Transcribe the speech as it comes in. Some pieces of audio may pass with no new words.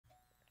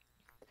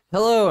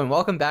Hello and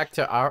welcome back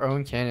to Our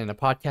Own Canon, a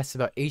podcast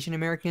about Asian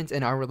Americans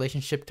and our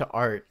relationship to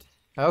art.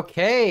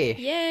 Okay,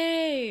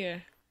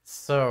 Yay!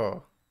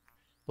 so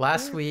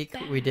last We're week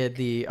we did back.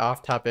 the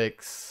off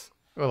topics.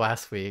 Well,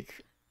 last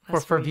week. For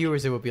Last for week.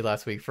 viewers, it will be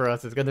last week. For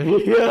us, it's gonna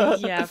be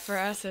Yeah, for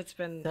us it's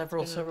been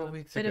several a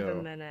weeks bit of a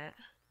ago. minute.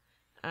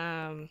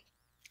 Um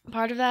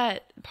part of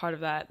that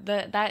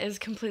is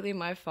completely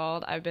my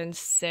fault. I've been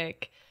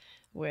sick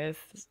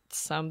with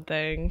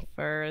something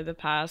for the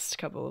past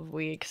couple of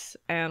weeks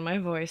and my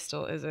voice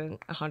still isn't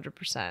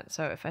 100%.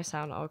 So if I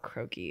sound all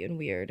croaky and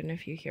weird and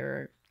if you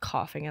hear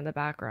coughing in the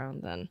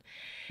background then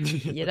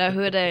you know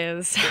who it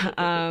is.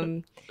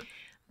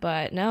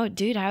 But no,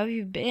 dude, how have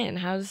you been?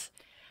 How's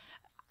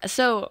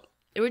So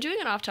we're doing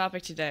an off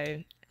topic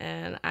today,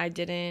 and I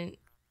didn't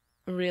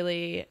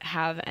really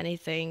have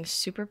anything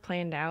super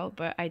planned out,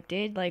 but I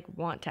did like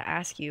want to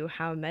ask you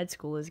how med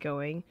school is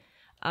going,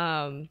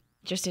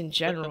 just in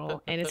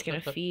general, and it's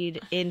gonna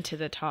feed into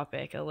the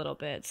topic a little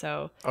bit.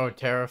 So Oh, oh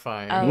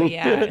terrifying.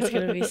 yeah, it's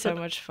gonna be so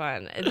much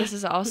fun. This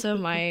is also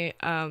my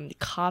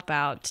cop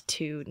out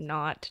to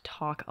not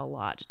talk a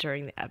lot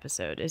during the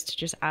episode is to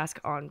just ask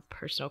on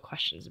personal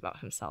questions about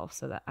himself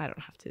so that I don't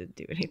have to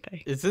do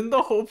anything. Isn't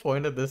the whole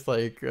point of this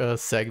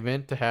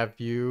segment to have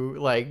you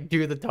like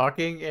do the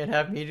talking and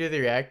have me do the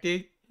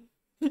reacting?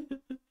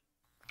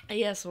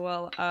 Yes,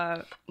 well,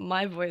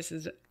 my voice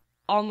is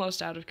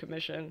almost out of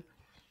commission.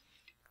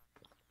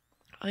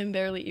 I'm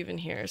barely even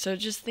here. So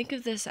just think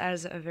of this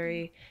as a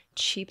very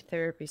cheap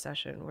therapy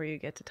session where you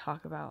get to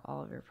talk about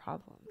all of your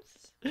problems.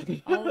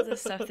 All of the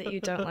stuff that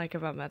you don't like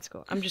about med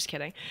school. I'm just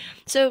kidding.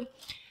 So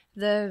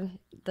the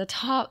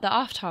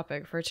off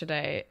topic for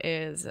today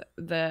is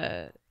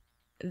the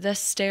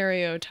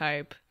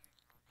stereotype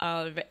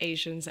of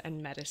Asians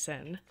and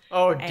medicine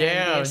Oh and the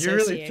damn, you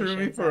really threw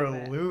me associations for of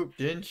a it. loop,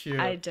 didn't you?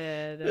 I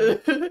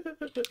did.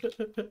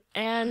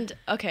 And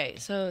okay,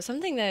 so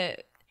something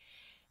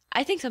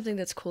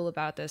that's cool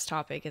about this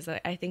topic is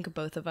that I think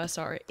both of us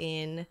are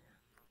in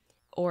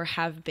or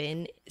have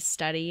been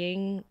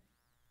studying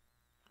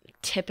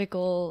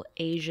typical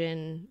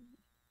Asian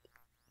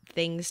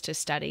things to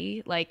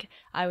study. Like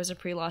I was a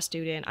pre-law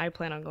student. I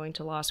plan on going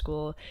to law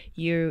school.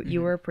 You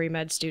Mhm. were a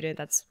pre-med student.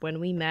 That's when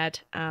we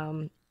met.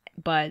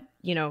 But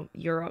you know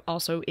you're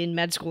also in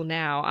med school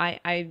now.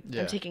 I'm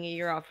Yeah. taking a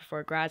year off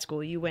before grad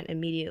school. You went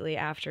immediately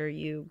after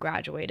you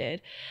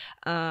graduated.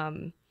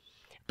 Um,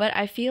 but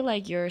I feel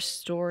like your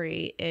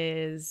story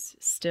is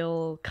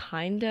still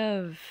kind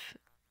of,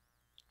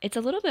 it's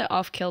a little bit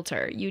off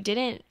kilter. You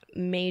didn't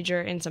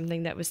major in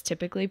something that was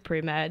typically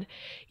pre-med.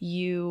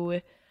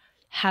 You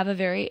have a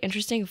very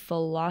interesting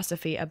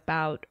philosophy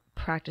about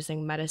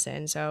practicing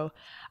medicine. So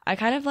I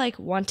kind of like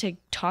want to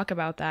talk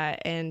about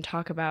that and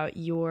talk about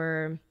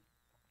your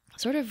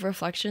sort of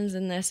reflections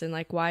in this and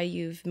like why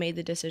you've made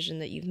the decision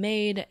that you've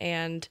made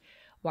and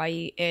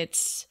why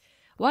it's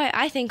why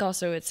I think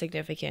also it's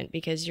significant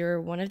because you're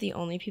one of the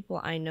only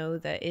people I know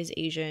that is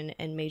Asian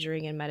and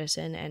majoring in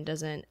medicine and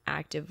doesn't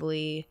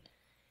actively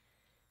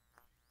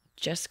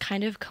just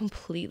kind of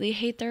completely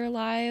hate their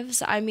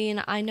lives. I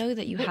mean, I know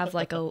that you have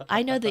like a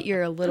I know that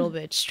you're a little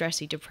bit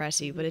stressy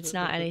depressy, but it's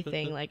not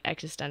anything like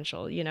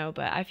existential, you know,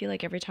 but I feel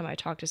like every time I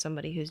talk to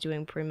somebody who's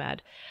doing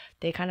pre-med,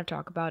 they kind of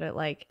talk about it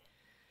like,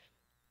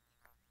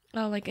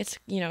 oh, like it's,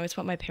 you know, it's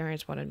what my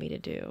parents wanted me to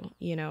do,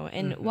 you know.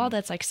 And while Hmm.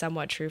 that's like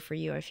somewhat true for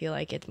you, I feel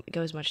like it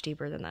goes much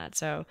deeper than that.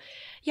 So,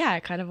 yeah, I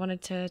kind of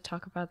wanted to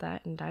talk about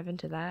that and dive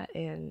into that,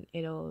 and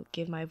it'll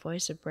give my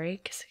voice a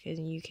break,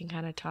 and you can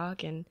kind of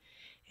talk, and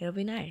it'll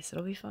be nice.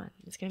 It'll be fun.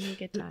 It's gonna be a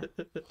good time.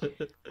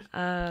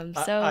 I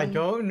So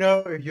don't know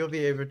if you'll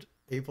be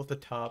able to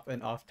top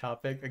an off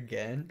topic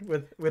again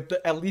with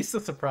at least the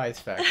surprise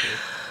factor.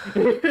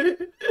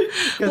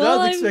 Because I well,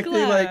 was I'm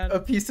expecting like glad. a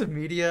piece of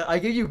media. I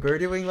gave you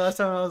Birdie Wing last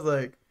time. I was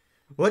like,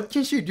 what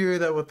can she do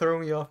that will throw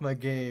me off my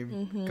game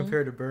Hmm.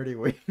 compared to Birdie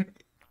Wing?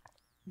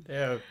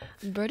 Yeah,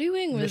 Birdie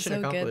Wing was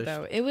mission so good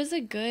though. accomplished. It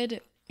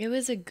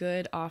was a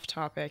good off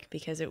topic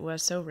because it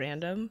was so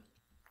random.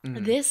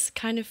 Mm, This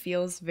kind of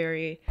feels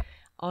very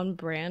on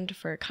brand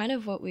for kind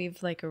of what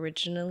we've like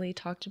originally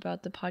talked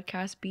about the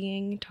podcast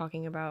being,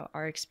 talking about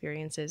our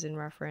experiences in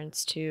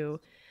reference to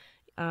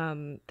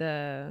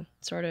the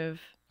sort of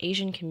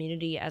Asian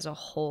community as a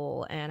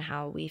whole and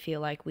how we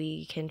feel like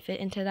we can fit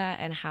into that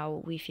and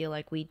how we feel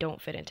like we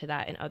don't fit into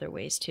that in other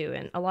ways too.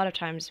 And a lot of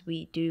times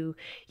we do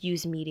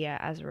use media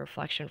as a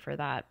reflection for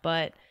that.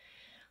 But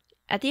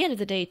at the end of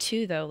the day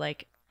too though,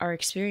 like our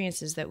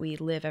experiences that we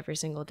live every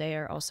single day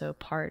are also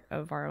part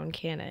of our own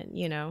canon,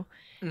 you know.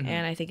 hmm.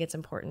 And I think it's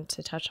important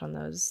to touch on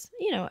those,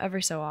 you know,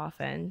 every so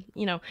often.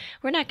 You know,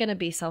 we're not going to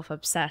be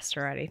self-obsessed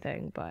or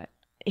anything, but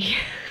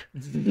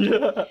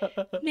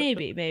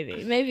maybe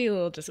a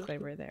little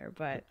disclaimer there.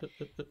 But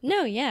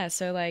no, yeah,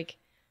 so like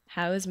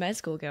how is med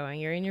school going?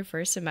 You're in your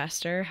first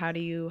semester. How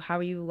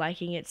are you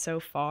liking it so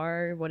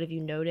far? What have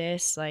you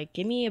noticed? Like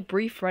give me a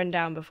brief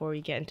rundown before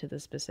we get into the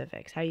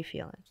specifics. How you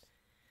feeling?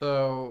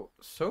 So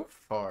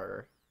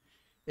far,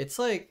 it's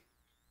like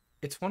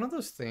it's one of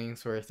those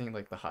things where I think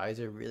like the highs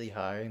are really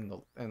high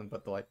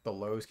but the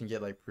lows can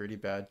get like pretty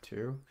bad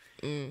too,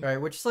 Mm. right?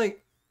 Which is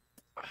like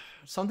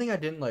something I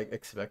didn't like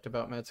expect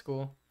about med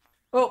school.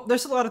 Well,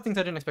 there's a lot of things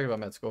I didn't expect about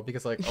med school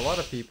because like a lot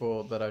of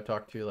people that I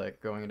talk to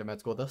like going into med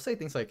school, they'll say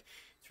things like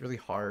it's really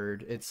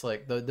hard. It's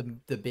like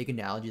the big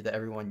analogy that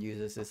everyone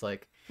uses is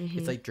like it's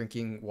Mm-hmm. like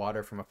drinking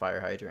water from a fire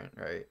hydrant,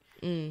 right?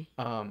 Mm.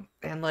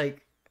 And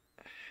like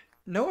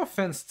no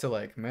offense to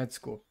like med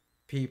school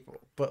people,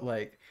 but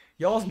like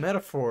y'all's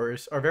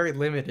metaphors are very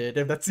limited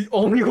if that's the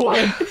only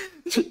one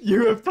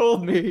you have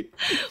told me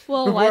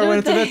Well, before why I don't went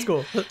into med they?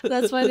 school.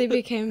 That's why they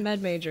became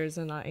med majors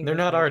and not They're English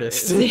not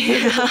artists.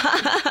 majors.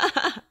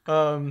 Yeah.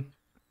 um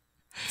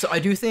so I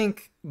do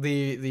think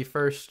the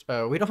first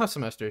we don't have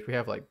semesters, we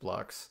have like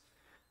blocks,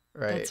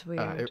 right? That's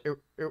weird.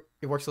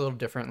 It works a little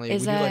differently.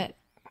 Is We do like that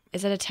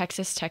is that a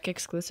Texas Tech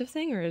exclusive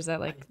thing, or is that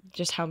I like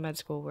just how med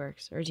school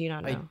works, or do you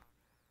not I, know?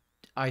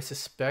 I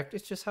suspect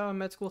it's just how a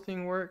med school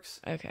thing works.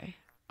 Okay.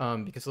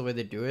 Because of the way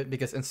they do it,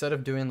 because instead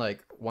of doing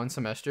like one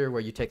semester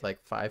where you take like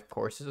 5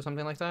 courses or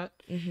something like that,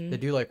 Mm-hmm. they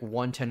do like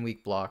one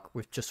 10-week block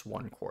with just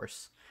one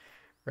course,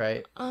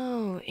 right?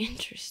 Oh,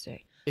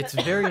 interesting. It's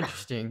very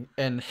interesting,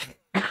 and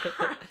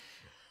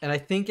and I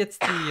think it's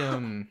the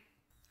I'm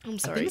I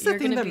think sorry. it's the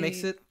thing that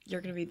makes it. You're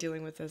gonna be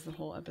dealing with this the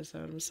whole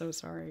episode. I'm so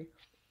sorry.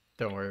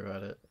 Don't worry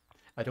about it.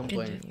 I don't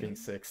blame you for Continue. being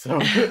sick. So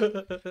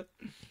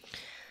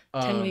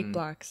 10-week um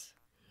blocks.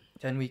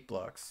 10-week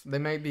blocks. They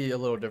might be a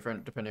little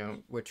different depending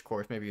on which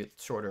course. Maybe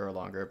it's shorter or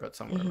longer, but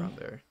somewhere Mm-hmm. around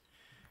there.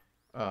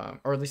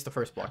 Or at least the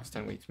first block is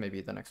 10 weeks.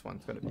 Maybe the next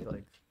one's going to be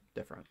like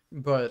different.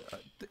 But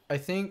I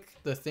think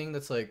the thing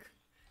that's like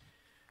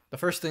the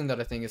first thing that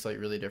I think is like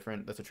really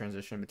different that's a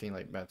transition between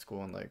like med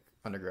school and like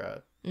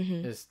undergrad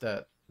Mm-hmm. is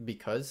that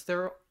because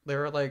there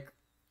are like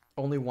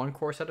only one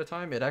course at a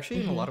time, it actually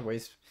in a Mm-hmm. lot of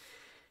ways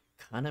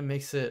kind of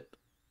makes it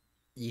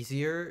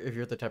easier if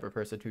you're the type of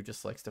person who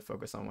just likes to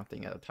focus on one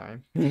thing at a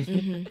time.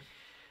 Mm-hmm.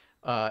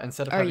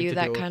 Instead of Are having you to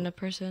that deal with kind of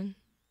person?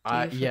 Do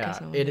you yeah,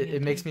 focus on one it thing at a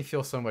it makes time? me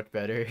feel so much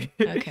better.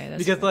 Okay, that's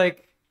Because fair.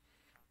 like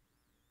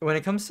when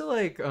it comes to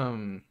like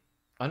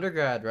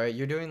undergrad, right?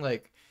 You're doing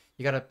like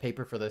you got a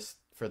paper for this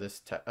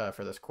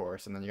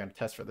course, and then you got a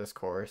test for this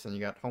course, and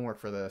you got homework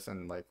for this,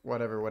 and like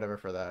whatever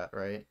for that,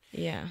 right?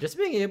 Yeah. Just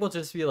being able to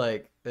just be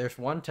like, there's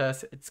one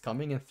test, it's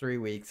coming in 3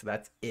 weeks,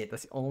 that's it.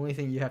 That's the only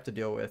thing you have to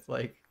deal with.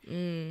 Like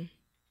Mm.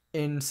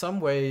 in some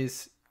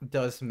ways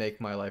does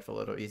make my life a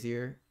little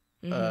easier.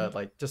 Mm-hmm.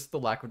 Like just the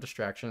lack of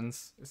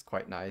distractions is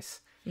quite nice.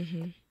 Mm-hmm.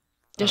 Combine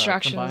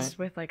Distractions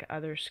with like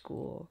other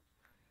school.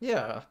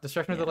 Yeah,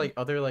 distractions Yeah. are like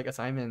other like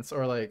assignments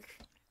or like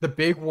the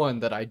big one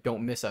that I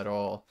don't miss at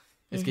all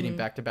is getting Mm-hmm.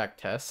 back-to-back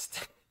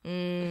tests.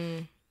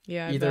 Mm.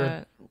 Yeah, I Either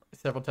bet.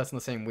 several tests in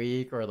the same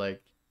week or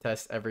like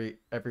tests every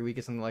week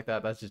or something like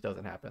that. That just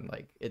doesn't happen.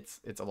 Like it's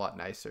a lot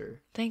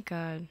nicer Thank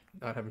God.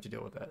 not having to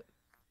deal with that.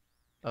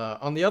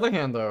 On the other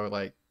hand though,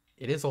 like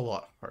it is a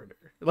lot harder.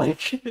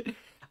 Like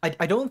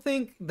I don't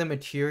think the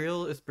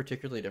material is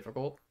particularly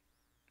difficult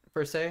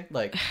per se.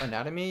 Like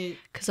anatomy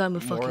Cause I'm a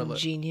more or fucking less.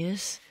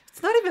 genius.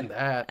 It's not even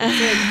that. It's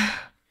like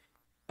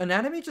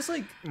anatomy just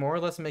like more or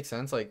less makes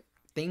sense. Like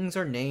things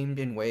are named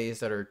in ways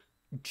that are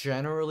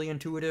generally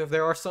intuitive.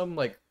 There are some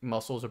like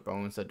muscles or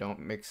bones that don't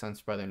make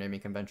sense by their naming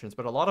conventions,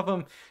 but a lot of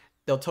them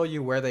they'll tell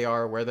you where they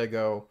are, where they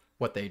go,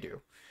 what they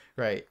do,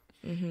 right?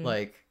 Mm-hmm.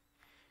 Like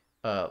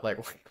like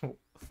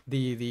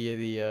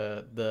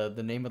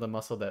the name of the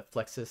muscle that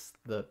flexes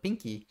the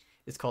pinky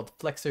is called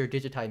flexor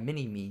digiti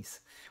minimis,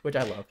 which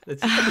I love. I think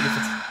it's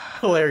just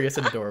hilarious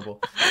and adorable.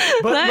 That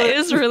But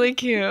is really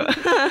cute.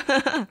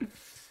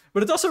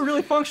 but it's also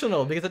really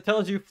functional because it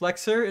tells you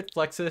flexor, it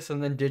flexes,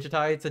 and then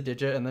digiti, it's a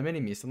digit, and the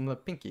minimis, and the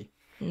pinky,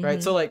 right?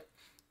 Mhm. So like,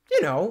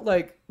 you know,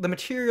 like the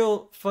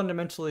material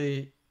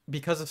fundamentally,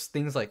 because of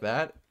things like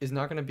that, is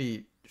not going to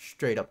be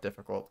straight up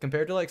difficult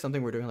compared to like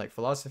something we're doing like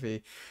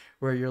philosophy,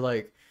 where you're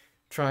like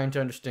trying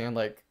to understand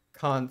like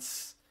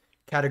Kant's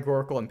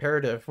categorical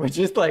imperative, which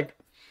is like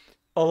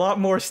a lot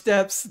more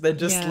steps than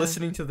just Yeah.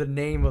 listening to the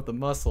name of the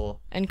muscle.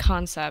 And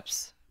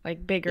concepts,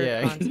 like bigger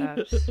Yeah.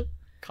 concepts.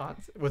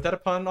 Was that a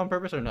pun on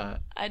purpose or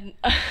not? I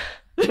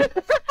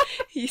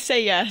You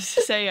say yes.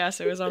 Say yes.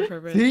 It was on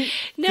purpose. See?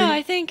 No, See?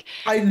 I think.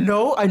 I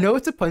know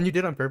it's a pun you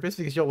did on purpose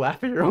because you'll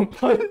laugh at your own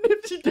pun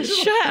if you did it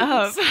on Shut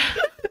up.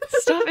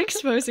 purpose. Stop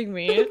exposing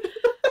me.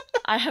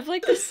 I have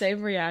like the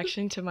same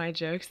reaction to my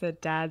jokes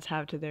that dads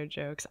have to their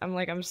jokes. I'm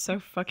like, I'm so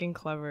fucking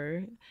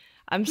clever.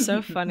 I'm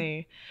so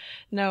funny.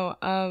 No,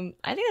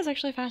 I think that's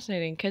actually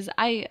fascinating because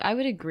I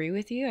would agree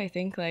with you. I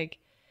think like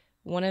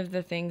one of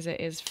the things that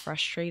is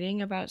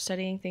frustrating about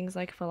studying things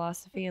like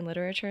philosophy and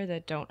literature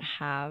that don't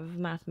have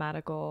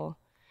mathematical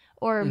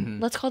or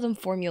Mhm. let's call them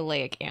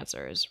formulaic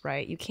answers,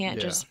 right? You can't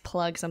Yeah. just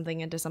plug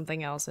something into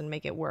something else and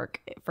make it work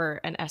for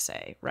an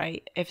essay,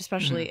 right?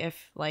 Especially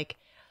if like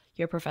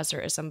your professor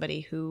is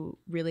somebody who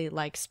really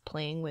likes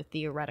playing with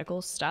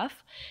theoretical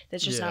stuff.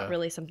 That's just not Yeah.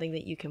 really something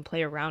that you can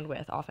play around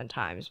with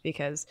oftentimes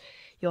because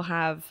you'll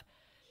have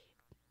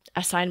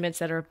assignments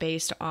that are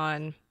based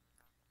on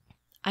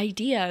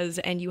ideas,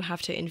 and you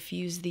have to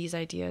infuse these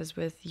ideas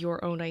with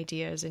your own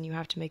ideas, and you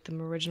have to make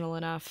them original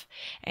enough.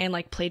 And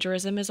like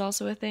plagiarism is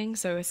also a thing,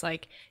 so it's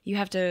like you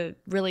have to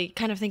really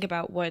kind of think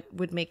about what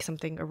would make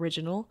something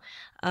original.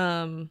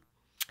 um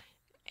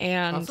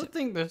I also and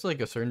think there's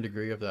like a certain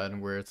degree of that,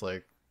 and where it's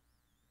like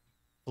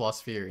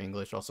philosophy or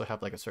English also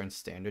have like a certain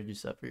standard you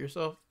set for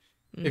yourself.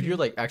 If you're mhm,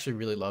 like actually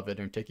really love it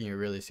and taking it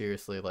really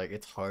seriously, like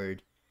it's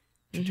hard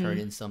to turn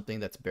mhm, in something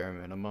that's bare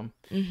minimum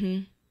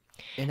mhm.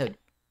 in a,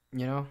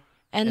 you know,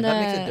 And and that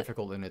makes it the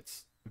difficult in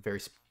its very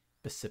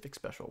specific,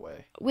 special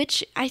way.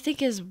 which I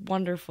think is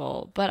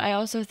wonderful, but I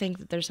also think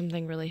that there's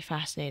something really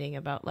fascinating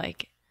about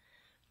like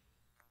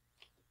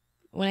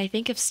when I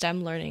think of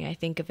STEM learning, I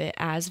think of it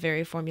as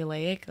very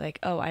formulaic. Like,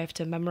 oh, I have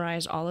to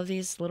memorize all of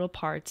these little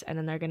parts, and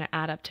then they're going to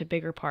add up to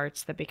bigger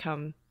parts that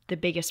become the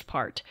biggest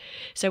part.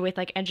 So, with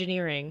like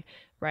engineering,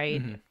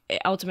 right, Hmm.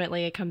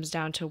 ultimately it comes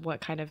down to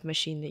what kind of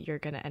machine that you're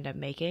going to end up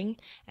making.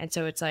 And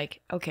so it's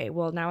like, okay,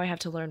 well, now I have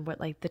to learn what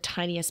like the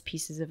tiniest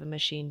pieces of a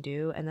machine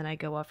do. And then I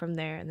go up from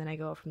there, and then I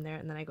go up from there,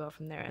 and then I go up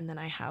from there, and then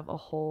I have a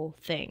whole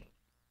thing.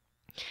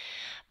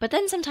 But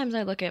then sometimes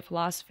I look at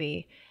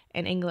philosophy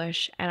and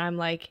English, and I'm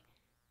like,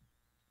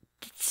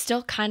 it's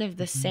still kind of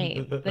the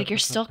same. Like you're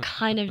still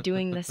kind of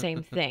doing the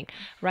same thing,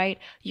 right?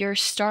 You're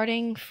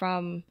starting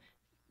from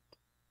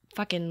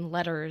fucking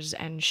letters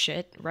and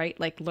shit, right?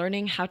 Like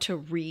learning how to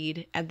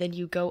read, and then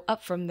you go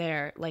up from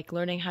there, like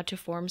learning how to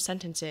form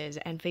sentences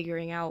and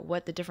figuring out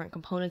what the different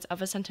components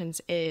of a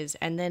sentence is,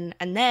 and then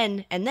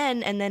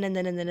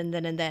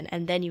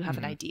you have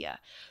an Hmm. idea,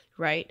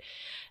 right?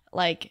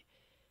 Like,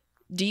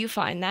 do you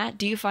find that?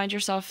 Do you find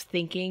yourself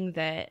thinking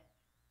that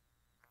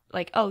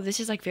like, oh, this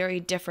is like very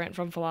different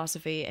from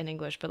philosophy and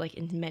English, but like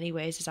in many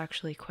ways it's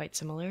actually quite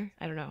similar?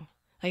 I don't know.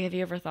 Like, have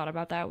you ever thought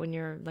about that when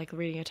you're like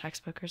reading a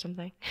textbook or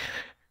something?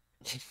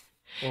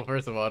 Well,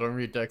 first of all, I don't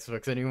read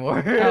textbooks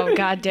anymore. Oh,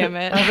 god damn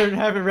it. I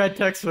haven't read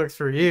textbooks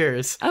for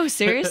years. Oh,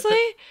 seriously?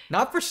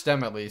 Not for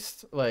STEM, at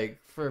least. Like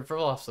for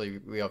philosophy,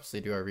 we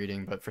obviously do our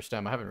reading, but for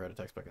STEM, I haven't read a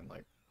textbook in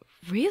like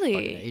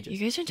fucking Really? You ages,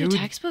 guys don't do dude.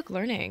 textbook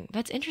learning?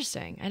 That's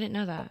interesting. I didn't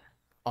know that.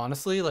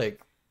 Honestly,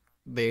 like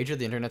the age of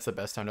the internet's the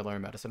best time to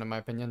learn medicine, in my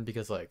opinion,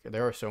 because like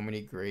there are so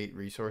many great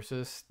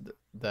resources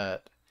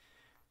that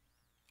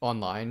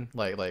online,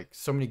 like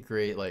so many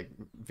great like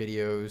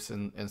videos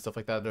and stuff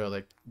like that, that are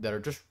like that are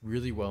just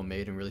really well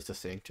made and really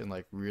succinct and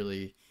like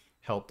really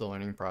help the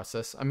learning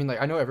process. I mean,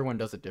 like I know everyone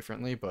does it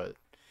differently, but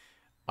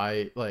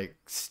I like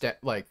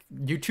like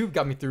YouTube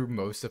got me through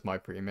most of my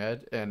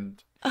pre-med,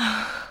 and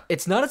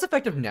it's not as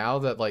effective now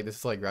that like this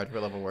is like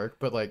graduate level work,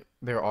 but like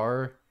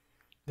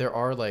there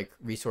are like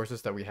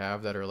resources that we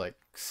have that are like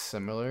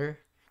similar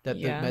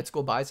that the Yeah. med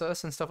school buys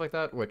us and stuff like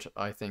that, which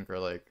I think are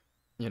like,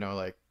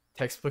 like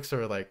textbooks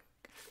are like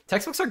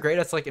textbooks are great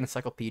as like an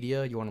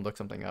encyclopedia. You want to look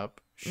something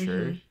up,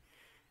 sure. Mhm.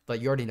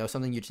 Like you already know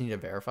something, you just need to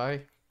verify,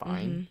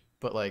 fine. Mhm.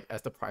 But like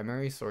as the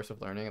primary source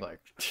of learning,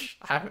 like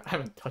I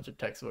haven't touched a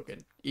textbook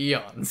in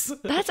eons.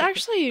 That's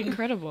actually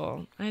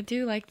incredible. I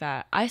do like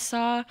that.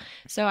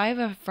 So I have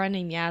a friend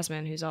named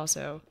Yasmin who's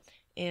also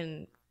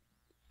in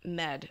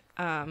med.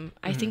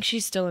 I Mhm. think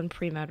she's still in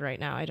pre med right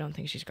now. I don't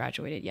think she's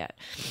graduated yet.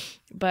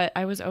 But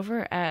I was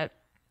over at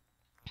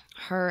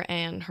her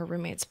and her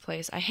roommate's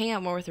place. I hang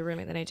out more with her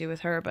roommate than I do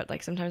with her, but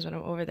like sometimes when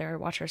I'm over there, I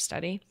watch her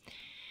study.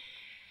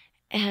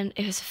 And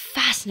it was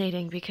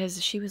fascinating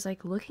because she was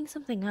like looking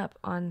something up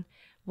on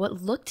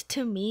what looked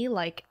to me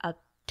like a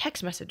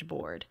text message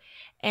board.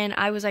 And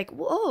I was like,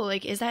 whoa,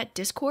 like, is that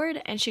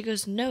Discord? And she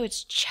goes, no,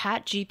 it's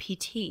Chat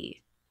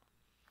GPT.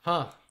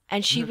 Huh.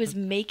 And she was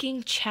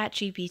making Chat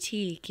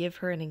GPT give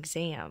her an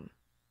exam.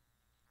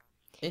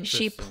 Interesting.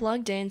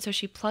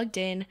 She plugged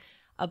in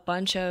a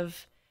bunch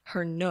of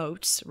her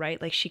notes,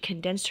 right? Like she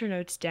condensed her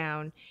notes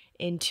down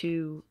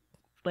into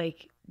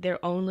like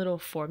their own little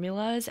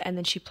formulas, and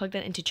then she plugged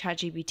that into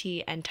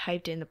ChatGPT and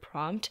typed in the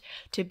prompt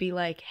to be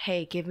like,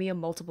 "Hey, give me a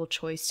multiple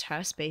choice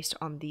test based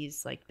on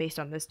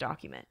this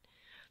document."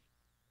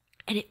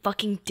 And it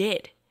fucking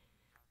did.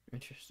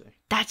 Interesting.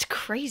 That's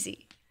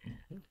crazy.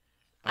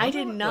 I I don't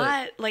did know. Like,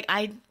 not like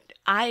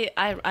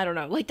I don't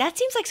know. Like that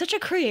seems like such a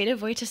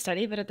creative way to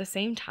study, but at the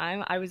same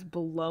time, I was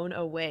blown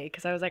away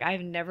because I was like,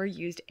 I've never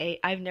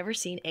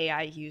seen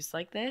AI used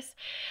like this.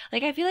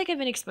 Like I feel like I've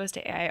been exposed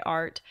to AI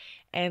art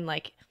and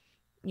like,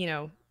 you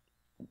know,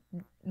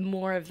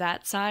 more of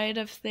that side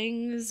of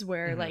things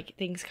where mhm. like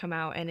things come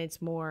out and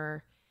it's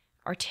more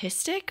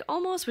artistic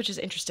almost, which is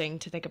interesting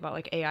to think about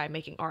like AI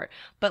making art.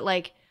 But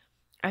like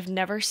I've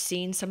never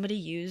seen somebody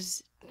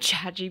use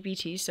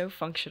ChatGPT so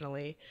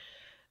functionally,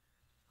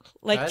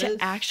 like That to is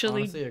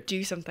actually honestly a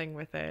do something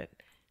with it.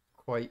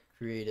 quite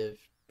creative,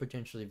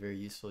 potentially very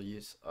useful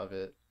use of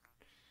it.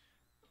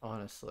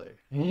 Honestly.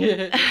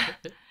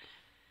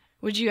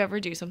 Would you ever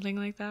do something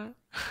like that?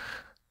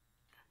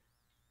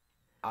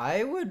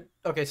 I would.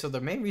 Okay, so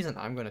the main reason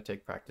I'm going to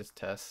take practice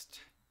test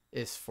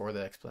is for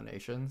the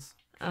explanations.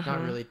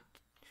 Not Uh-huh. really.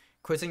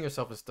 Quizzing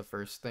yourself is the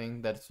first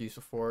thing that it's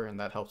useful for, and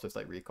that helps with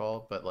like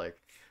recall. But like,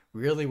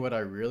 really, what I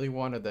really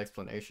wanted the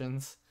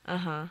explanations.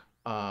 Uh-huh.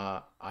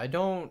 I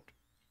don't.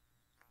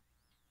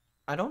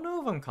 I don't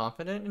know if I'm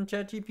confident in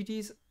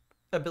ChatGPT's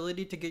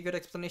ability to get good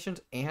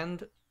explanations,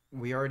 and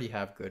we already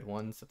have good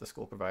ones that the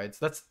school provides.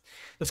 That's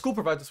the school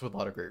provides us with a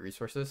lot of great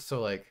resources.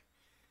 So like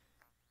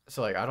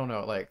I don't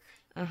know, like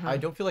I Uh-huh.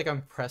 don't feel like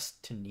I'm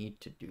pressed to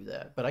need to do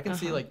that. But I can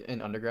see Uh-huh. like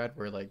in undergrad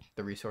where like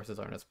the resources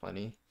aren't as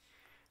plenty,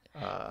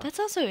 uh, That's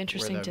also where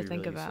interesting that would to be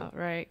think really useful. about,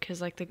 right?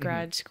 Because like the Hmm.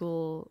 grad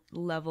school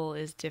level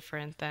is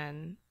different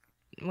than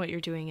what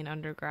you're doing in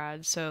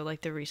undergrad. So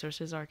like the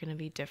resources are going to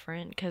be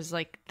different because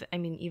like I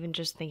mean even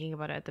just thinking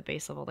about it at the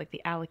base level, like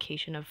the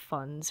allocation of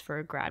funds for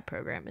a grad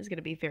program is going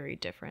to be very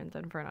different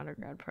than for an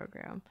undergrad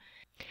program.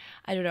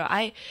 I don't know.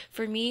 I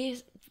for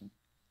me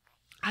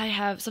I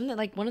have something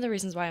like one of the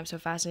reasons why I'm so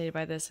fascinated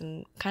by this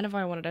and kind of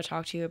why I wanted to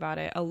talk to you about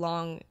it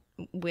along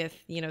with,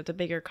 the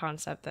bigger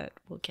concept that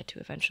we'll get to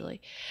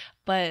eventually.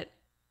 But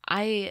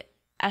I,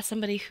 as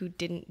somebody who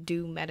didn't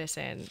do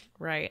medicine,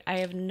 right, I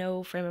have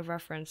no frame of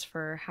reference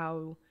for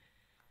how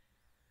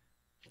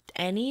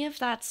any of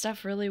that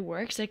stuff really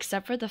works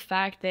except for the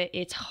fact that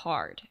it's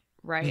hard,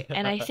 right?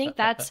 And I think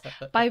that's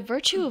by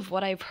virtue of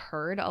what I've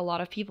heard a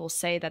lot of people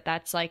say that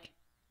that's like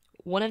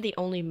one of the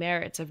only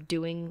merits of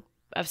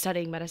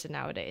studying medicine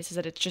nowadays is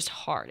that it's just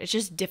hard. It's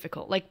just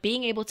difficult. Like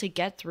being able to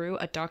get through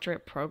a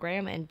doctorate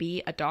program and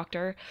be a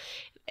doctor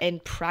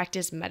and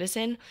practice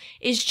medicine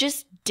is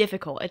just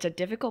difficult. It's a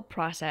difficult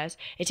process.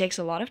 It takes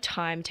a lot of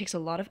time, takes a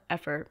lot of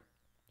effort.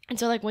 And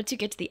so like once you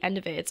get to the end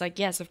of it, it's like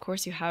yes, of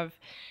course you have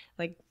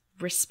like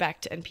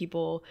respect and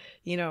people,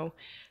 you know,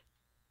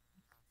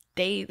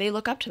 they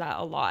look up to that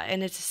a lot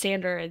and it's a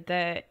standard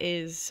that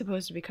is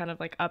supposed to be kind of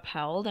like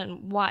upheld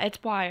and why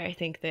I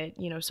think that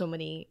so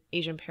many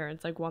Asian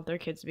parents like want their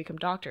kids to become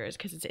doctors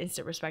because it's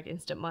instant respect,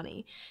 instant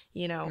money,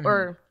 Hmm.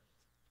 or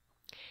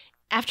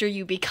after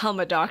you become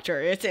a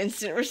doctor it's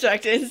instant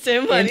respect,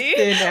 instant money.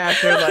 Instant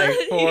after like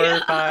four,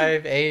 Yeah.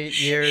 5, 8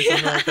 years,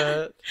 something Yeah. like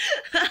that.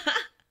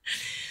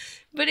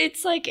 But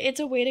it's like it's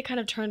a way to kind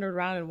of turn it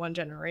around in one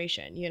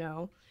generation,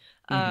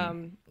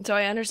 Hmm. so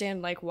I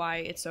understand like why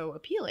it's so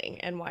appealing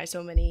and why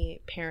so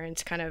many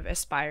parents kind of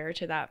aspire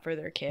to that for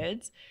their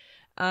kids.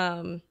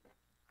 um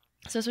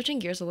so switching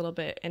gears a little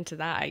bit into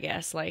that, I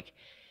guess, like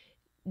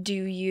do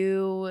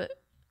you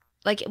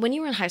like when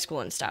you were in high school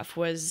and stuff,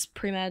 was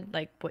pre-med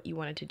like what you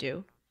wanted to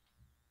do?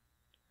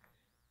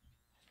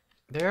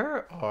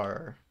 There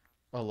are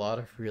a lot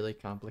of really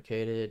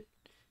complicated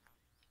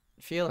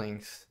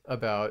feelings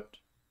about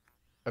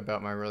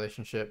my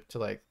relationship to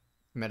like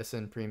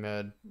medicine,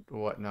 pre-med,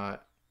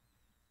 whatnot,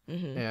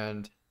 Mm-hmm.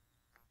 and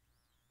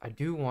I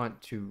do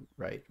want to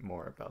write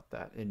more about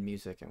that in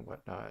music and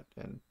whatnot,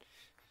 and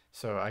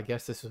so I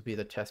guess this would be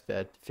the test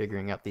bed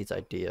figuring out these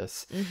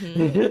ideas.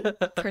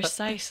 Mm-hmm.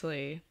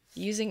 Precisely,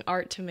 using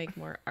art to make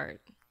more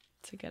art.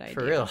 It's a good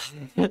For idea.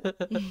 real.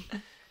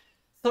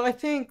 So I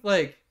think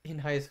like in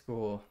high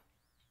school,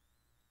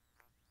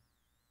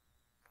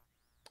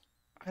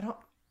 I don't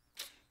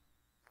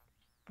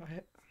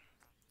I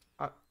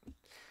I,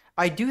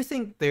 I do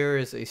think there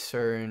is a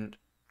certain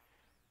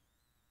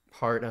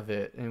part of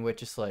it in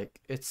which it's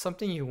like it's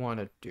something you want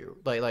to do.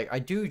 Like I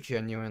do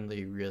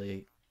genuinely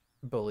really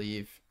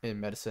believe in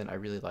medicine. I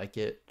really like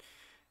it.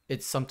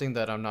 It's something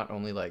that I'm not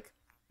only like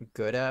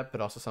good at,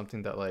 but also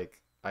something that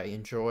like I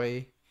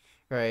enjoy,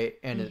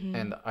 right? Mm-hmm.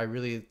 And I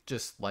really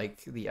just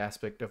like the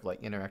aspect of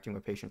like interacting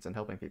with patients and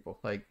helping people.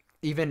 Like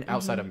even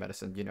outside Mm-hmm. of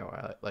medicine,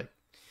 I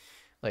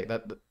like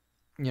that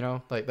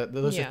like that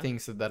those are Yeah.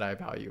 things that I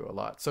value a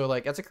lot. So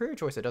like as a career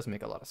choice, it does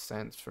make a lot of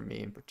sense for me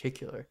in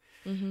particular.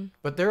 Mm-hmm.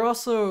 But there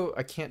also,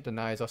 I can't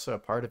deny, is also a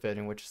part of it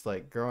in which is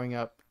like growing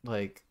up,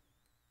 like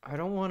I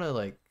don't want to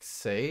like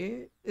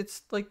say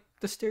it's like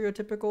the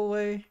stereotypical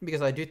way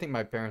because I do think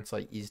my parents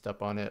like eased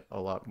up on it a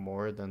lot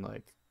more than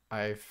like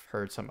I've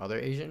heard some other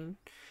Asian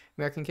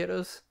American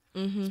kiddos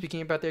Mm-hmm.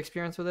 speaking about their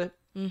experience with it.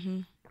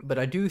 Mm-hmm. But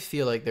I do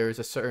feel like there is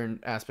a certain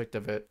aspect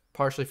of it,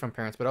 partially from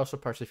parents, but also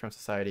partially from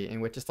society,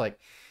 in which it's like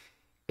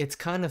it's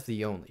kind of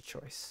the only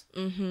choice,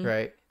 Mm-hmm.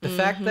 right? The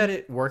fact Mm-hmm. that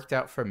it worked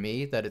out for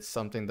me, that it's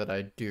something that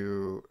I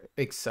do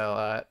excel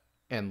at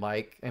and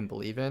like and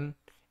believe in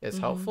is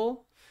Mm-hmm.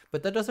 helpful,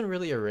 but that doesn't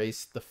really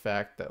erase the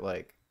fact that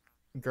like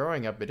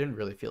growing up, it didn't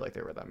really feel like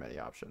there were that many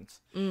options,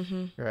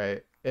 Mm-hmm.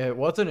 right? It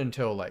wasn't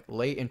until like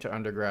late into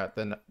undergrad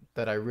then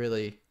that I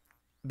really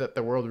that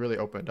the world really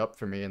opened up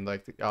for me and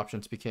like the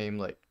options became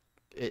like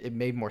it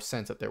made more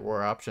sense that there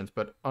were options.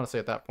 But honestly,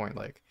 at that point,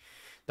 like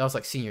that was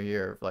like senior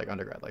year of like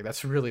undergrad. Like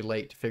that's really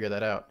late to figure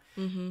that out.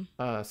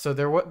 Mm-hmm. So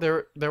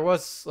there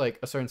was like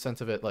a certain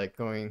sense of it like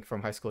going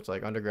from high school to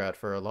like undergrad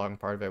for a long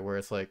part of it where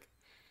it's like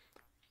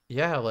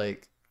yeah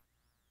like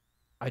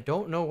I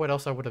don't know what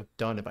else I would have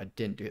done if I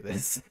didn't do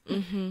this.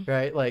 Mm-hmm.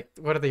 Right, like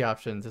what are the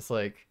options? It's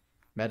like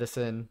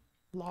medicine,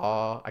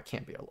 law. I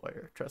can't be a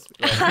lawyer, trust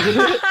me. Like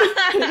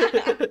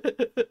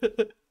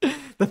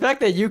the fact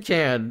that you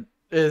can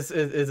is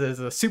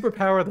a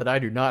superpower that I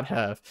do not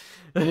have.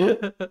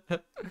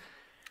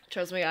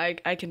 Trust me,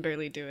 I can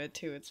barely do it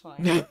too. It's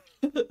fine.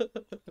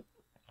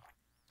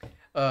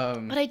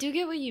 um But I do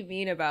get what you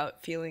mean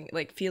about feeling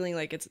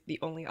like it's the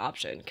only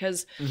option.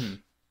 Because mhm.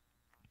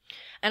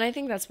 And I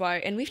think that's why,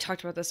 and we've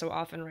talked about this so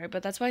often, right?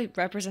 But that's why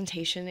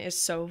representation is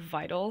so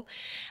vital.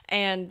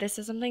 And this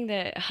is something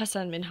that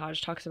Hassan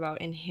Minhaj talks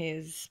about in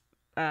his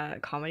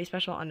comedy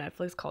special on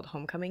Netflix called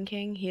Homecoming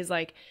King. He's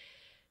like,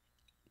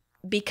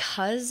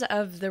 because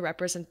of the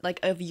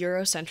of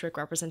Eurocentric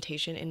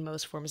representation in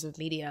most forms of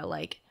media,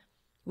 like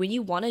when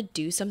you want to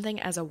do something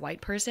as a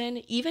white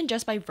person, even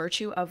just by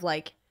virtue of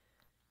like,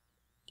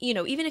 you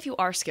know, even if you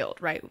are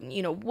skilled, right?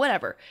 You know,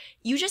 whatever.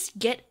 You just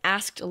get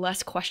asked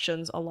less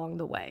questions along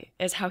the way,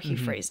 is how he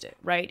phrased it,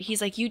 right?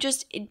 He's like,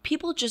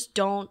 people just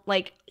don't,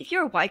 like, if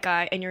you're a white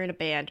guy and you're in a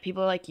band,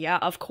 people are like, yeah,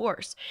 of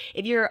course.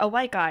 If you're a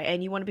white guy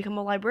and you want to become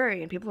a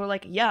librarian, people are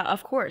like, yeah,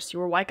 of course.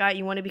 You're a white guy,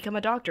 you want to become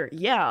a doctor.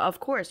 Yeah, of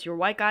course. You're a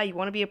white guy, you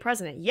want to be a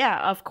president. Yeah,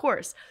 of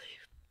course.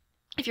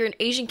 If you're an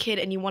Asian kid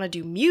and you want to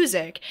do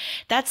music,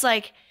 that's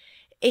like,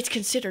 it's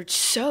considered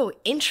so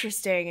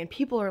interesting, and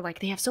people are like,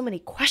 they have so many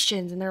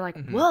questions, and they're like,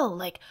 whoa,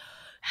 like,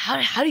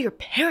 how do your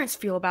parents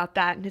feel about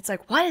that? And it's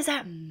like, why does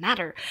that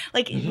matter?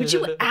 Like, would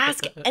you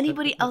ask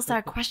anybody else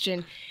that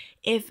question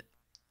if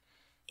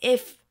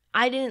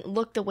I didn't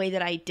look the way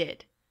that I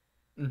did?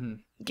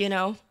 You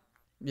know?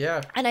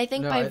 Yeah. And I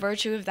think by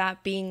virtue of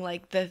that being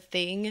like the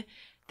thing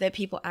that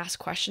people ask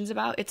questions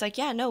about, it's like,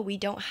 yeah, no, we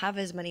don't have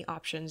as many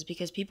options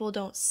because people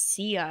don't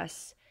see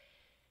us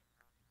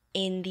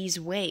in these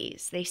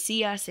ways. They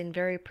see us in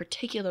very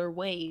particular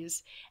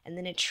ways, and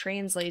then it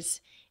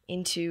translates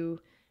into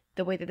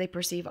the way that they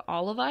perceive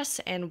all of us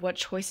and what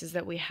choices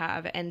that we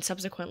have, and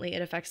subsequently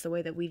it affects the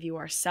way that we view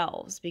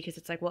ourselves, because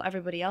it's like, well,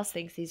 everybody else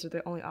thinks these are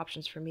the only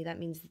options for me, that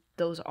means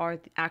those are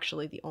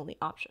actually the only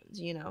options,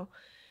 you know?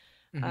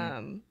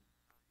 And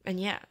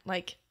yeah,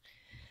 like,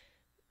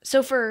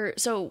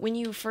 so when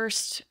you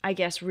first, I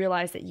guess,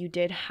 realized that you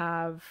did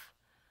have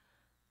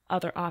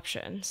other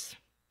options,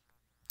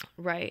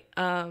 right?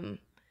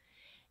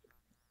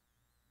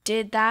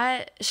 Did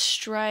that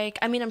strike?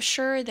 I mean, I'm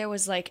sure there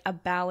was like a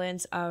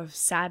balance of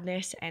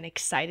sadness and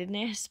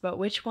excitedness, but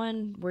which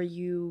one were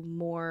you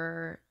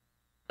more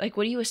like,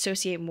 what do you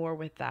associate more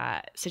with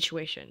that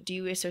situation? Do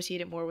you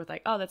associate it more with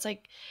like, oh, that's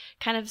like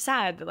kind of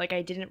sad that like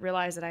I didn't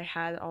realize that I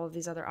had all of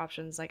these other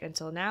options like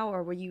until now?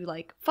 Or were you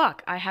like,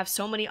 fuck, I have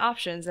so many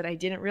options that I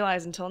didn't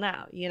realize until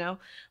now, you know?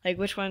 Like,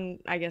 which one,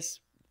 I guess,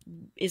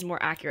 is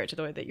more accurate to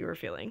the way that you were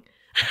feeling?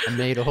 I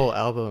made a whole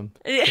album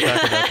to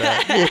talk about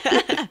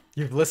that.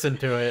 You've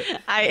listened to it.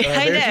 I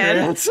there's did.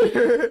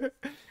 your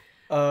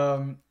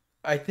answer.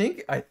 I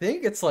think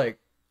it's like,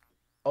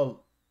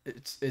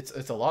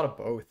 it's a lot of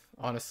both,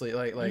 honestly.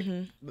 Like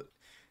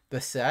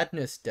the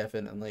sadness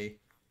definitely.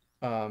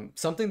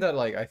 Something that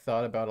like I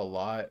thought about a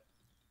lot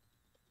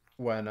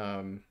when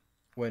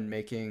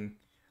making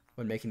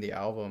the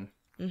album.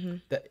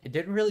 That it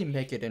didn't really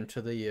make it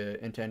into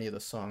the into any of the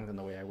songs in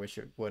the way I wish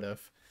it would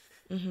have.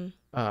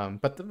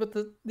 But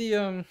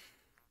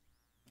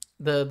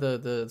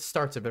the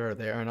starts of it are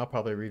there, and I'll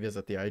probably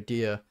revisit the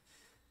idea,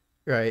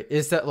 right?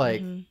 Is that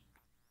like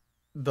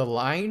the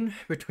line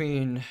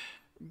between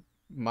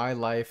my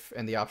life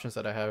and the options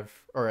that I have,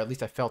 or at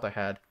least I felt I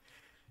had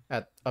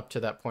at up to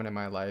that point in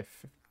my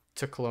life,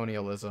 to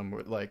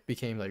colonialism, like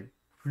became like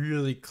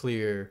really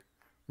clear,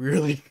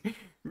 really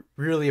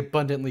really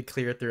abundantly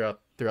clear throughout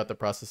the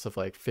process of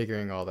like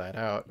figuring all that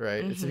out,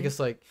 right? It's because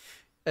like,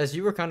 as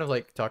you were kind of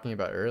like talking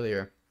about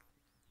earlier,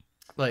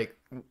 like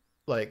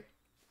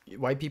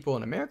white people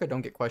in America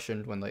don't get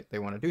questioned when like they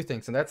want to do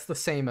things, and that's the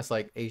same as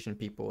like Asian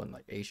people in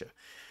like Asia,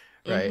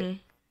 right?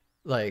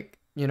 Like,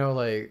 you know,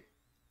 like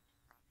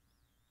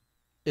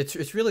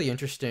it's really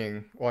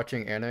interesting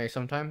watching anime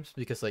sometimes,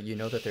 because like, you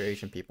know that they're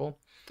Asian people,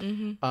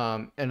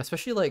 and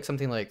especially like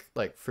something like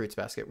Fruits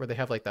Basket, where they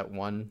have like that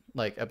one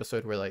like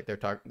episode where like they're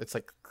talking, it's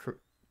like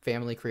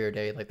family career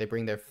day, like they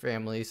bring their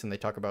families and they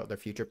talk about their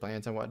future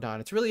plans and whatnot.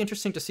 It's really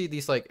interesting to see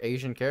these like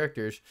Asian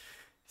characters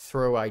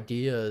throw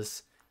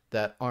ideas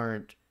that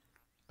aren't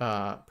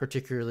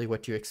particularly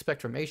what you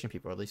expect from Asian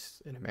people, at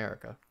least in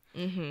America,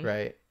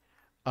 right?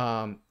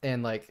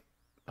 And like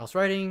I was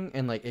writing,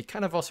 and like it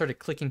kind of all started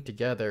clicking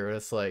together.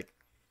 It's like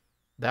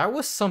that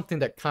was something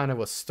that kind of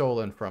was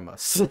stolen from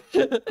us,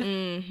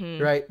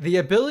 right? The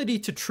ability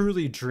to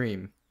truly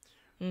dream,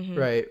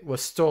 right,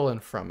 was stolen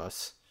from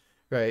us,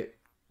 right?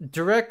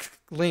 Direct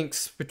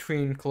links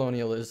between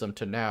colonialism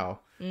to now,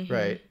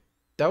 right?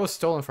 That was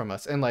stolen from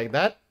us, and like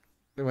that,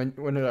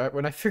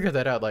 when I figured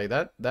that out, like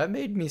that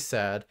made me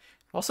sad.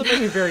 Also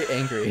made me very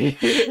angry.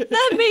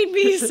 That made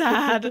me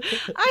sad.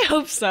 I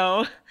hope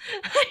so.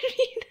 I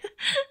mean,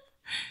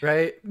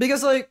 right?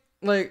 Because like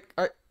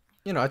I,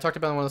 you know, I talked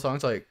about in one of the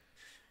songs, like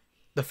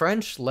the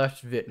French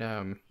left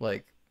Vietnam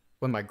like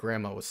when my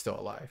grandma was still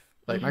alive.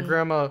 Like my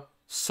grandma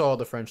saw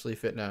the French leave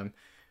Vietnam,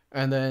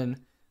 and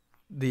then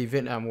the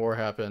Vietnam War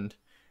happened,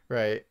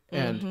 right?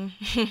 And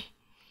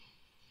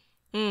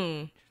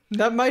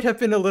that might have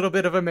been a little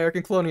bit of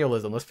American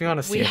colonialism. Let's be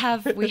honest. We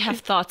have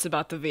thoughts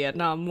about the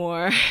Vietnam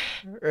War,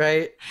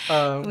 right?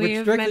 We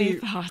have many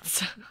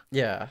thoughts.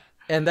 Yeah,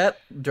 and that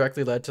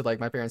directly led to like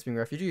my parents being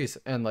refugees,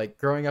 and like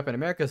growing up in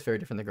America is very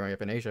different than growing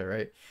up in Asia,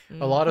 right?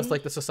 A lot of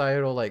like the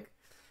societal like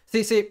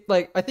See,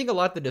 like I think a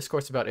lot of the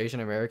discourse about Asian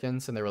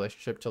Americans and their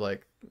relationship to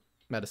like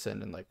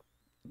medicine and like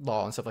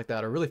law and stuff like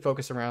that are really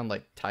focused around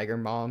like tiger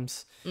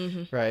moms,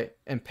 Mm-hmm. right?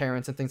 And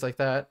parents and things like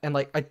that. And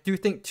like I do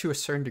think to a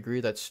certain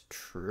degree that's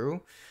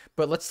true,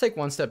 but let's take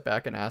one step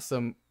back and ask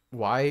them,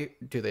 why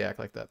do they act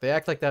like that? They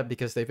act like that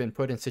because they've been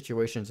put in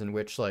situations in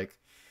which like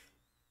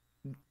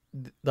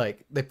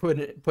they put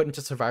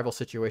into survival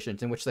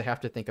situations in which they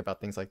have to think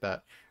about things like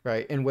that,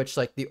 right? In which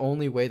like the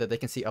only way that they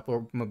can see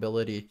upward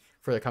mobility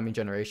for the coming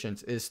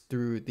generations is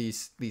through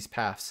these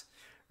paths,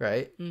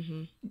 right?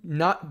 Mm-hmm.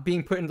 Not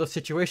being put in those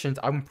situations,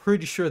 I'm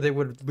pretty sure they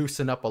would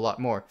loosen up a lot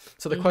more.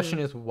 So the Mm-hmm. question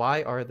is,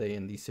 why are they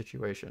in these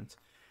situations,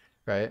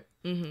 right?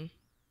 Mm-hmm.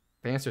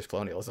 The answer is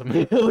colonialism.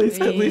 At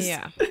least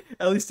Yeah.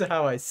 at least to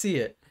how I see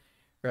it,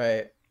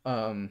 right?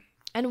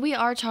 And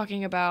we're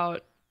talking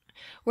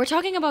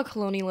about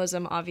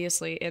colonialism,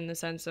 obviously, in the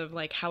sense of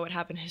like how it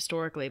happened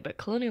historically, but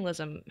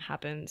colonialism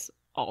happens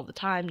all the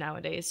time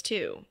nowadays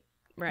too,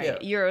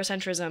 right? Yeah.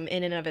 Eurocentrism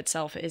in and of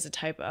itself is a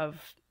type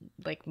of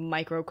like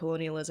micro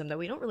colonialism that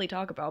we don't really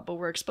talk about, but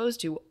we're exposed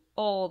to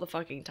all the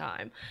fucking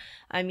time.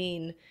 I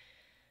mean,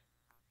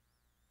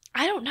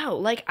 I don't know.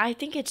 Like, I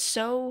think it's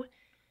so.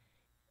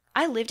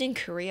 I lived in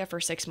Korea for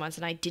 6 months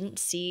and I didn't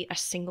see a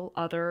single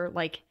other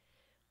like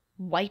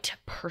white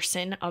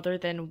person other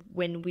than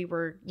when we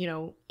were,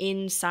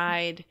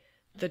 inside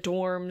the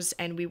dorms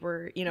and we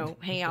were,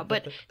 hanging out.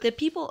 But the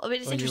people, I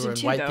mean, it's When you were interesting in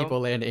too, white though. people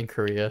land in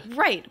Korea.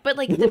 Right. But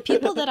like the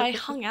people that I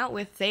hung out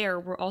with there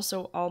were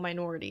also all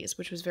minorities,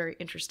 which was very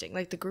interesting.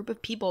 Like the group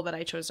of people that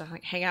I chose to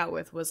hang out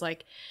with was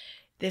like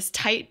this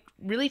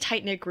really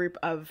tight knit group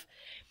of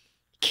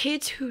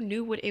kids who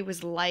knew what it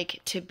was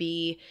like to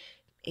be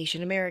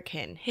Asian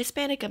American,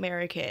 Hispanic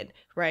American,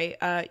 right?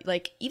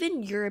 Like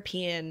even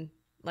European,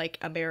 like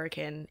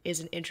American is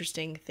an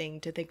interesting thing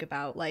to think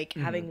about. Like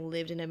Hmm. having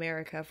lived in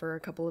America for a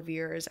couple of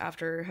years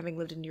after having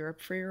lived in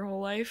Europe for your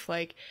whole life,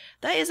 like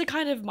that is a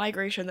kind of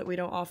migration that we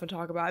don't often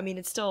talk about. I mean,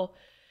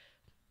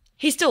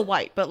 he's still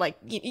white, but like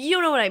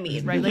you know what I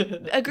mean, right? Like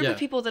a group of Yeah.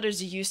 people that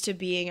is used to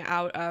being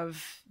out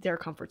of their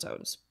comfort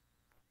zones.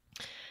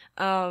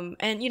 And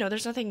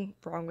there's nothing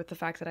wrong with the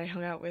fact that I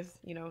hung out with,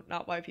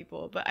 not white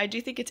people, but I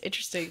do think it's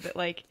interesting that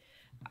like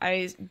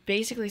I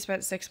basically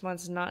spent 6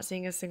 months not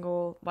seeing a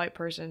single white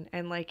person,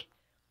 and like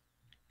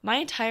my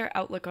entire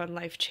outlook on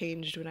life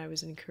changed when I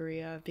was in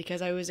Korea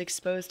because I was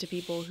exposed to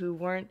people who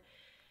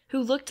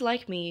looked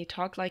like me,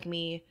 talked like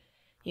me,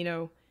 you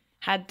know,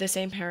 had the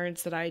same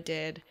parents that I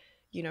did,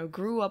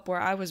 grew up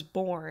where I was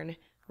born,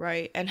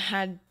 right? And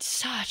had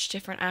such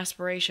different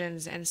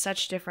aspirations and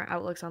such different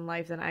outlooks on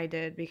life than I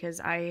did because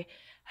I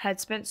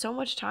had spent so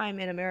much time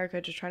in America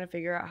just trying to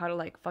figure out how to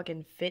like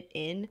fucking fit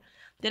in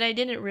that I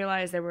didn't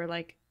realize there were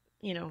like,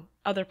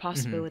 other Hmm.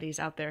 possibilities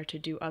out there to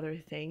do other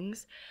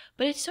things.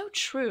 But it's so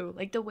true.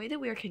 Like the way that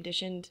we are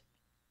conditioned,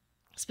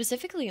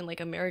 specifically in like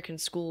American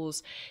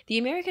schools, the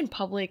American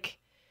public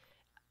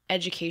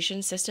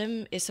education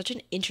system is such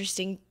an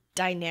interesting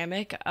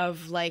dynamic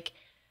of like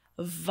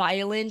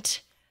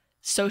violent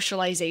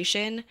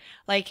socialization.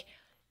 Like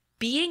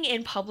being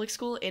in public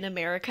school in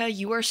America,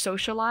 you are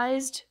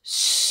socialized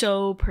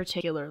so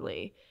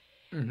particularly.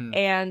 Hmm.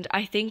 And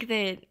I think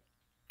that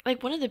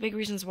like one of the big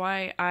reasons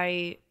why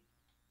I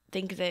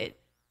think that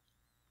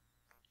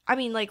I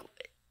mean like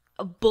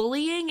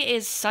bullying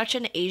is such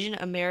an Asian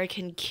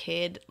American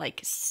kid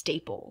like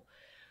staple,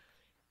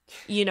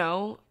 you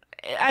know?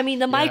 I mean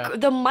Yeah.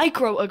 the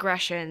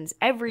microaggressions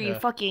every Yeah.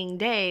 fucking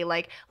day.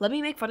 Like, let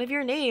me make fun of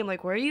your name.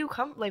 Like, where do you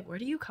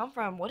come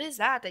from? What is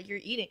that you're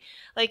eating?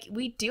 Like,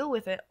 we deal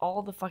with it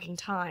all the fucking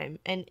time,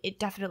 and it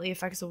definitely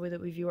affects the way that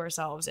we view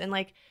ourselves. And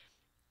like,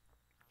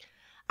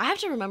 I have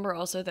to remember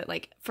also that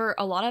like for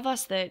a lot of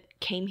us that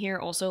came here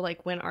also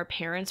like when our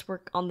parents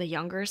were on the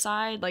younger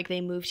side, like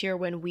they moved here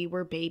when we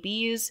were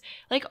babies,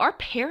 like our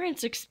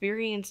parents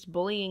experienced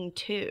bullying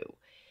too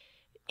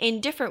in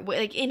different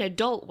like in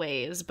adult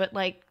ways, but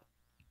like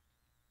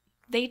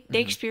they Hmm.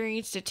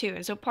 experienced it too.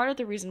 And so part of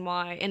the reason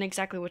why, and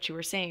exactly what you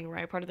were saying,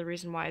 right? Part of the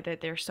reason why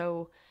that they're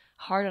so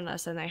hard on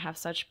us and they have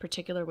such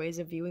particular ways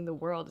of viewing the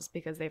world is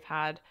because they've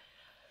had,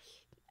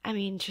 I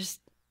mean,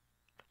 just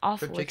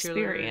awful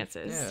Particular, yeah,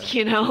 experiences,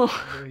 you know?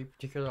 very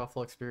particular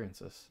awful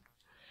experiences,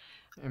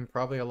 and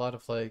probably a lot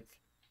of like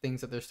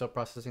things that they're still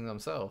processing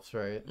themselves,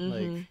 right?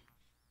 Like, Mm-hmm.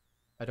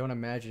 I don't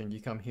imagine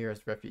you come here as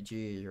a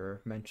refugee,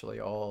 you're mentally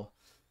all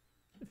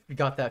you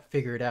got that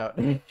figured out.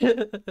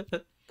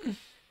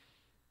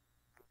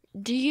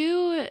 Do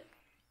you,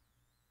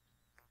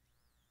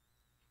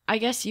 I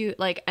guess you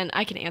like, and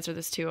I can answer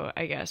this too,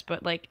 I guess,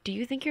 but like, do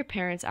you think your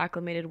parents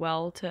acclimated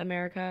well to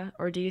America,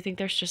 or do you think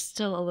there's just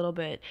still a little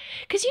bit?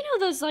 Because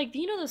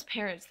those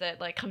parents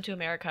that like come to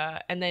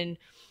America and then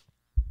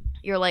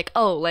you're like,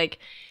 oh, like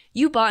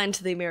you bought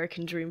into the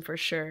American dream for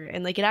sure,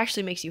 and like it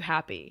actually makes you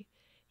happy,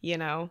 you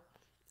know?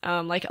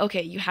 Like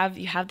okay, you have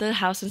the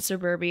house in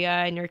suburbia,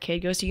 and your kid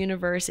goes to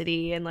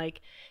university, and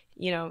like,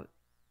 you know,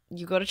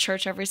 you go to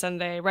church every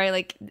Sunday, right?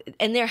 Like,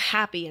 and they're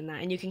happy in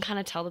that, and you can kind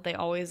of tell that they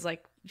always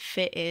like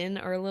fit in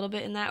or a little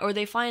bit in that, or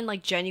they find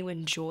like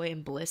genuine joy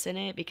and bliss in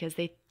it because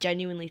they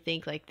genuinely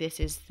think like this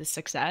is the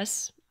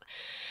success.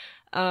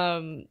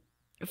 Um,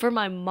 for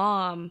my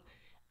mom,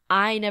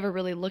 I never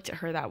really looked at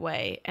her that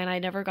way, and I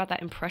never got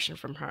that impression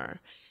from her.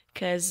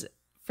 Because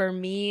for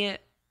me,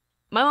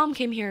 my mom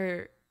came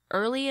here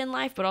early in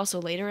life, but also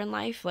later in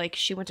life. Like,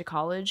 she went to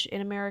college in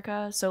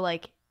America. So,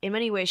 like, in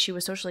many ways, she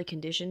was socially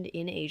conditioned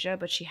in Asia,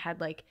 but she had,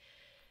 like,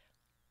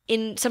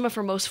 in some of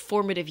her most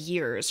formative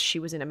years, she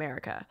was in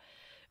America,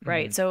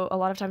 right? Mm. So, a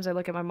lot of times I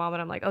look at my mom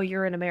and I'm like, oh,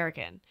 you're an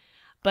American.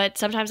 But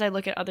sometimes I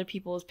look at other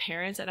people's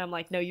parents and I'm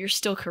like, no, you're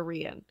still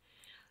Korean.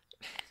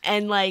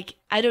 And like,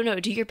 I don't know,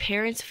 do your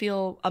parents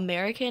feel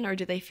American or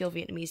do they feel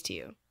Vietnamese to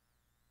you?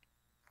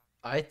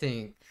 I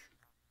think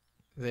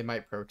they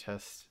might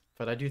protest,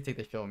 but I do think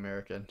they feel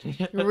American.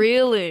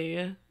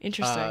 Really?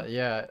 Interesting.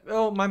 Yeah.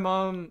 Well, my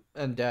mom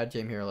and dad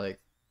came here like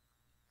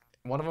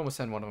one of them was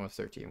 10, one of them was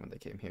 13 when they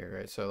came here,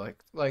 right? So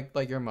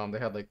like your mom, they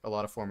had like a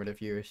lot of formative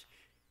years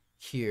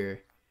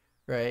here,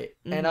 right?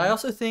 And I Mm-hmm.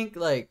 also think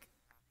like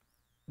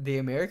the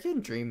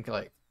American dream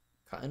like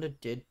kind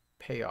of did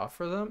pay off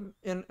for them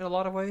in a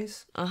lot of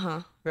ways, Uh-huh.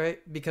 right?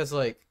 Because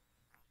like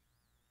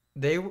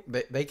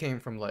they came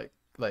from like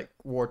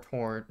war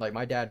torn, like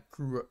my dad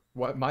grew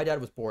what my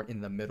dad was born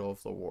in the middle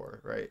of the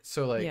war, right?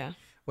 So like Yeah.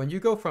 when you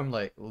go from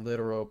like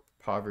literal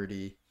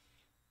poverty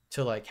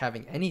to like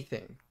having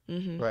anything,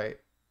 Mm-hmm. right?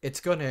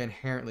 It's going to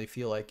inherently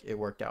feel like it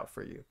worked out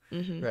for you,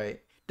 Mm-hmm. right?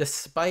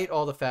 Despite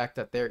all the fact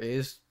that there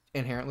is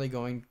inherently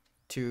going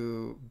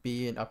to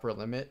be an upper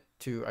limit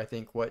to I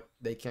think what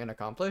they can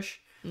accomplish,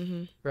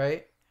 Mm-hmm.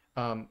 right?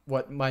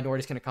 What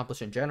minorities can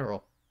accomplish in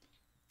general,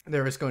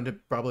 there is going to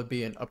probably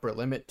be an upper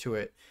limit to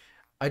it.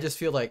 I just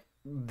feel like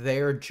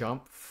their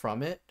jump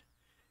from it,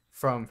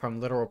 from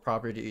literal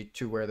poverty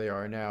to where they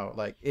are now,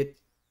 like it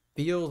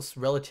feels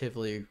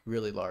relatively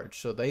really large.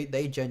 So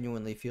they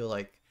genuinely feel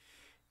like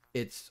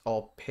it's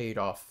all paid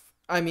off.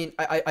 I mean,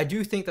 I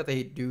do think that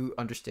they do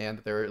understand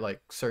that there are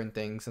like certain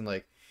things and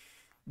like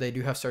they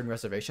do have certain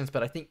reservations,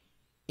 but I think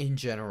in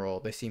general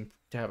they seem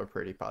to have a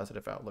pretty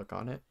positive outlook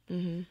on it.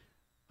 Mm-hmm.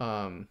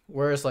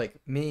 Whereas like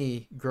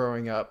me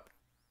growing up,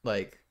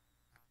 like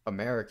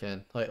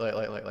American,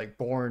 like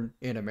born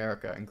in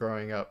America and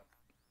growing up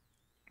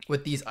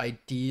with these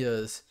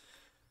ideas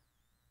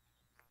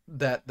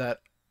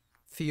that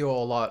feel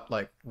a lot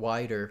like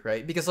wider,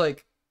 right? Because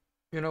like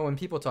when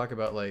people talk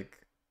about like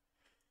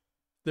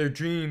their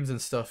dreams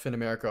and stuff in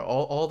America,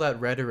 all that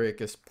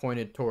rhetoric is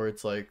pointed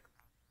towards like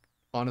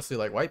honestly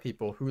like white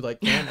people who like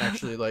can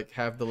actually like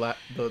have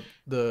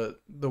the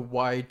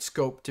wide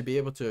scope to be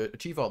able to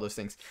achieve all those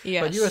things. But you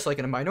as Yes. like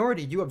in a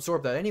minority, you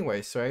absorb that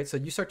anyways, right? So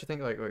you start to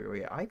think like,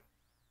 wait, I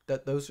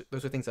that those are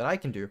things that I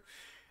can do,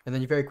 and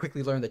then you very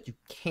quickly learn that you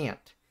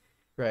can't,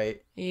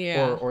 right?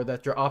 Yeah. Or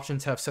that your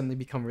options have suddenly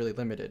become really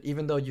limited,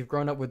 even though you've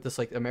grown up with this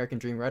like American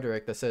dream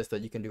rhetoric that says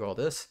that you can do all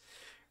this,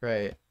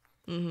 right?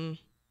 Mm-hmm.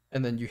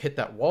 And then you hit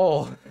that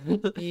wall,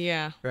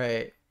 Yeah.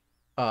 right?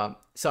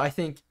 So I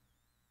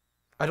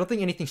don't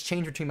think anything's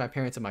changed between my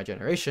parents and my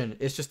generation.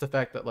 It's just the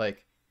fact that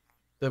like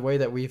the way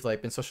that we've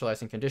like been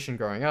socialized and conditioned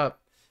growing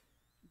up,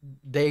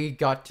 they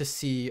got to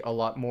see a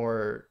lot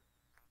more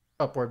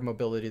upward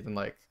mobility than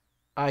like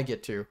I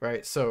get to,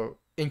 right? So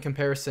in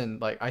comparison,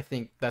 like I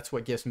think that's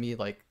what gives me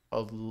like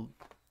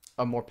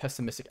a more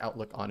pessimistic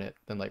outlook on it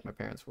than like my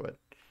parents would.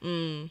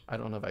 Mm. I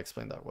don't know if I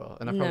explained that well,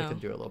 and I probably could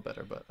No. do it a little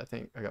better, but I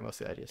think I got most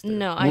of the ideas through.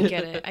 No, I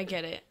get it. I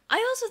get it. I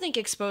also think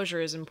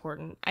exposure is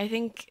important.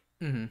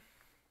 Hmm.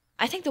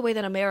 I think the way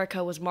that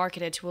America was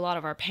marketed to a lot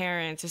of our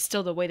parents is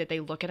still the way that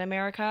they look at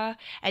America.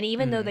 And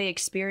even though Hmm. they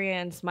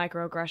experience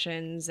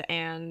microaggressions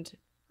and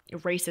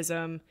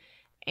racism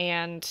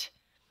and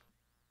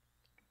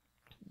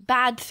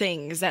bad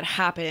things that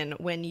happen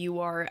when you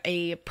are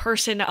a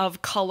person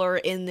of color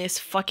in this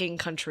fucking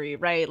country,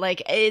 right?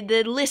 Like,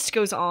 the list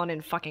goes on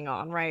and fucking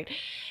on, right?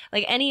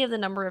 Like, any of the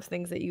number of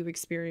things that you've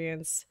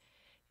experienced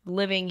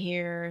living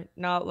here,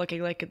 not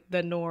looking like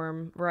the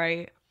norm,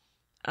 right?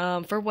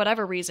 For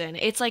whatever reason,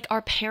 it's like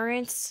our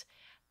parents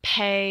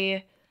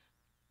pay,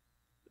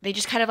 they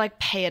just kind of like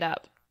pay it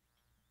up.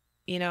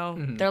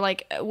 Hmm. They're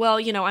like, well,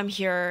 I'm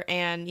here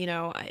and,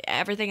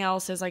 everything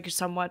else is like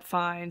somewhat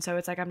fine. So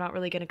it's like, I'm not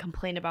really going to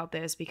complain about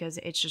this because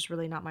it's just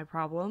really not my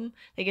problem.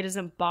 Like, it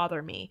doesn't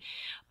bother me.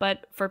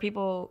 But for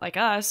people like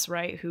us,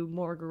 right, who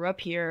more grew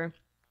up here,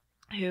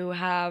 who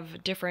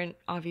have different,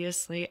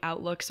 obviously,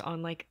 outlooks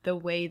on like the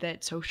way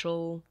that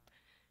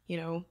you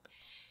know,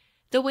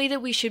 the way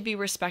that we should be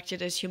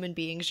respected as human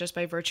beings just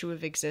by virtue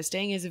of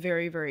existing is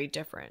very, very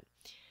different,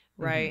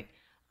 Hmm. right?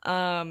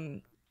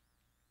 Um,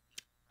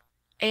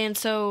 And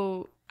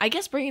so I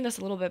guess bringing this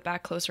a little bit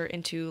back closer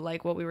into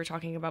like what we were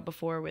talking about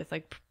before with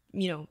like,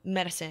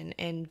 medicine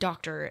and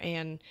doctor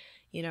and,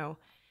 you know,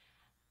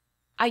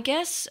 I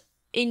guess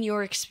in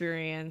your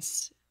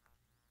experience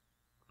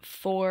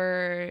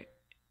for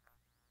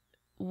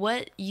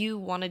what you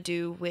want to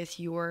do with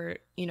your,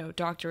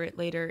 doctorate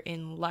later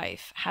in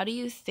life, how do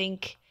you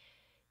think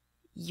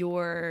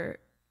your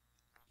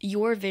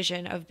your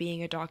vision of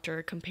being a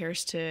doctor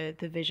compares to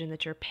the vision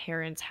that your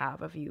parents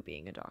have of you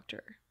being a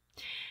doctor.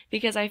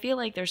 Because I feel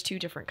like there's two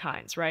different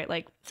kinds, right?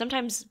 Like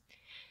sometimes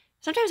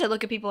I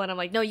look at people and I'm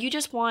like, no, you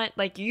just want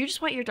your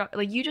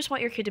you just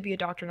want your kid to be a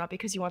doctor, not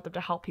because you want them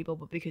to help people,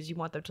 but because you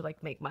want them to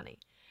like make money,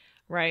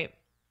 right?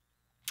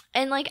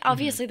 And like Mm-hmm.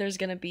 obviously there's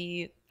gonna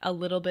be a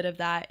little bit of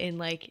that in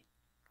like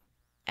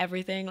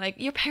everything. Like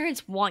your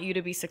parents want you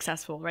to be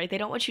successful, right? They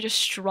don't want you to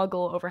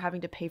struggle over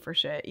having to pay for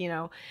shit, you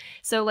know?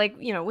 So like,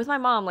 you know, with my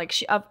mom, like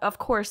she of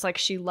course like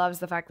she loves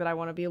the fact that I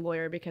want to be a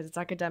lawyer because it's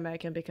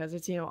academic and because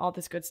it's, you know, all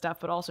this good stuff,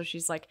 but also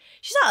she's like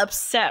she's not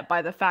upset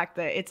by the fact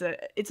that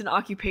it's an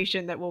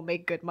occupation that will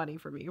make good money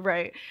for me,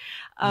 right?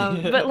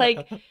 But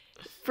like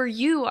for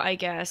you, I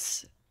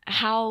guess,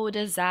 how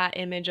does that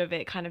image of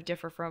it kind of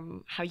differ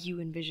from how you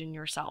envision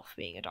yourself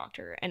being a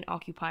doctor and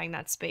occupying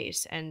that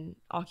space and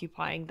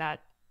occupying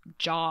that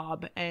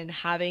job and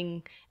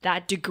having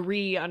that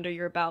degree under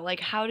your belt? Like,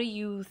 how do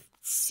you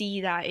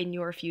see that in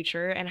your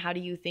future, and how do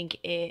you think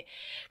it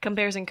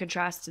compares and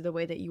contrasts to the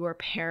way that your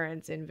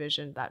parents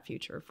envisioned that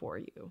future for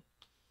you?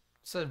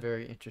 It's a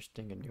very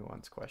interesting and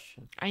nuanced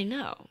question. I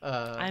know.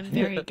 Uh, I'm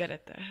very good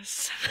at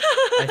this.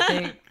 I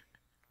think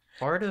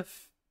part of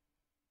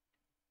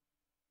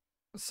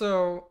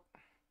so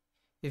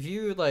if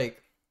you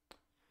like,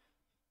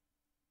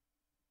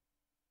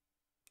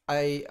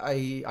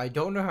 I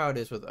don't know how it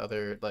is with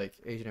other like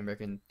Asian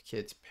American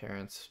kids'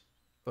 parents,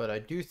 but I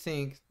do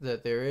think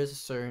that there is a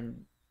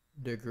certain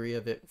degree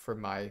of it for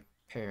my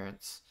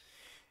parents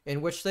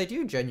in which they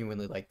do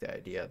genuinely like the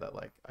idea that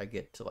like I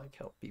get to like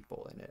help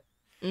people in it,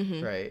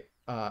 Mhm. right?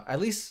 At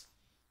least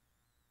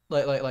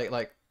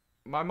like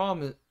my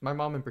mom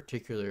in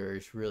particular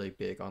is really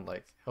big on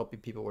like helping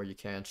people where you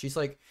can. She's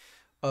like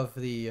of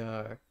the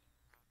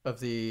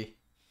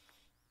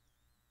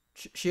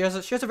she has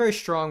a very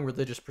strong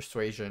religious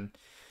persuasion,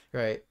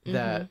 right?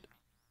 Mhm.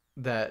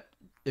 That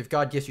if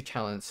God gives you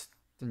talents,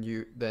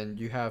 then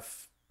you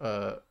have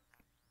uh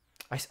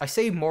I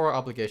say moral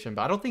obligation,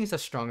 but I don't think it's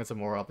as strong as a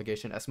moral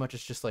obligation as much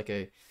as just like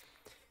a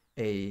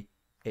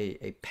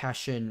a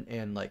passion,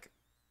 and like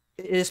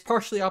it is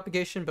partially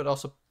obligation, but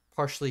also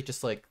partially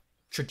just like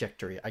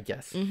trajectory, I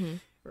guess. Mhm.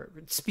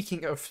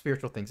 Speaking of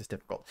spiritual things is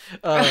difficult.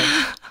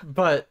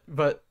 But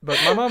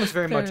my mom is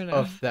very Fair much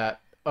enough.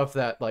 of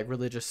that like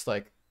religious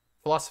like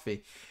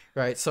philosophy,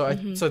 right?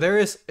 Mhm. So there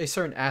is a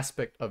certain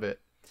aspect of it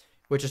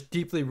which is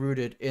deeply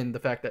rooted in the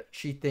fact that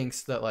she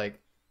thinks that like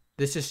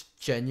this is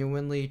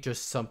genuinely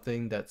just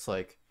something that's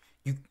like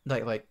you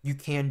like you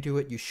can do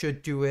it, you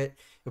should do it,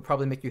 it'll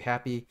probably make you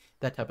happy,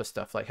 that type of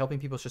stuff. Like helping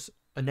people is just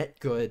a net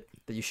good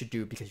that you should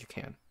do because you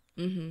can.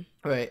 Mhm.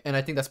 Right, and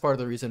I think that's part of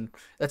the reason.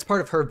 That's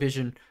part of her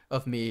vision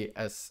of me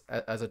as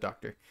a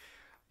doctor.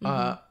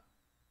 Uh, Mhm.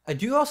 I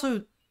do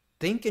also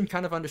think and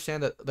kind of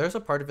understand that there's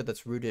a part of it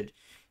that's rooted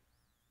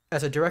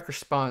as a direct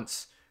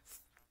response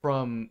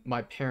from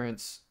my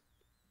parents'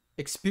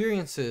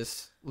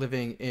 experiences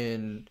living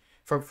in.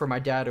 For my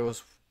dad, it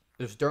was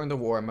during the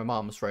war, and my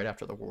mom was right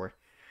after the war,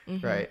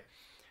 Mhm. right?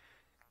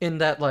 In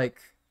that,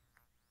 like,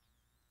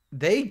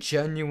 they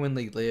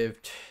genuinely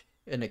lived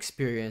an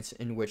experience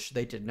in which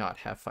they did not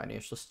have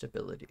financial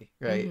stability,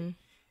 right? Mhm.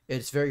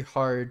 It's very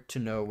hard to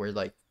know where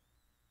like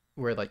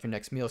your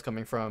next meal is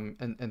coming from,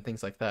 and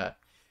things like that.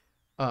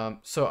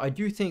 So I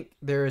do think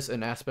there is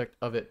an aspect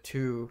of it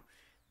too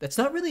that's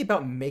not really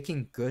about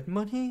making good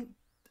money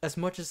as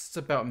much as it's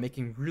about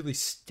making really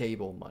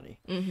stable money,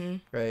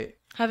 Mhm. right?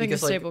 Having a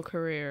Because like stable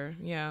career.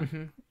 Yeah.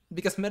 mhm.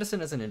 Because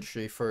medicine as an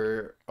industry,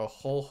 for a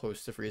whole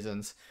host of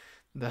reasons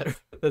that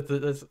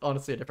that's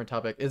honestly a different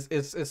topic, is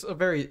a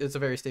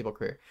very stable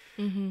career,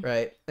 Mhm.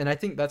 right? And I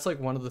think that's like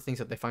one of the things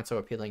that they find so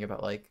appealing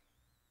about like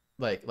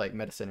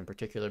medicine in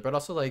particular, but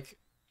also like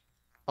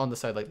on the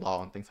side like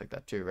law and things like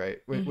that too, right?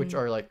 Which Mhm.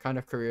 are like kind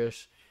of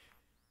careers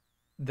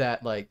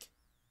that like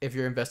if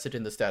you're invested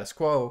in the status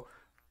quo,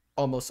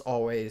 almost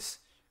always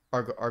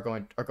are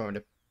going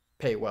to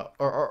pay well,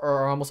 or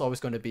are almost always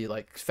going to be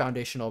like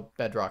foundational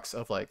bedrocks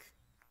of like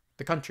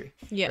the country,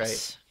 right?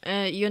 Yes.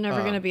 You're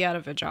never going to Um, be out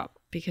of a job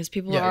because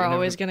people yeah, are you're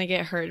always never. going to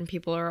get hurt and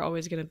people are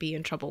always going to be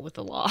in trouble with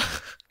the law.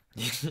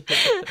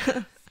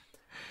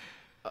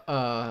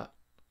 uh,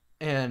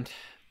 and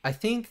I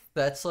think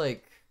that's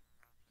like,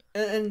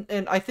 and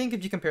I think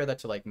if you compare that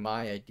to like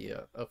my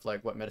idea of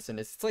like what medicine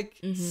is, it's like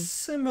Mhm.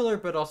 similar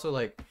but also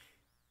like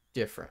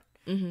different,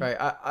 Mhm. right?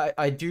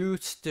 I do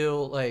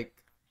still like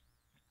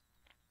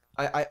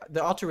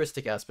the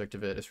altruistic aspect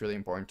of it is really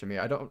important to me.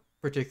 I don't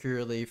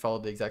particularly follow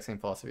the exact same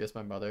philosophy as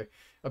my mother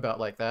about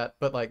like that,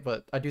 but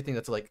I do think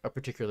that's like a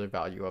particular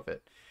value of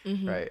it,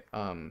 Mhm. right?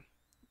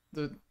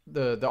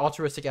 The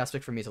altruistic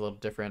aspect for me is a little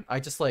different. I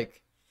just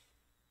like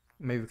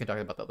maybe we can talk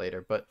about that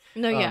later, but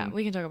No, yeah, um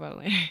we can talk about it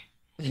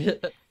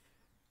later.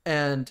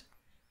 and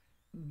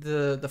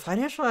the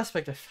financial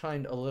aspect I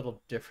find a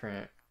little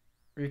different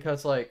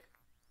because like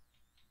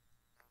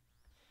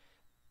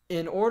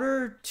in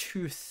order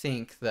to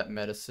think that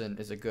medicine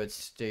is a good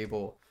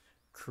stable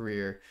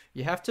career,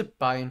 you have to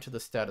buy into the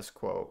status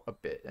quo a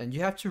bit, and you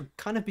have to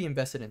kind of be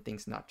invested in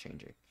things not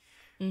changing,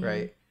 Mhm.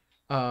 right?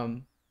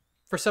 um,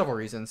 for several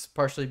reasons.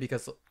 Partially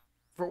because,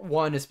 for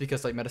one, is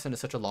because like medicine is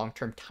such a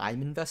long-term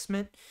time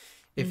investment.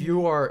 If Mm-hmm.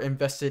 you are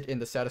invested in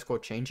the status quo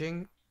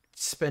changing,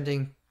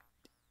 spending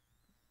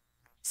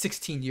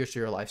 16 years of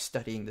your life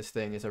studying this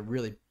thing is a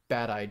really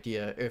bad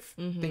idea if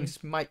Mm-hmm.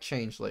 things might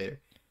change later,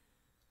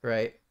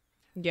 right?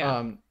 Yeah.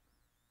 Um,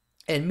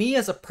 and me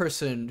as a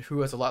person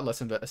who has a lot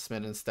less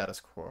investment in status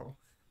quo,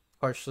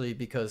 partially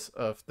because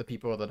of the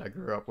people that I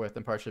grew up with,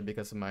 and partially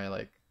because of my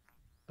like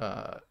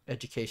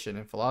education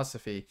and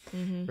philosophy,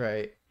 Mm-hmm.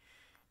 right?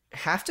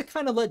 Have to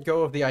kind of let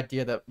go of the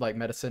idea that like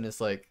medicine is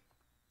like,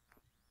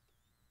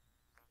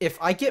 if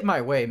I get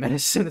my way,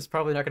 medicine is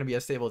probably not going to be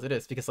as stable as it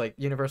is because like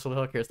universal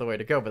healthcare is the way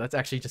to go, but that's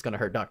actually just going to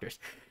hurt doctors,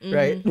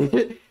 right?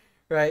 Mm-hmm.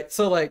 Right.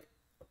 So like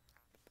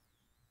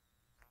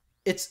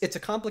it's a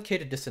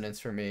complicated dissonance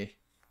for me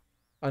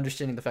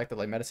understanding the fact that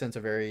like medicine's a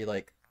very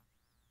like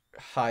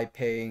high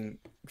paying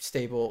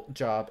stable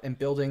job and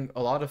building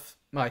a lot of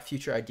my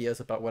future ideas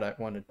about what I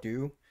want to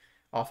do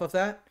off of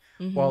that,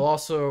 Mm-hmm. while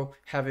also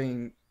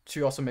having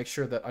to also make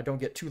sure that I don't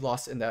get too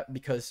lost in that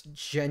because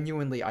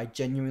I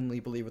genuinely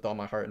believe with all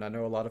my heart, and I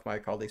know a lot of my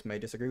colleagues may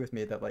disagree with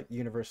me that like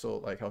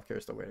universal like healthcare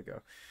is the way to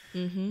go,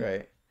 Mm-hmm.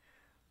 right?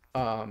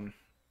 Um,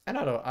 and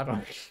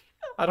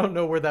I don't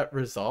know where that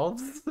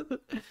resolves,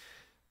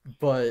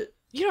 but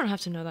You don't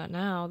have to know that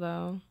now,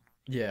 though.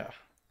 yeah,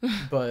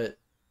 but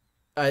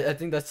I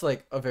think that's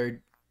like a very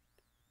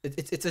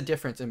it's a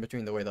difference in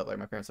between the way that like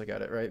my parents look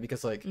at it, right?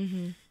 Because like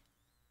Mm-hmm.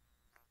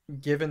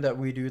 given that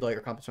we do like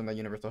accomplish something like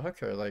universal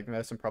healthcare, like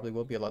medicine probably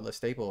will be a lot less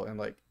stable and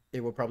like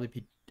it will probably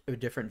be a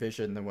different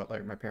vision than what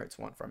like my parents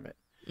want from it,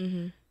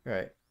 Mm-hmm.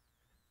 right?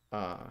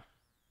 Uh,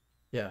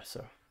 yeah.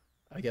 So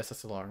I guess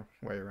that's a long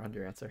way around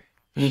your answer.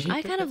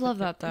 I kind of love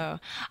that though.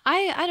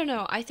 I don't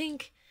know. I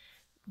think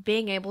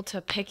being able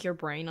to pick your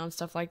brain on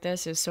stuff like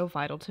this is so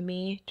vital to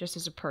me just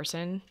as a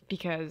person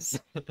because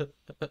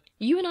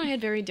you and I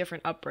had very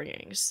different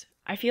upbringings.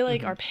 I feel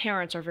like Hmm. our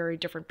parents are very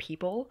different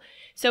people.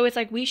 So it's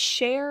like we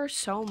share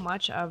so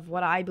much of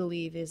what I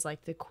believe is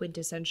like the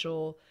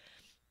quintessential,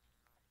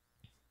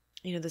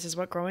 this is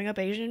what growing up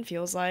Asian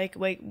feels like.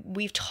 Like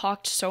we've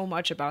talked so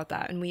much about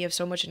that and we have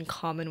so much in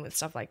common with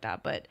stuff like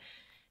that. But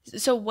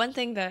so one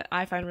thing that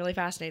I find really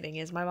fascinating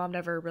is my mom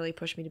never really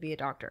pushed me to be a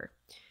doctor.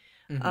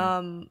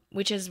 Hmm.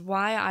 Which is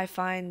why I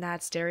find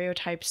that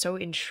stereotype so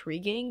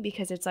intriguing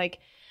because it's like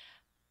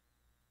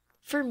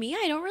for me,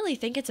 I don't really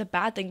think it's a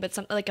bad thing, but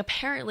like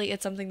apparently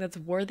it's something that's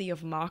worthy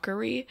of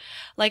mockery.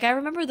 Like I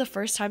remember the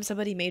first time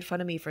somebody made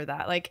fun of me for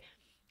that. Like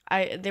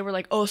they were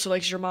like, "Oh, so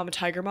like is your mom a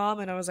tiger mom?"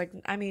 And I was like,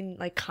 "I mean,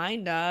 like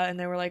kinda." And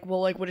they were like, "Well,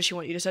 like what does she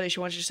want you to study? She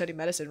wants you to study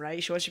medicine,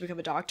 right? She wants you to become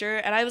a doctor."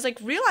 And I was like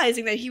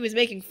realizing that he was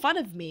making fun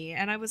of me,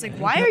 and I was like,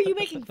 "Why are you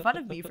making fun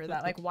of me for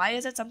that? Like why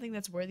is it something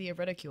that's worthy of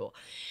ridicule?"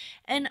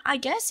 And I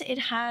guess it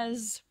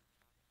has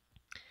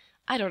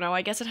I don't know.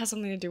 I guess it has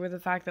something to do with the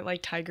fact that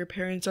like tiger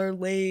parents are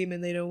lame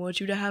and they don't want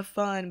you to have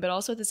fun, but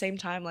also at the same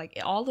time like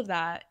all of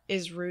that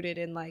is rooted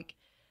in like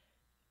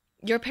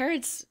your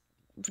parents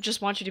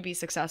just want you to be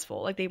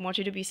successful. Like they want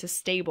you to be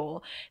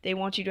stable. They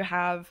want you to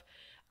have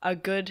a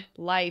good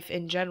life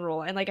in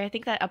general. And like I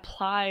think that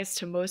applies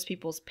to most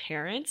people's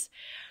parents.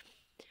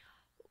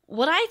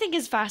 What I think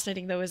is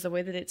fascinating though is the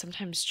way that it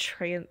sometimes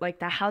like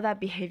that how that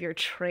behavior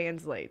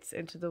translates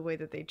into the way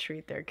that they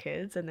treat their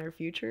kids and their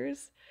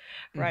futures,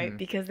 right? Hmm.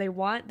 Because they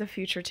want the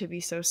future to be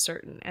so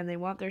certain and they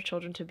want their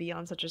children to be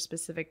on such a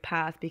specific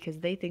path because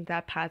they think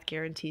that path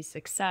guarantees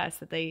success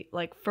that they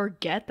like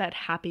forget that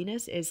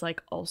happiness is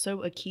like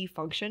also a key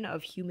function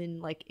of human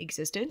like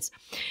existence.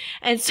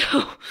 And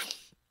so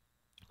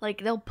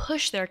like they'll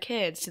push their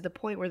kids to the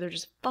point where they're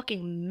just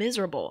fucking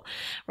miserable,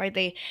 right?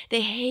 They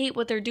hate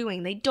what they're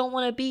doing. They don't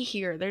want to be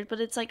here.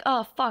 But it's like,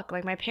 oh fuck,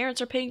 like my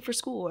parents are paying for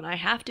school and I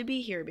have to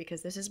be here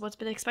because this is what's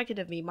been expected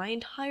of me my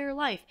entire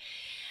life.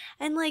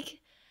 And like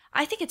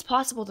I think it's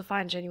possible to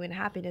find genuine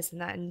happiness in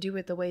that and do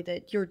it the way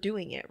that you're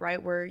doing it,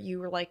 right? Where you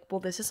were like, well,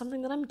 this is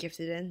something that I'm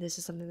gifted in. This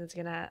is something that's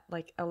gonna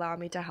like allow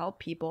me to help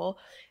people.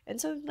 And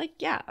so like,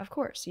 yeah, of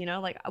course,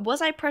 like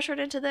was I pressured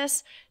into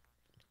this?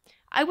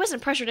 I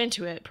wasn't pressured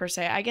into it per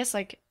se. I guess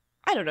like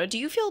I don't know. Do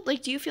you feel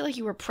like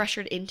you were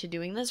pressured into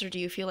doing this or do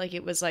you feel like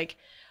it was like,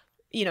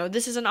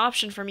 this is an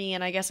option for me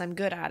and I guess I'm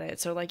good at it.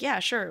 So like, yeah,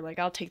 sure, like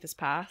I'll take this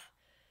path.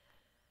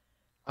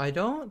 I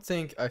don't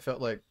think I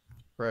felt like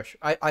fresh.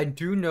 I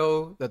do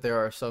know that there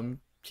are some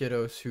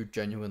kiddos who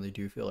genuinely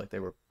do feel like they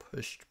were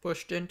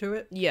pushed into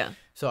it. Yeah.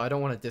 So I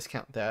don't want to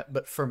discount that.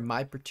 But for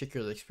my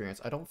particular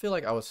experience, I don't feel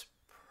like I was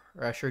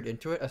pressured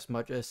into it as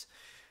much as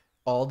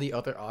all the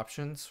other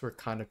options were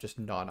kind of just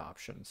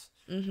non-options,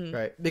 Mhm.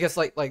 right? Because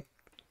like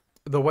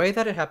the way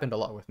that it happened a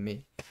lot with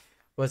me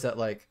was that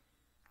like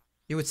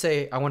you would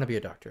say I want to be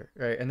a doctor,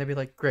 right? And they'd be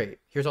like, "Great.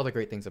 Here's all the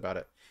great things about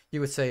it." You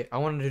would say I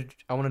want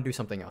to do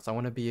something else. I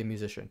want to be a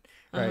musician,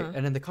 right? Uh-huh.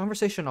 And then the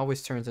conversation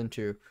always turns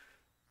into,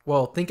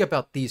 "Well, think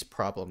about these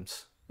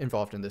problems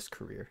involved in this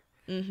career."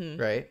 Mhm.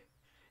 Right?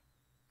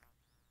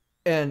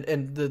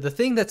 And the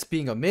thing that's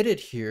being omitted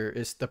here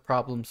is the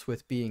problems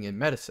with being in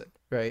medicine,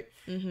 right?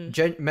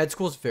 Mhm. Med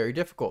school is very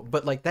difficult,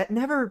 but like that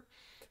never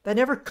that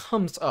never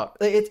comes up.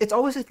 Like, it's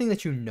always a thing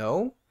that you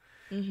know,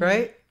 Mm-hmm.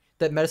 right?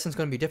 That medicine's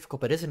going to be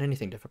difficult, but isn't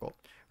anything difficult,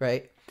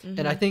 right?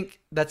 And I Mm-hmm. think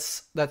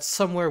that's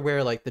somewhere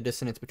where like the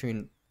dissonance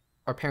between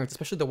our parents,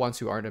 especially the ones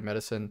who aren't in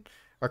medicine,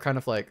 are kind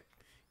of like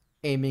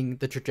aiming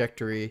the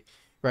trajectory,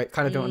 right?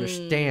 Kind of don't Mm.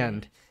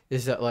 understand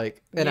is that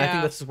like, and I think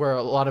Yeah. this is where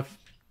a lot of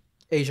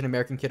Asian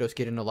American kiddos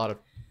get in a lot of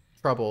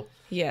trouble,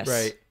 Yes.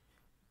 right?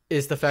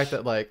 Is the fact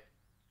that like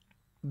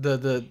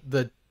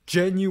the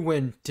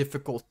genuine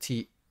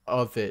difficulty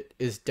of it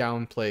is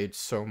downplayed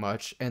so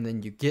much, and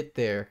then you get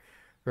there,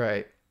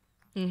 right?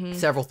 Mm-hmm.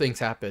 Several things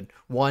happen.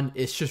 One,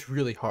 it's just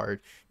really hard.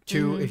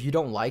 Two, Mm-hmm. if you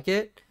don't like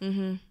it,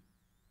 Mm-hmm.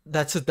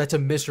 that's a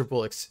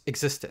miserable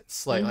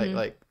existence. Mm-hmm.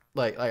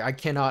 Like I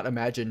cannot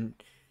imagine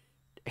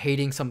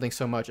hating something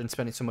so much and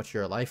spending so much of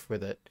your life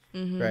with it,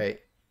 Mm-hmm. right?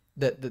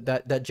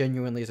 That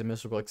genuinely is a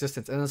miserable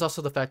existence. And there's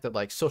also the fact that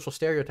like social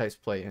stereotypes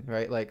play in,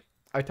 right? Like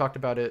I talked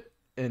about it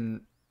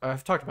in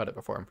I've talked about it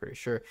before, I'm pretty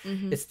sure.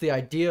 Mm-hmm. It's the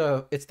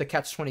idea, it's the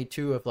catch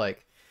 22 of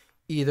like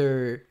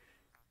either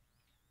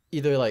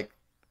either like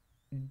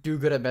do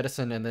good at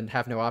medicine and then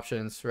have no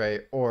options,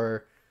 right?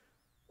 Or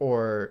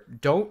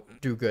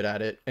don't do good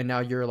at it and now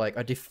you're like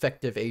a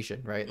defective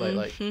Asian, right?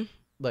 Mm-hmm.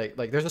 Like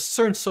there's a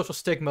certain social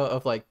stigma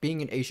of like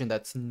being an Asian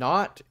that's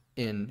not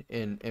in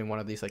one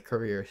of these like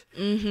careers,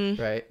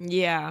 Mm-hmm. right?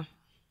 Yeah.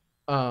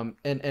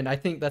 And I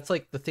think that's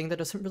like the thing that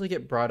doesn't really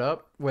get brought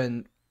up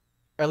when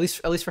at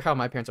least for how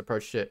my parents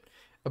approached it,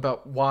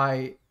 about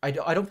why I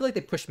don't feel like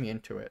they pushed me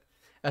into it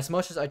as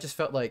much as I just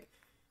felt like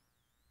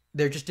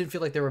there just didn't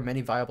feel like there were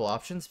many viable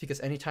options, because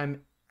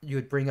anytime you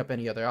would bring up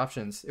any other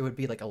options it would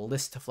be like a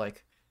list of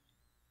like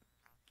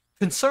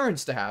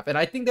concerns to have, and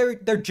I think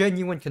they're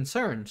genuine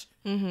concerns,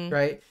 Mm-hmm.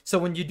 right? So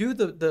when you do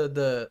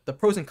the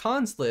pros and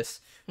cons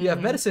list, you have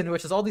Mm-hmm. medicine,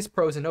 which is all these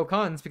pros and no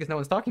cons because no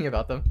one's talking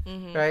about them,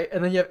 Mm-hmm. right?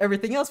 And then you have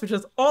everything else, which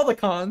is all the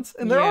cons,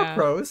 and there are Yeah.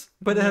 pros,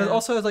 but it Yeah.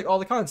 also has like all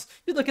the cons.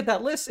 You look at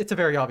that list, it's a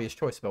very obvious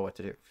choice about what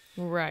to do,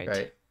 Right.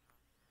 right?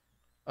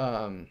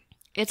 Um,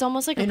 It's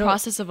almost like a I know.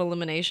 process of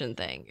elimination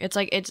thing. It's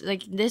like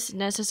this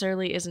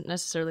necessarily isn't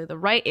necessarily the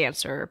right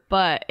answer,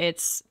 but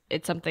it's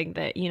something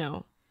that,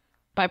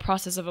 by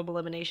process of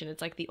elimination,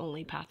 it's like the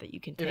only path that you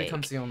can It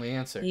becomes take. the only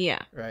answer,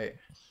 Yeah. right?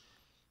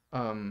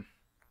 Um,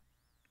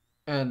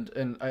 and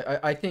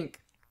I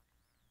think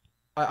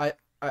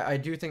I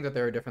do think that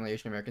there are definitely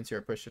Asian Americans who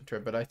are pushed into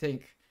it, but I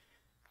think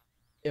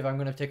if I'm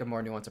gonna take a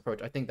more nuanced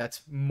approach, I think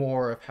that's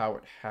more of how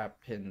it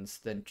happens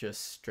than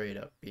just straight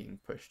up being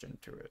pushed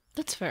into it,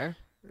 That's fair.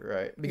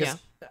 right? Yeah. Because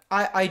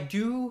I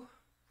do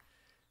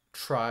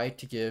try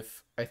to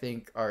give, I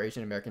think, our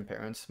Asian American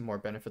parents more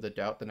benefit of the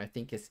doubt than I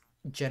think is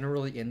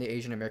generally in the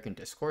Asian American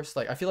discourse.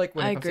 Like I feel like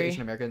when I it comes to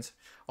Asian agree. Americans,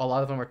 a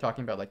lot of them are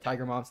talking about like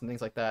tiger moms and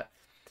things like that.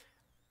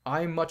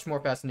 I'm much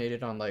more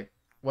fascinated on like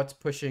what's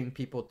pushing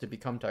people to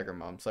become tiger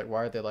moms. Like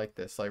why are they like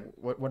this? Like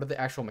what are the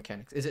actual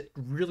mechanics? Is it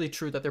really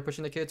true that they're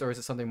pushing the kids, or is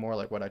it something more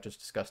like what I just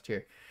discussed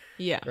here?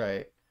 Yeah.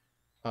 Right.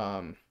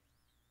 Um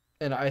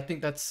and I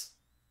think that's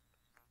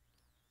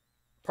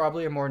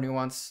probably a more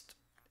nuanced,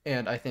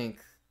 and I think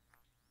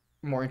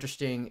more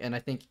interesting, and I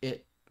think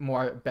it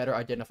more better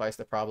identifies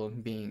the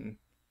problem being,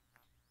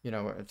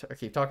 I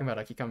keep talking about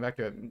it, I keep coming back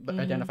to it, but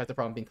Mm-hmm. identifies the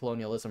problem being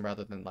colonialism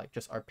rather than like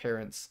just our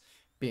parents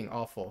being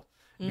awful.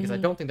 Because I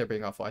Mm-hmm. don't think they're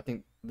being awful. I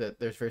think that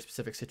there's very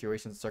specific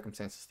situations and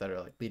circumstances that are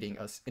like leading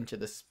us into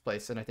this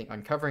place, and I think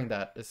uncovering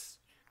that is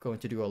going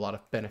to do a lot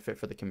of benefit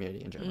for the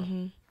community in general.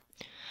 Mm-hmm.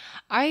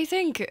 I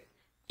think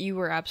you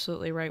were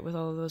absolutely right with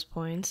all of those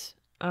points.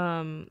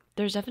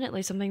 There's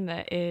definitely something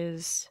that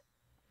is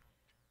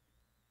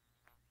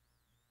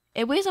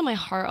it weighs on my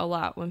heart a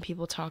lot when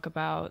people talk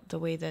about the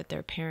way that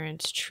their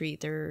parents treat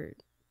their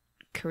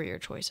career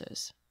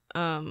choices.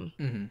 Um,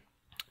 Mm-hmm.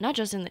 Not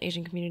just in the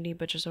Asian community,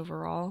 but just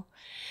overall.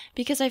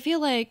 Because I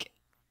feel like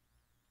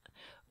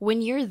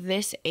when you're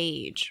this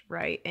age,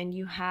 right, and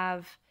you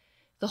have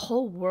the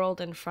whole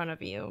world in front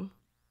of you,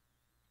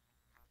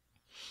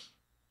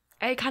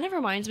 it kind of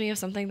reminds me of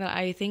something that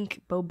I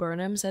think Bo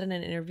Burnham said in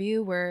an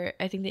interview, where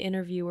I think the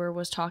interviewer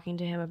was talking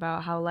to him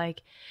about how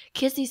like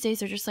kids these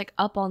days are just like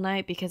up all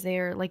night because they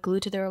are like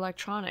glued to their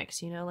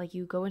electronics, like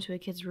you go into a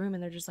kid's room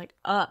and they're just like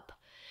up,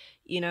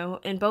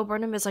 and Bo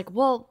Burnham is like,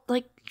 well,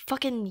 like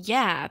fucking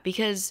yeah,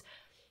 because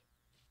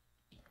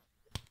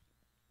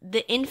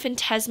the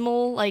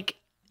infinitesimal like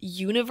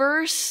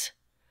universe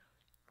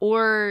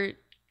or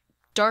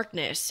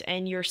darkness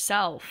and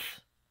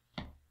yourself,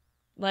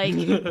 like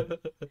One of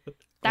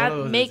that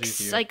those is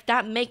makes easier. like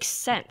that makes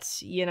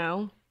sense.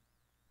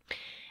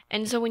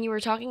 And so when you were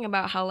talking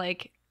about how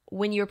like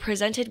when you're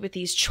presented with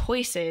these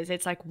choices,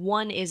 it's like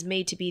one is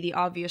made to be the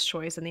obvious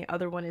choice and the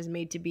other one is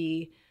made to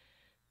be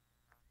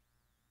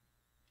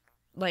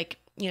like,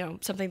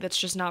 something that's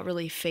just not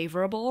really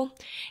favorable.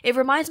 It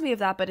reminds me of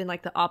that, but in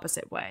like the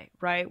opposite way,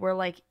 right? Where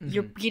like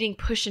you're Mm-hmm. getting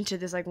pushed into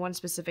this like one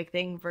specific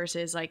thing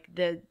versus like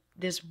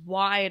this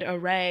wide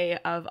array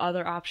of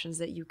other options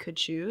that you could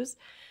choose.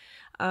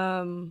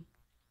 Um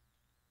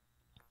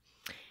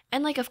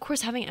and like of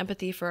course having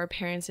empathy for our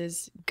parents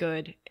is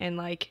good, and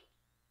like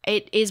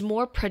it is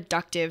more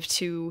productive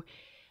to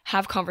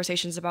have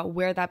conversations about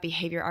where that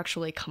behavior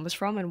actually comes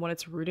from and what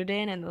it's rooted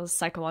in and those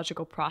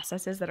psychological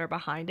processes that are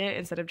behind it,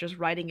 instead of just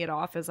writing it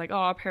off as like, oh,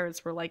 our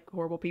parents were like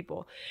horrible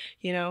people,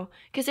 you know,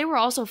 because they were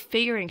also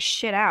figuring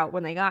shit out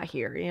when they got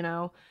here, you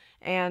know.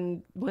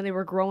 And when they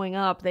were growing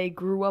up, they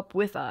grew up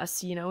with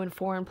us, you know, in a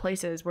foreign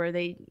place where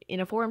they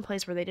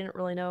didn't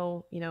really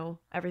know, you know,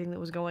 everything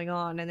that was going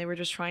on, and they were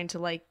just trying to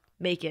like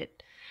make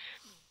it.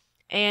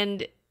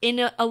 And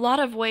in a lot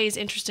of ways,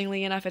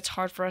 interestingly enough, it's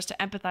hard for us to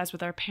empathize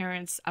with our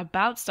parents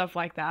about stuff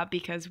like that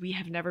because we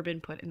have never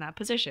been put in that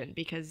position,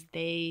 because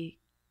the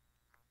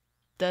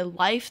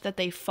life that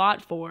they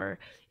fought for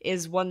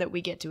is one that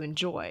we get to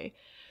enjoy.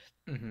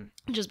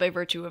 Mm-hmm. Just by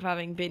virtue of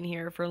having been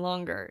here for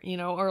longer, you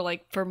know, or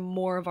like for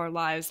more of our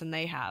lives than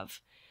they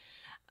have.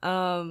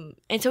 And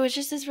so it's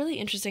just this really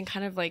interesting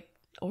kind of like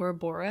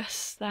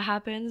Ouroboros that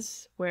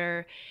happens,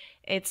 where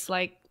it's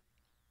like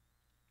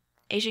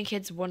Asian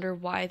kids wonder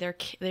why their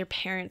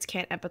parents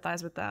can't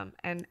empathize with them,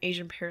 and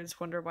Asian parents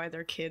wonder why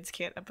their kids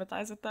can't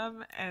empathize with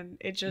them. And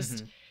it just,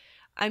 mm-hmm.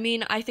 I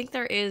mean, I think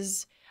there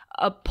is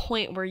a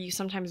point where you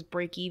sometimes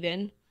break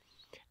even.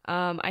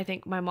 I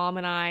think my mom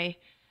and I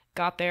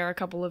got there a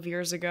couple of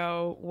years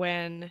ago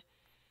when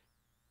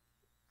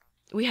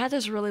we had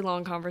this really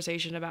long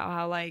conversation about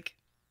how like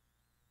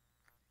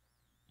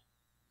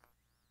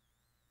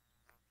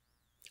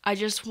I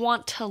just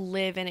want to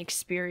live and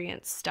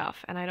experience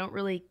stuff, and I don't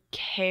really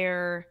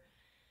care.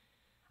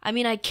 I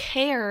mean, I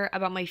care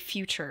about my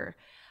future,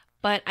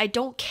 but I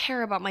don't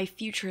care about my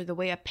future the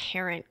way a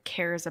parent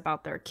cares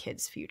about their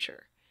kid's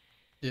future.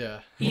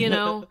 Yeah. You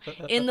know,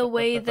 in the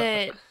way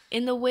that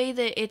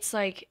it's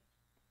like,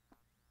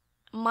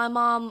 my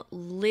mom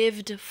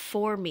lived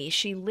for me.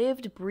 She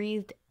lived,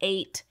 breathed,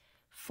 ate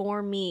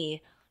for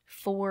me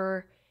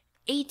for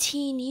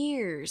 18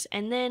 years.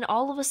 And then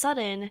all of a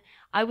sudden,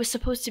 I was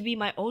supposed to be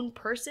my own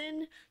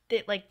person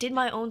that like did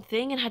my own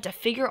thing and had to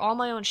figure all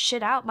my own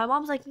shit out. My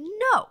mom's like,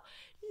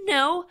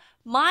 no,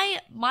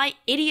 my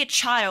idiot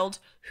child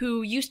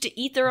who used to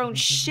eat their own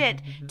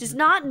shit does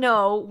not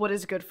know what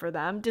is good for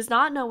them, does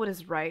not know what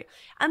is right.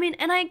 I mean,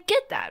 and I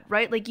get that,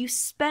 right? Like, you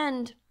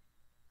spend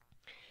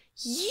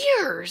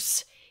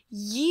years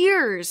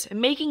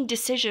making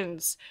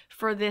decisions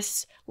for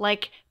this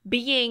like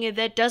being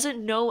that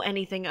doesn't know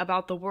anything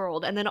about the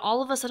world, and then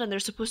all of a sudden they're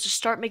supposed to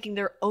start making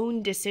their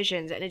own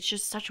decisions, and it's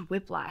just such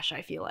whiplash,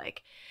 I feel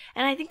like.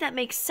 And I think that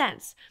makes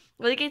sense.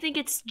 Like, I think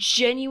it's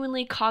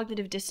genuinely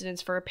cognitive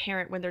dissonance for a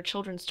parent when their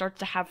children start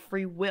to have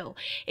free will.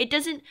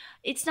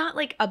 It's not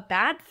like a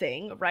bad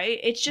thing, right?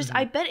 It's just, mm-hmm.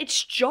 I bet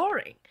it's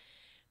jarring.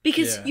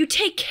 Because you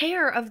take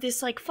care of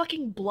this like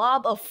fucking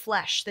blob of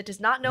flesh that does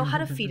not know how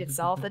to feed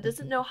itself, that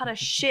doesn't know how to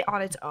shit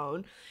on its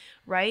own,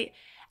 right?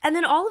 And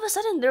then all of a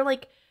sudden they're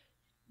like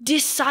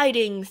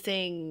deciding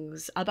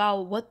things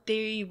about what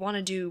they want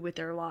to do with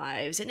their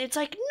lives. And it's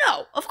like,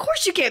 no, of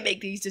course you can't make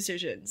these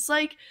decisions.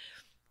 Like,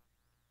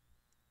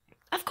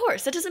 of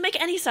course, that doesn't make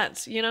any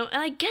sense, you know?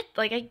 And I get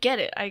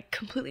it. I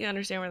completely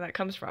understand where that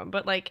comes from.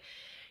 But like,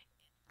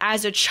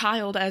 as a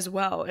child as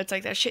well, it's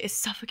like that shit is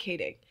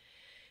suffocating.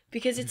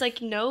 Because it's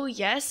like, no,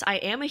 yes, I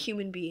am a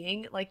human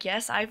being. Like,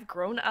 yes, I've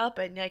grown up,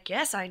 and like,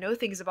 yes, I know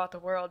things about the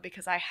world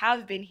because I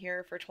have been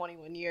here for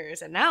 21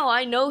 years. And now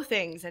I know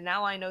things,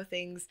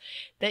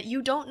 that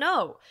you don't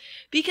know.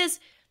 Because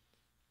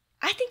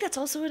I think that's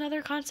also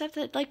another concept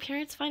that like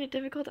parents find it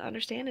difficult to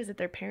understand, is that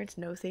their parents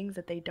know things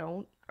that they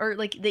don't, or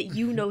like that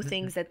you know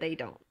things that they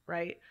don't,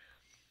 right?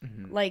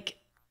 Mm-hmm. Like,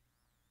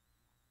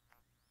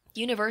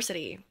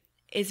 university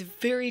is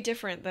very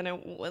different than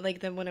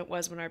when it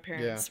was when our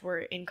parents were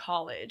in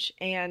college,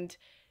 and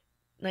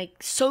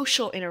like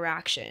social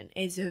interaction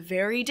is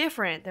very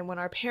different than when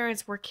our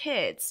parents were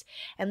kids,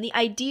 and the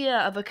idea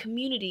of a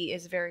community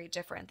is very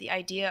different. The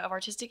idea of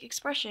artistic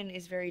expression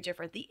is very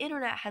different. The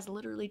internet has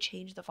literally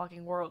changed the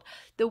fucking world.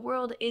 The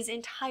world is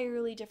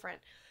entirely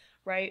different,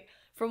 right,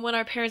 from when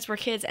our parents were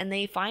kids, and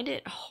they find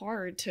it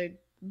hard to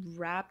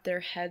wrap their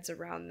heads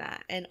around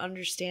that and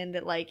understand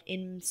that like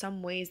in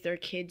some ways their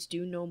kids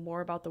do know more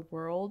about the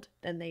world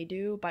than they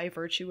do by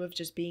virtue of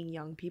just being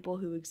young people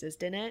who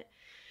exist in it.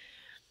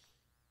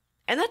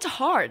 And that's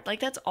hard.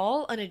 Like, that's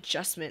all an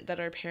adjustment that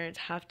our parents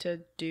have to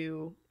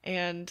do,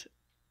 and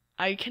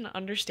I can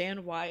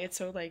understand why it's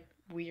so like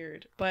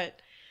weird.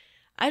 But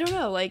I don't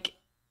know, like,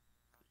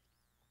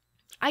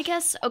 I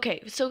guess,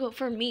 okay, so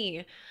for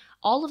me,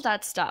 all of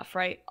that stuff,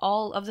 right,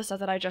 all of the stuff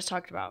that I just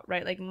talked about,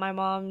 right, like my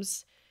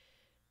mom's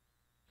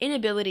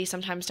inability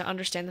sometimes to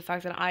understand the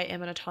fact that I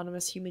am an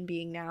autonomous human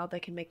being now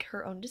that can make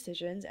her own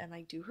decisions and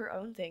like do her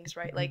own things,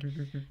 right? Like,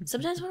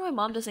 sometimes when my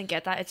mom doesn't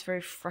get that, it's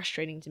very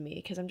frustrating to me,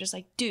 because I'm just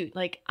like, dude,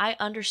 like, I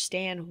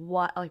understand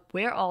what, like,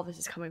 where all this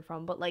is coming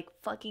from, but like,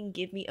 fucking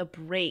give me a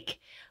break.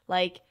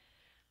 Like,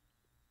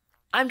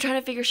 I'm trying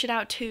to figure shit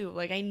out too.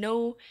 Like, I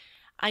know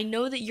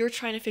that you're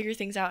trying to figure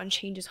things out and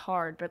change is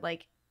hard, but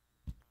like,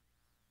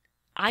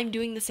 I'm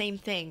doing the same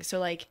thing. So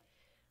like,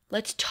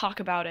 let's talk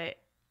about it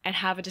and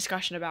have a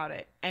discussion about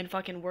it and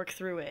fucking work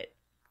through it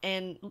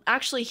and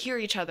actually hear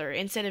each other,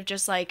 instead of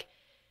just like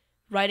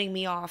writing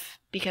me off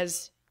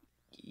because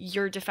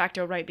you're de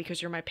facto right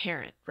because you're my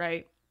parent,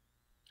 right?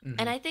 And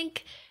Mm-hmm. I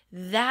think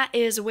that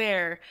is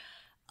where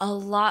a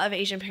lot of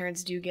Asian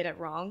parents do get it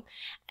wrong.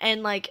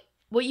 And like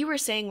what you were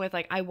saying with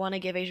like, I want to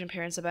give Asian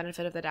parents the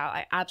benefit of the doubt,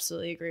 I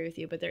absolutely agree with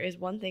you. But there is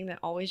one thing that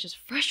always just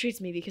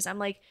frustrates me because I'm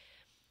like,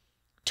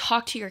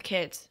 talk to your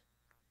kids,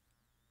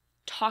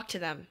 talk to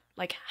them,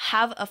 like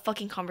have a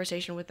fucking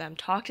conversation with them,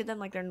 talk to them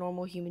like they're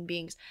normal human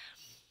beings.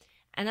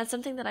 And that's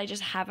something that I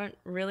just haven't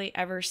really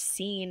ever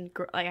seen.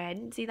 Like I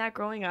didn't see that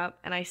growing up,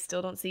 and I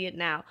still don't see it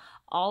now.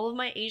 All of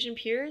my Asian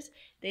peers,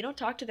 they don't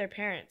talk to their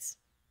parents.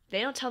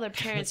 They don't tell their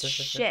parents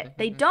shit.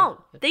 They don't.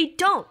 They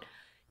don't.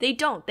 They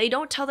don't. They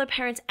don't tell their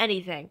parents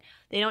anything.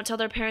 They don't tell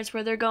their parents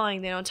where they're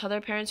going. They don't tell their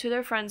parents who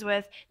they're friends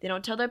with. They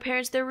don't tell their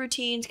parents their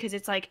routines because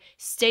it's like,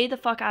 stay the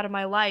fuck out of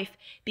my life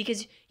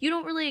because you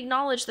don't really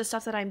acknowledge the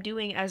stuff that I'm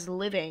doing as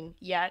living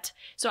yet.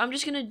 So I'm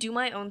just going to do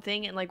my own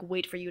thing and like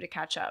wait for you to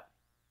catch up.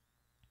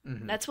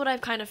 Mm-hmm. That's what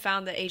I've kind of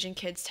found that Asian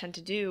kids tend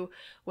to do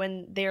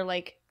when they're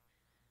like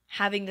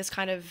having this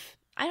kind of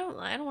I don't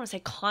want to say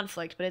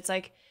conflict, but it's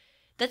like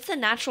that's the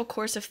natural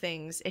course of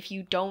things if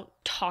you don't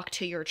talk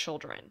to your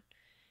children.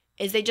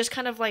 Is they just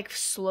kind of like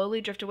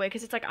slowly drift away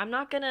because it's like I'm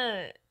not going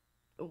to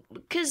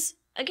cuz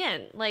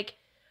again, like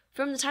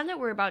from the time that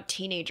we're about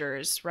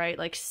teenagers, right?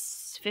 Like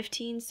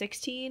 15,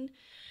 16,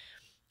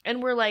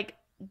 and we're like,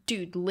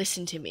 dude,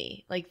 listen to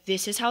me. Like,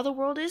 this is how the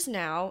world is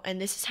now, and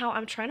this is how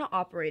I'm trying to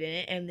operate in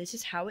it, and this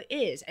is how it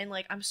is. And,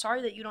 like, I'm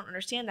sorry that you don't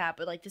understand that,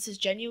 but, like, this is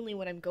genuinely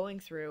what I'm going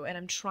through, and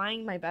I'm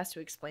trying my best to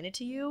explain it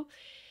to you.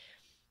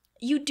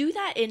 You do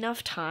that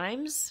enough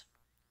times,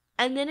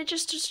 and then it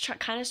just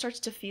kind of starts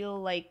to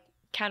feel, like,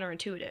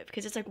 counterintuitive.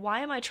 Because it's like, why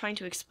am I trying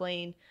to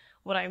explain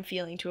what I'm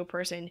feeling to a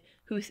person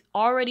who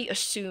already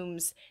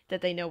assumes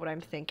that they know what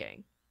I'm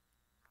thinking?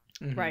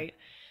 Mm-hmm. Right?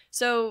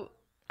 So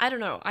I don't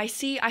know. I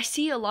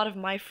see a lot of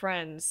my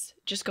friends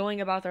just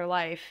going about their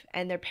life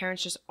and their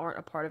parents just aren't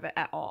a part of it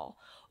at all.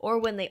 Or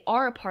when they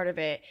are a part of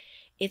it,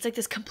 it's like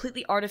this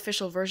completely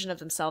artificial version of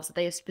themselves that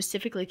they have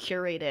specifically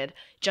curated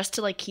just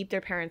to like keep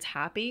their parents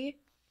happy.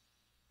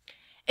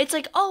 It's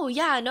like, oh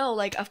yeah, no,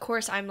 like of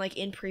course I'm like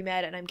in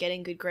pre-med and I'm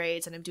getting good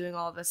grades and I'm doing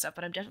all of this stuff,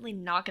 but I'm definitely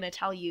not going to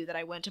tell you that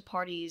I went to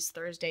parties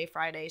Thursday,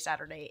 Friday,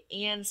 Saturday,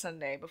 and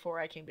Sunday before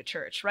I came to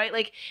church, right?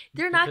 Like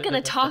they're not going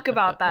to talk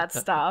about that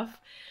stuff,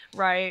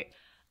 right?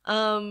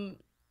 Um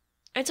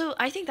and so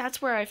I think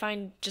that's where I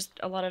find just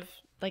a lot of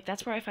like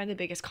that's where I find the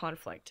biggest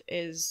conflict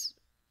is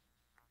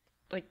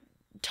like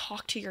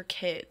talk to your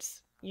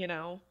kids, you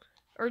know?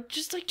 Or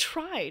just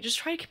try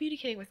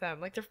communicating with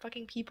them like they're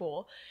fucking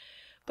people.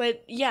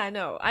 But yeah,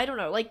 no, I don't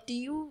know. Like, do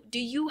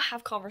you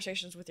have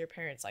conversations with your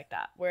parents like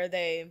that where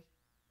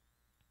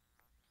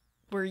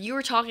you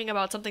were talking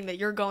about something that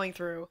you're going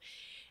through,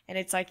 and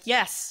it's like,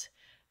 yes,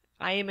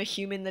 I am a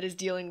human that is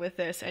dealing with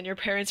this, and your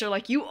parents are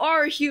like, you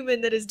are a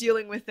human that is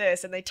dealing with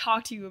this, and they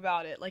talk to you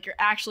about it, like you're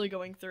actually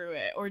going through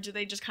it, or do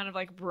they just kind of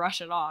like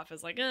brush it off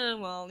as like,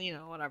 well,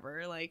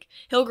 whatever, like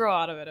he'll grow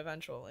out of it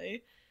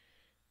eventually.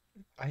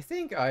 I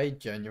think I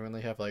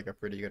genuinely have like a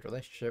pretty good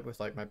relationship with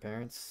like my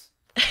parents.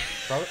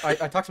 Probably,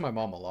 I talk to my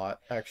mom a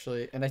lot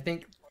actually, and I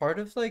think part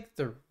of like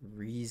the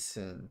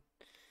reason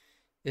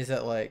is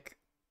that like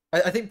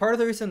I think part of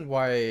the reason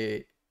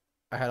why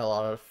I had a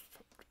lot of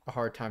a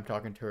hard time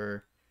talking to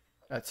her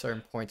at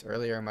certain points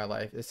earlier in my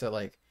life is that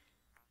like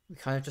we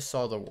kind of just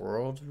saw the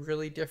world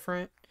really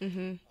different.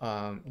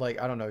 Mm-hmm.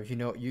 Like I don't know if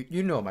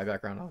you know my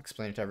background. I'll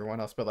explain it to everyone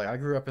else, but like I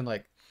grew up in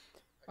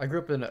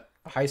a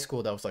high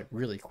school that was like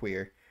really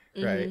queer,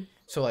 right? Mm-hmm.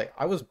 So like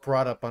I was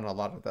brought up on a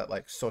lot of that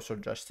like social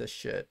justice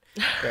shit,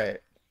 right?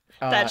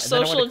 That And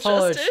then I went to social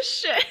college,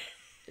 justice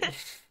shit.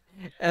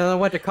 and I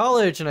went to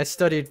college and I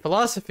studied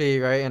philosophy,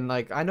 right? And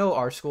like I know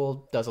our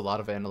school does a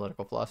lot of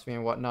analytical philosophy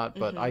and whatnot,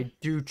 but Mm-hmm. I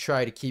do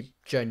try to keep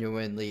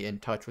genuinely in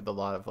touch with a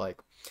lot of like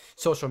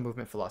social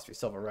movement philosophy,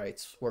 civil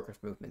rights, workers'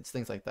 movements,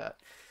 things like that.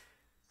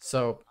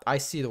 So I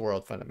see the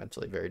world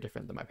fundamentally very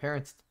different than my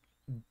parents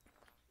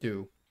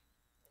do.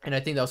 And I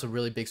think that was a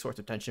really big source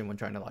of tension when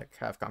trying to like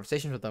have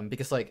conversations with them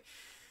because like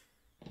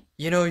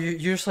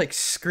you're just like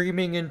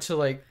screaming into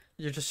like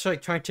you're just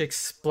like trying to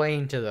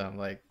explain to them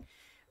like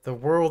the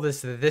world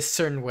is this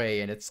certain way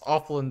and it's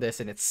awful in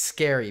this and it's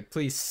scary.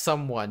 Please,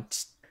 someone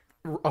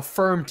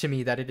affirm to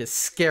me that it is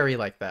scary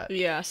like that,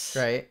 Yes.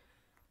 right?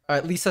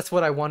 At least that's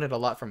what I wanted a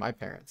lot from my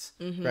parents,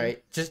 Mm-hmm.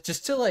 right?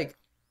 Just to like,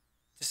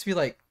 just be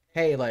like,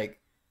 hey, like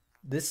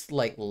this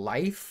like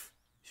life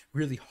is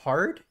really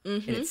hard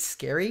and Mm-hmm. it's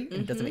scary and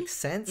it doesn't Mm-hmm. make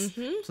sense.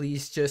 Mm-hmm.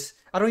 Please just,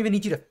 I don't even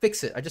need you to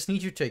fix it. I just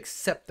need you to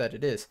accept that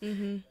it is,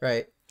 Mm-hmm.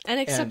 right? And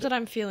accept And that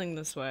I'm feeling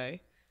this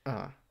way.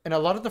 uh, and a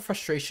lot of the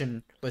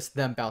frustration was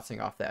them bouncing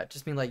off that,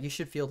 just being like, "You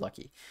should feel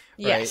lucky, right?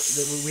 We have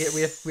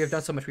Yes.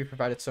 done so much, we've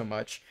provided so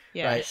much,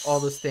 right? All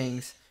those Yes.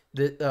 things.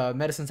 The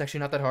medicine's actually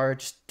not that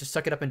hard. Just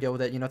suck it up and deal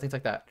with it. Things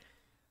like that.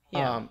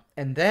 Yeah.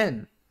 And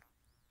then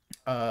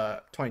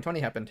 2020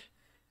 happened,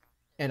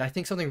 and I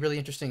think something really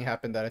interesting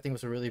happened that I think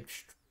was a really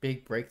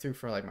big breakthrough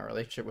for like my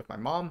relationship with my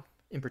mom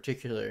in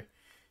particular,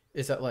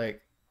 is that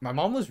like my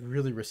mom was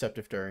really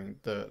receptive during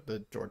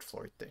the George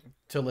Floyd thing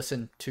to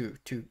listen to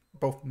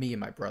both me and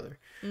my brother,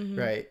 Mm-hmm.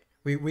 right?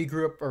 We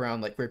grew up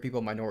around like queer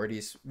people,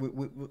 minorities. We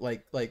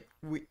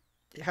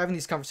having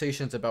these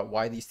conversations about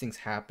why these things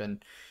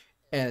happen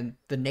and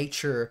the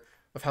nature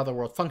of how the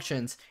world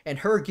functions, and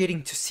her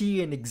getting to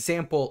see an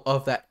example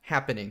of that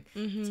happening.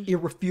 It's Mm-hmm.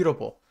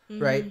 irrefutable,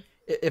 Mm-hmm. right?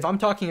 If I'm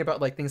talking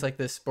about like things like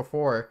this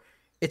before,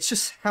 it's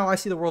just how I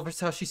see the world versus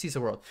how she sees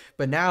the world.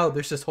 But now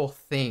there's this whole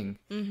thing,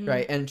 Mm-hmm.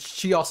 right? And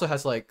she also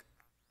has like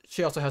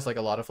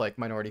a lot of like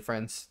minority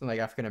friends and like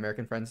African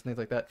American friends and things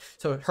like that.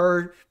 So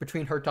her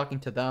between her talking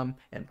to them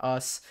and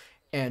us,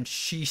 and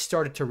she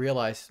started to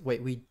realize,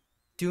 wait, we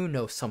do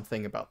know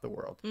something about the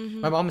world.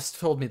 Mm-hmm. My mom has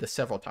told me this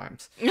several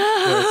times, where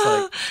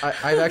it's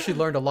like I've actually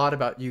learned a lot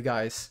about you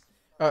guys.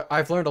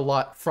 I've learned a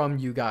lot from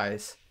you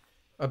guys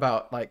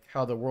about like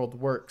how the world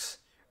works,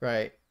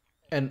 right?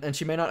 And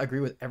she may not agree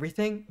with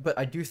everything, but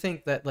I do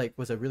think that like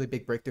was a really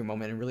big breakthrough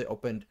moment and really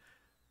opened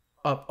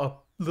up a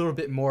little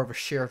bit more of a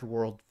shared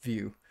world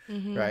view,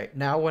 Mm-hmm. right?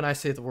 Now when I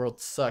say the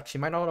world sucks, she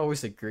might not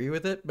always agree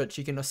with it, but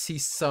she can see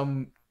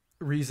some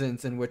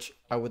reasons in which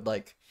I would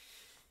like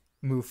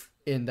move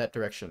in that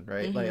direction,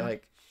 right?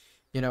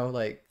 Mm-hmm.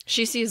 Like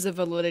She sees the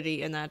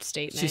validity in that she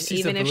statement, sees the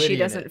even if she validity in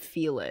doesn't it.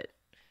 feel it.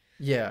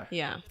 Yeah.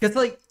 Yeah. Because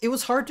like it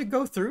was hard to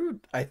go through,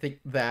 I think,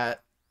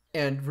 that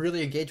and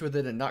really engage with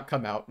it and not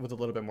come out with a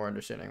little bit more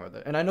understanding with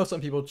it. And I know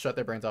some people shut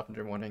their brains off and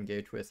don't want to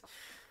engage with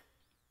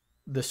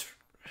this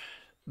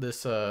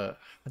what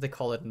they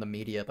call it in the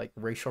media, like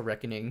racial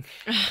reckoning.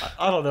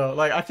 I don't know.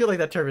 Like I feel like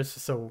that term is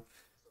just so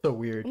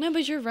weird. No,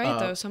 but you're right Uh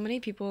though. So many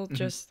people mhm,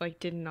 just like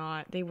they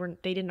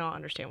did not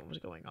understand what was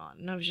going on.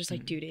 And I was just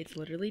like, mhm. dude, it's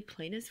literally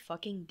plain as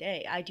fucking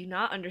day. I do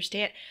not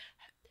understand.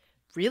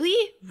 Really?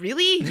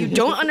 Really? You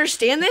don't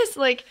understand this?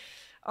 Like,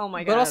 oh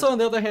my But god. also on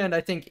the other hand,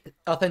 I think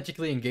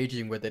authentically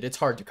engaging with it, it's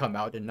hard to come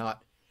out and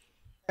not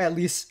at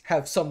least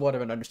have somewhat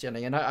of an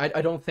understanding. And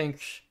I don't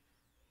think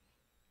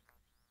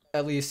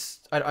at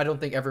least I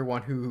don't think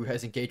everyone who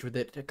has engaged with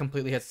it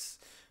completely has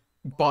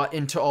bought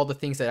into all the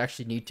things that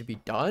actually need to be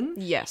done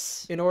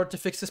Yes. in order to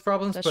fix these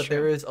problems, That's but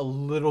there true. is a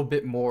little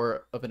bit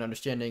more of an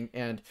understanding,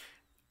 and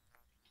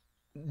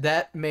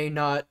that may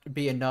not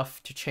be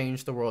enough to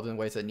change the world in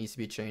ways that needs to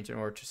be changed in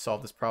order to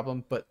solve this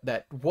problem, but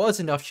that was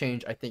enough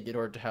change, I think, in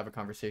order to have a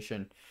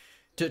conversation,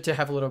 to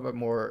have a little bit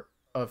more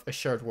of a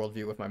shared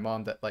worldview with my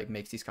mom that like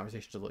makes these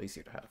conversations a little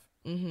easier to have.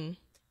 Mm-hmm.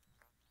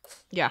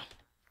 Yeah.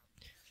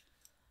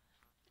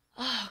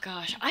 Oh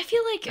gosh, I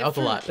feel That like was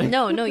a for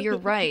lot. no, you're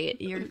right.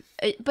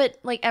 But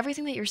like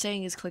everything that you're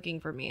saying is clicking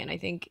for me, and I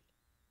think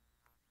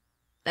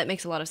that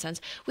makes a lot of sense.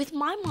 With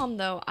my mom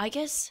though, I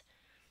guess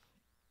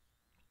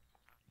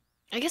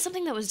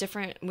something that was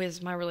different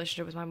with my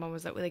relationship with my mom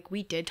was that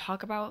we did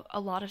talk about a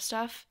lot of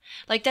stuff.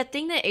 Like that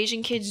thing that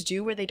Asian kids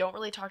do where they don't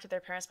really talk to their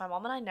parents. My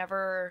mom and I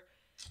never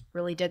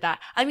really did that.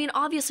 I mean,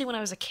 obviously when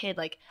I was a kid,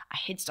 like I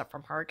hid stuff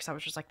from her because I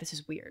was just like, this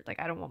is weird. Like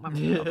I don't want my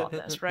mom to know about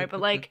this, right? But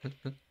like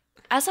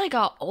as I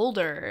got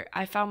older,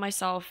 I found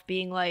myself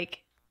being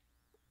like,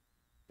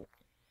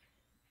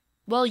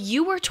 well,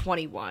 you were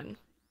 21,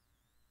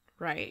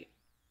 right?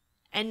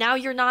 And now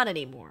you're not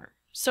anymore.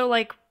 So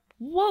like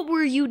what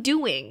were you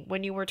doing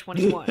when you were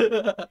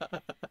 21?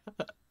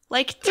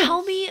 Like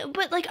tell me,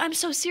 but like I'm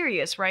so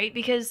serious, right?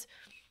 Because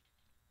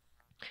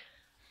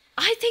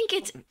I think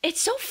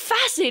it's so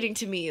fascinating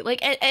to me. Like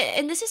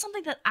and this is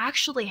something that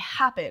actually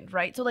happened,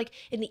 right? So like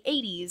in the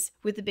 80s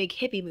with the big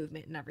hippie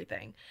movement and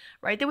everything,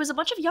 right? There was a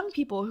bunch of young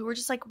people who were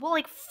just like, well,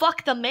 like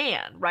fuck the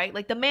man, right?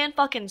 Like the man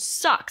fucking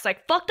sucks.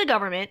 Like fuck the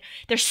government.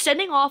 They're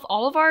sending off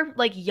all of our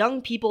like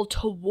young people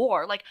to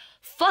war. Like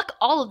fuck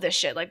all of this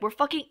shit. Like we're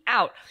fucking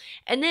out.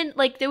 And then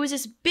like there was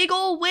this big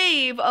old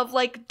wave of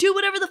like do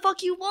whatever the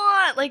fuck you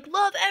want. Like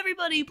love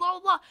everybody, blah blah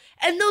blah.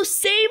 And those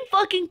same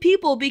fucking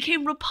people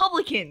became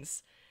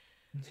Republicans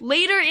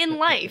later in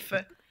life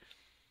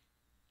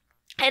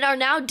and are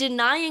now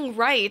denying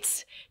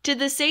rights to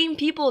the same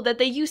people that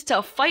they used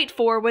to fight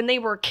for when they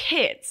were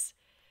kids.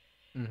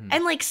 Mhm.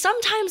 And like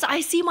sometimes I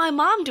see my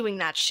mom doing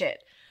that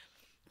shit.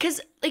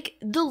 Cause like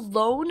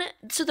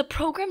the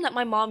program that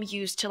my mom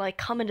used to like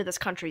come into this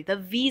country, the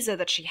visa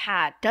that she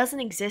had doesn't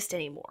exist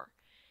anymore.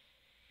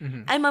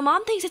 Mhm. And my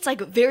mom thinks it's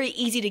like very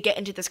easy to get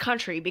into this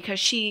country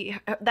because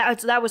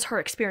that was her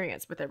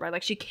experience with it, right?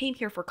 Like she came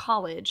here for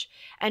college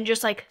and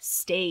just like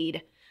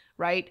stayed,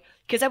 right?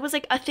 Because that was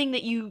like a thing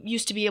that you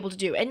used to be able to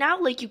do. And now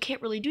like you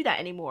can't really do that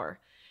anymore.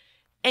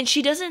 And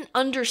she doesn't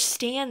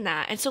understand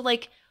that. And so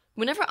like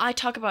whenever I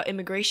talk about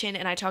immigration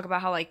and I talk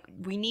about how like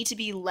we need to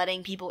be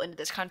letting people into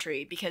this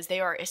country because they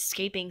are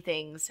escaping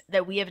things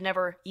that we have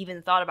never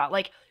even thought about.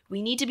 Like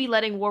we need to be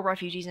letting war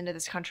refugees into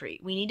this country.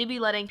 We need to be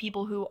letting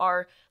people who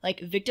are like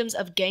victims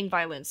of gang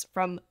violence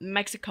from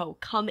Mexico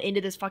come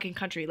into this fucking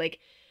country. Like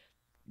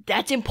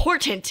that's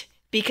important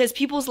because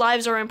people's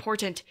lives are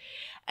important.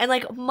 And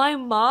like my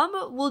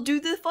mom will do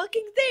the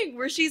fucking thing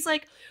where she's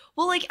like,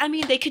 well, like, I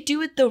mean, they could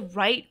do it the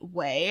right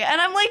way. And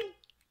I'm like,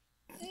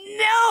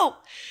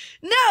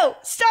 no,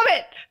 stop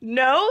it.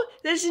 No,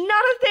 that's not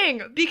a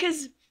thing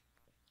because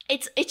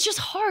it's just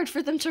hard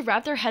for them to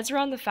wrap their heads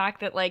around the fact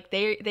that like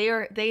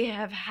they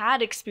have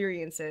had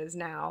experiences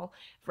now,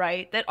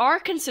 right, that are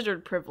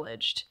considered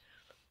privileged,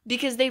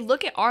 because they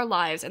look at our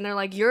lives and they're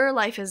like, your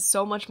life is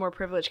so much more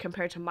privileged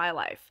compared to my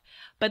life.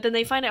 But then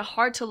they find it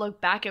hard to look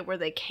back at where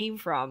they came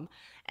from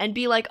and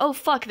be like, oh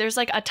fuck, there's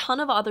like a ton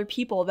of other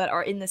people that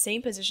are in the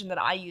same position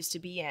that I used to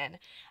be in.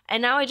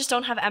 And now I just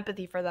don't have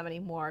empathy for them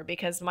anymore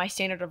because my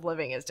standard of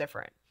living is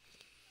different.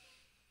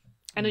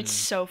 And it's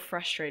so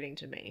frustrating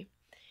to me.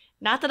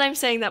 Not that I'm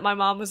saying that my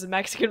mom was a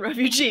Mexican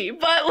refugee,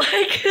 but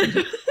like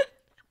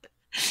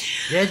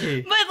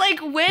Yeji, but like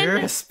when you're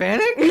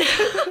Hispanic?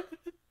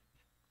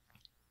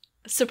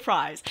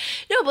 Surprise.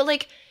 No, but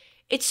like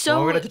it's so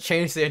Well, we're gonna have to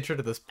change the intro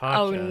to this podcast.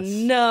 Oh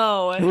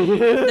no.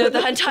 No,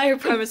 the entire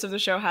premise of the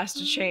show has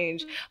to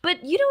change.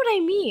 But you know what I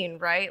mean,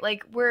 right?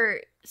 Like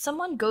where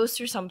someone goes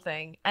through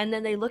something and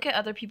then they look at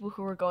other people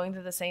who are going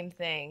through the same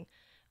thing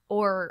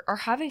or are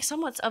having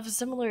somewhat of a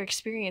similar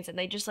experience and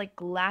they just like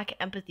lack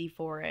empathy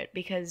for it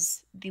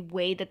because the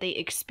way that they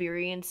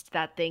experienced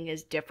that thing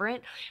is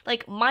different.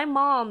 Like my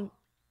mom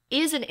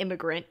is an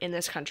immigrant in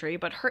this country,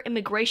 but her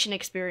immigration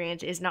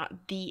experience is not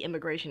the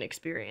immigration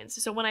experience.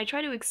 So when I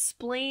try to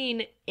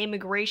explain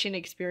immigration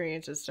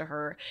experiences to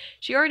her,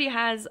 she already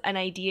has an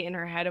idea in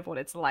her head of what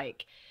it's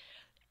like.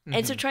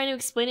 And so trying to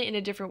explain it in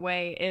a different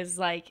way is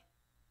like,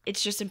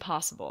 it's just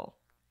impossible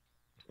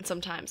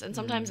sometimes. And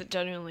sometimes it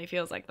genuinely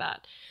feels like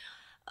that.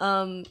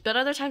 But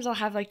other times I'll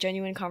have like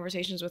genuine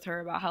conversations with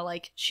her about how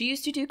like she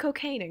used to do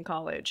cocaine in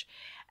college.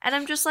 And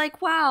I'm just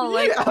like, wow,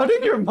 like You're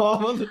outing your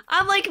mom.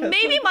 I'm like,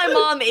 maybe my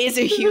mom is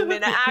a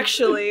human,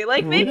 actually.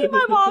 Like maybe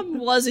my mom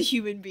was a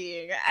human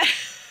being.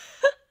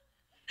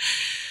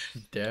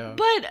 Damn.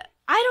 But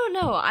I don't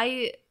know.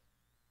 I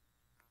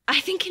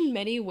think in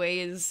many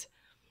ways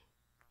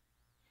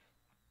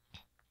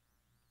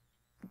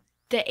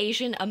the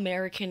Asian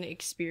American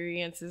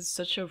experience is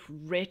such a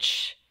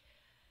rich,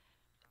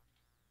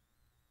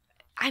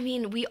 I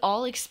mean, we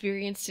all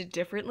experienced it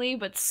differently,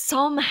 but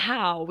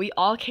somehow we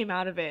all came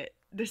out of it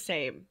the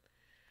same.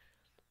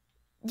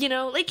 You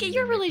know, like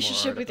your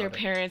relationship with your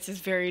parents is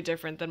very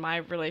different than my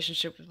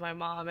relationship with my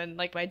mom and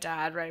like my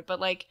dad, right? But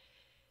like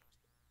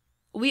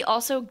we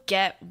also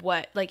get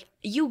what, like,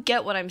 you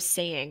get what I'm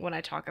saying when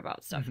I talk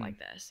about stuff like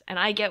this. And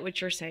I get what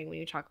you're saying when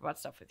you talk about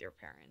stuff with your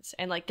parents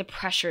and like the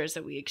pressures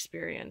that we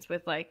experience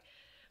with like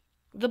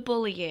the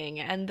bullying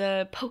and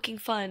the poking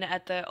fun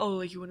at the, oh,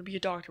 like you want to be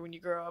a doctor when you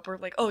grow up, or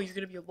like, oh, you're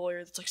going to be a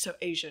lawyer that's like so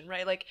Asian,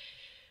 right? Like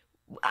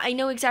I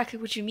know exactly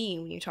what you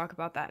mean when you talk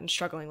about that and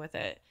struggling with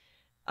it.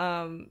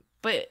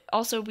 But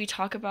also we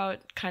talk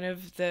about kind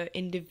of the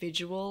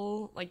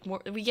individual, like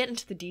more, we get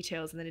into the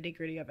details and the nitty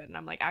gritty of it. And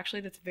I'm like, actually,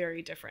 that's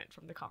very different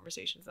from the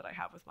conversations that I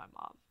have with my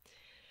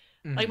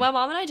mom. Like my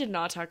mom and I did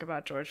not talk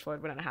about George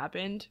Floyd when it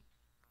happened.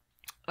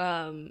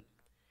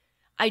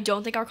 I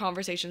don't think our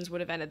conversations would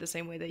have ended the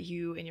same way that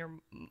you and your,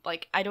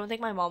 like, I don't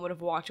think my mom would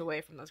have walked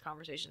away from those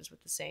conversations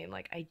with the same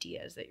like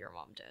ideas that your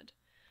mom did.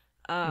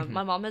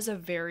 My mom has a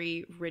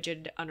very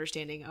rigid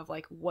understanding of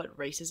like what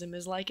racism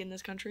is like in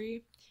this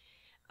country.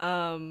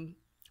 And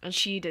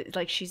she did,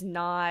 like, she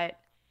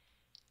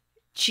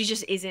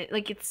just isn't,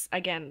 like, it's,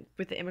 again,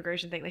 with the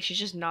immigration thing, like, she's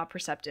just not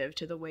perceptive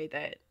to the way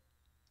that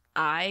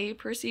I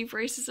perceive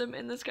racism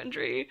in this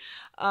country.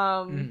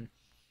 And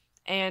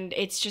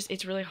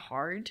it's really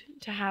hard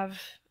to have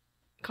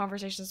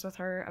conversations with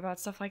her about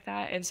stuff like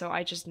that. And so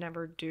I just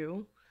never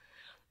do.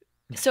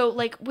 So,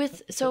 like,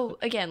 so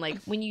again, like,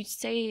 when you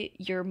say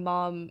your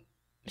mom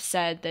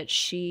said that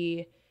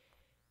she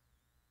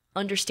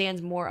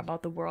understands more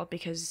about the world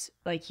because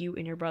like you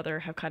and your brother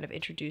have kind of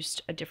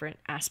introduced a different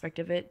aspect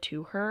of it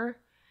to her.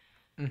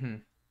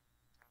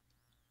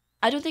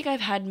 I don't think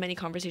I've had many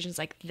conversations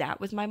like that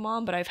with my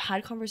mom, but I've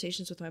had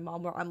conversations with my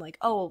mom where I'm like,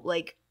 oh,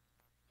 like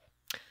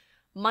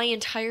my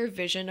entire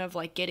vision of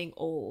like getting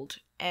old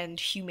and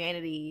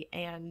humanity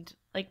and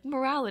like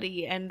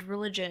morality and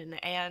religion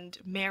and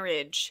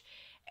marriage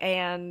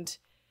and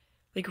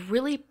like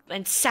really,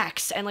 and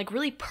sex and like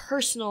really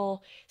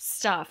personal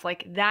stuff,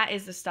 like that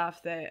is the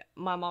stuff that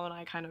my mom and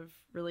I kind of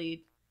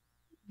really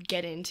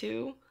get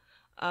into.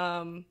 Which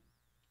I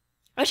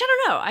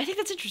don't know, I think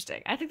that's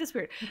interesting. I think that's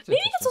weird. Maybe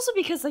it's also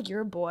because like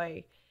you're a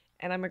boy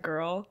and I'm a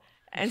girl,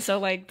 and so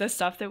like the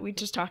stuff that we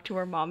just talk to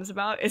our moms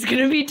about is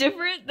gonna be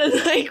different than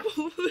like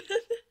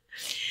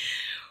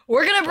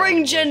we're gonna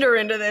bring gender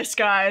into this,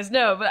 guys.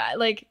 No, but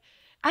like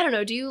I don't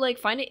know, do you like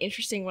find it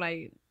interesting when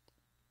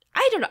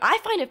I don't know. I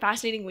find it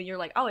fascinating when you're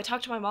like, oh, I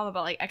talked to my mom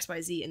about like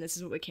XYZ and this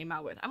is what we came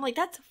out with. I'm like,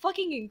 that's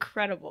fucking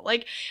incredible.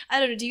 Like, I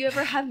don't know. Do you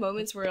ever have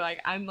moments where like,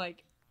 I'm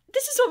like,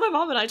 this is what my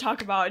mom and I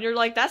talk about. And you're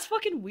like, that's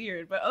fucking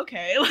weird, but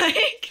okay.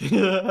 Like,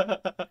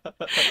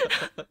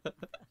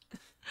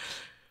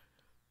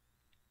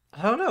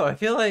 I don't know. I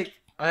feel like,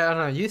 I don't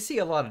know. You see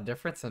a lot of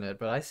difference in it,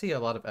 but I see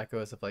a lot of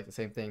echoes of like the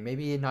same thing.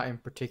 Maybe not in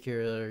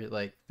particular,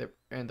 like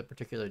in the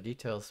particular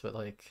details, but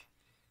like,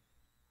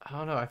 I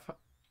don't know.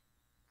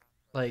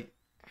 Like,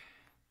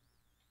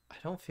 I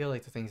don't feel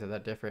like the things are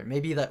that different.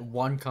 Maybe that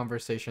one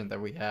conversation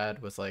that we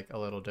had was like a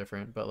little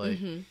different, but like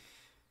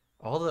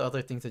all the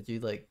other things that you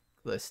like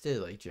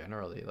listed, like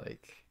generally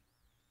like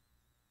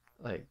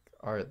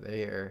are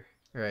there,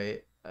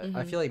 right? I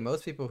Hmm. feel like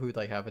most people who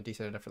like have a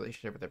decent enough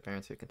relationship with their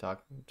parents who can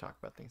talk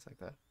about things like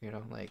that, you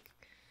know, like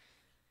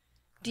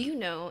Do you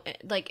know,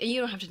 like, you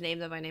don't have to name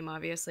them by name,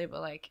 obviously,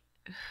 but like,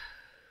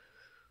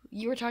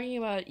 you were talking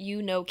about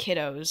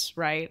kiddos,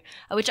 right?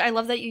 Which I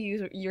love that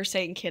you're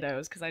saying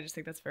kiddos because I just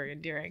think that's very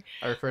endearing.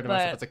 I refer to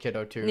myself But as a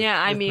kiddo too.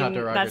 yeah, I It's not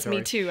mean that's me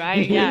derogatory.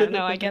 too. Yeah,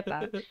 no, I get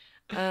that.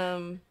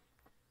 Um,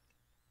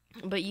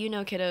 but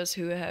kiddos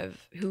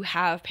who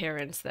have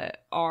parents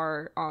that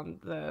are on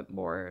the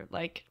more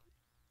like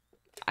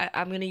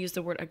I'm gonna use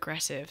the word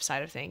aggressive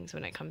side of things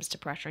when it comes to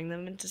pressuring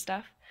them into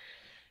stuff.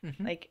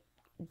 Hmm. Like,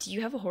 do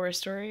you have a horror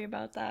story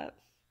about that?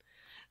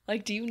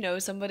 Like, do you know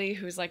somebody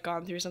who's like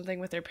gone through something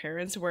with their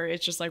parents where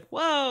it's just like,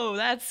 whoa,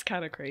 that's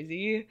kind of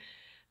crazy?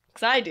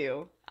 Because I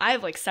do. I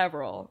have like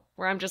several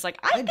where I'm just like,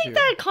 I I think do.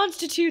 that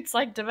constitutes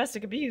like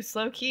domestic abuse,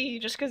 low key,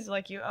 just because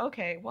like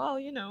okay, well,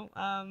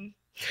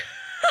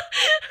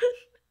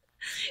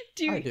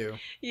 do I you, do.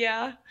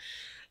 yeah,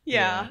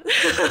 Yeah.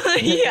 yeah,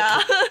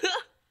 yeah.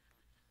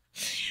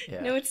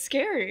 Yeah. No, it's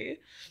scary.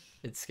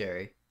 It's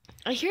scary.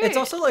 I hear It's it.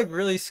 also like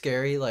really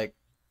scary like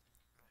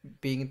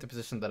being in the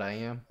position that I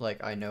am.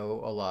 Like I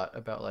know a lot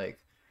about like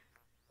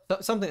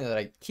something that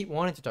I keep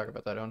wanting to talk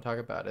about that I don't talk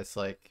about. It's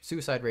like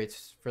suicide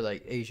rates for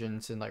like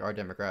Asians in like our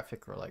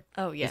demographic, or like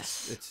Oh it's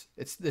yes. it's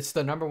it's it's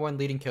the number one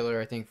leading killer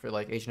I think for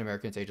like Asian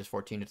Americans ages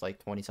 14 to like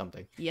 20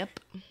 something, Yep.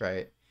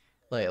 right?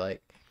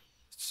 Like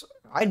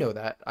I know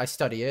that. I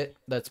study it.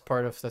 That's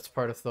part of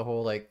the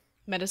whole like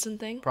Medicine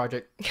thing.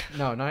 project.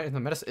 No, not in the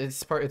medicine.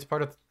 It's part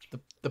of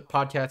the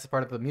podcast. It's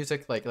part of the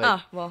music. Like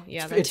Ah, well,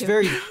 yeah, that it's too.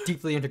 very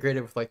deeply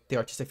integrated with like the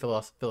artistic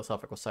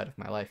philosophical side of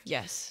my life.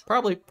 Yes.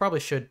 Probably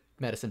should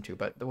medicine too,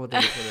 but we'll do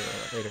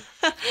that later.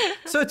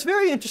 So it's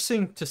very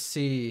interesting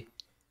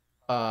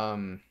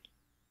um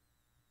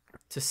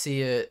to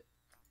see it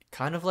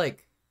kind of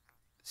like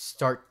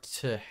start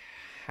to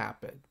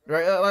happen,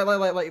 right?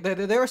 Like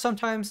there are some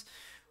times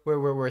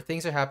where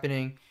things are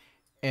happening,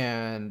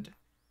 and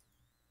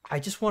I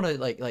just want to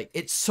like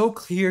it's so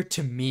clear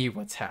to me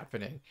what's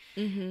happening,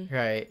 Mm-hmm.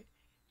 right?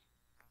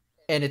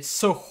 And it's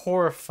so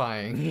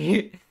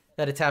horrifying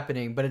that it's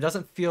happening, but it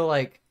doesn't feel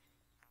like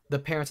the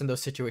parents in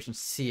those situations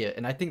see it.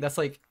 And I think that's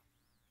like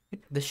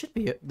this should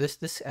be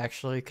this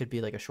actually could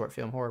be like a short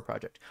film horror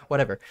project,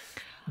 whatever.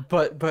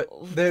 But Write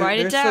it there's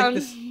like down.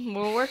 this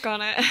We'll work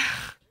on it.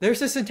 there's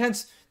this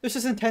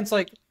intense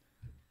like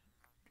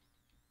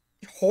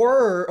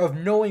horror of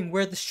knowing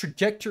where this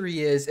trajectory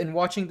is and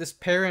watching this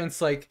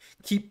parents like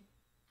keep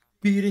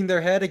beating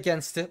their head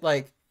against it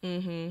like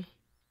Mm-hmm.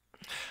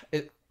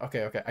 it.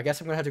 Okay, I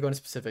guess I'm gonna have to go into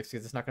specifics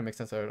because it's not gonna make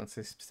sense if I don't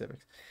say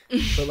specifics.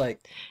 But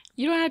like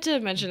You don't have to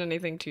mention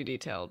anything too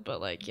detailed,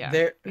 but like, yeah,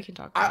 there, we can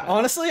talk I about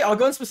honestly I'll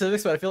go into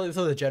specifics, but I feel like this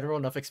is a general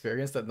enough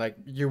experience that like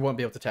you won't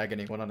be able to tag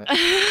anyone on it.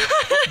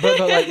 But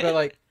it.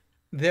 like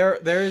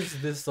there's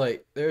this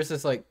like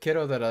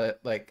kiddo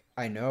that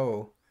I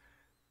know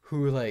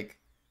who like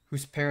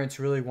whose parents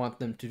really want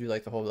them to do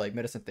like the whole like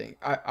medicine thing.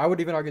 I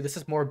would even argue this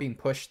is more being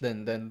pushed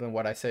than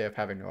what I say of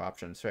having no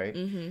options, right?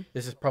 Mm-hmm.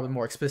 This is probably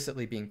more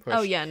explicitly being Oh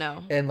pushed. yeah,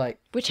 no. And like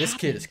Which happens.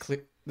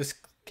 this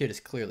kid is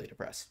clearly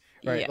depressed,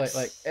 right?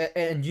 Yes.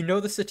 And you know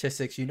the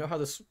statistics, you know how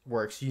this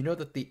works, you know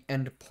that the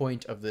end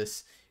point of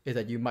this is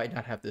that you might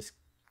not have this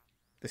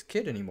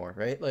kid anymore,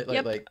 right?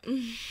 Yep.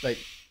 Like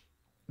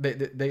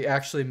they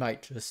actually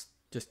might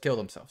just kill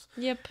themselves,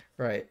 Yep.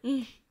 right?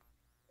 Mm.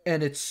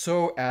 And it's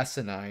so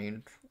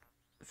asinine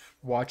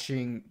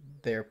watching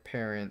their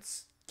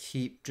parents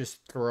keep just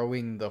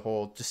throwing the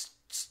whole just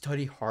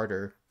study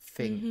harder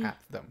thing Mm-hmm. at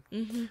them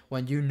Mm-hmm.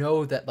 when you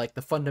know that like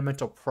the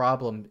fundamental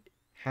problem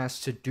has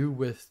to do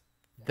with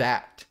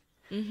that,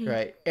 Mm-hmm.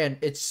 right? And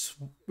it's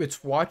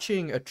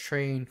watching a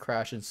train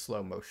crash in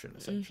slow motion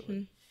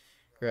essentially,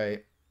 Mm-hmm.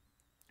 right?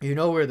 You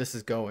know where this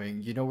is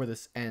going, you know where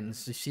this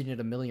ends, you've seen it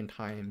a million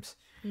times,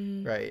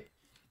 Mm-hmm. right?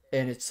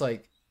 And it's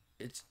like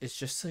it's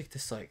just like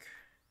this like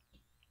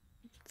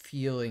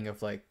feeling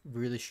of like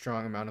really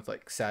strong amount of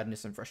like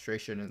sadness and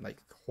frustration and like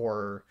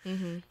horror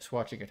Mm-hmm. just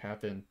watching it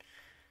happen.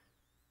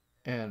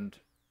 And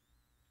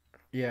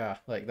yeah,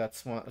 like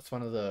that's one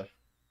of the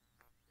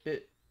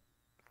it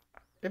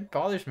it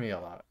bothers me a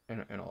lot in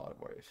a lot of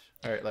ways.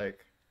 All right,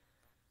 like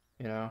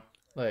you know,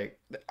 like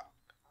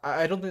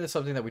I don't think that's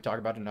something that we talk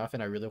about enough,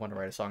 and I really want to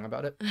write a song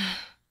about it.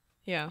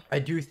 Yeah. I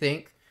do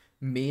think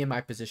me in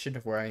my position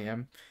of where I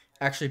am,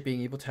 actually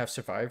being able to have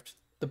survived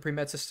the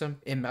pre-med system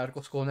in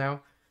medical school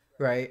now,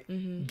 right?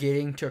 Mm-hmm.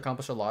 Getting to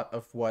accomplish a lot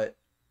of what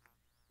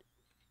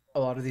a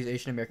lot of these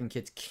Asian American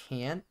kids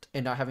can't,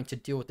 and not having to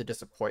deal with the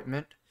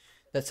disappointment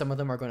that some of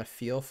them are going to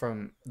feel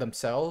from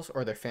themselves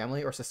or their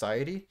family or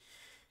society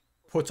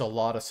puts a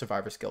lot of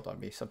survivor's guilt on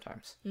me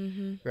sometimes,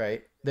 Mm-hmm.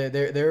 right?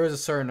 There is a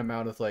certain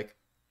amount of like,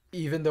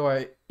 even though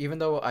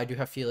I do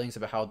have feelings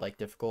about how like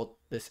difficult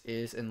this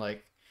is, and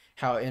like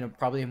how in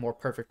probably a more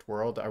perfect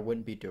world I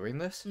wouldn't be doing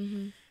this,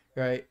 Mm-hmm.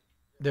 right?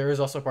 There is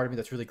also a part of me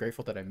that's really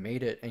grateful that I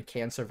made it and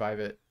can survive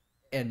it,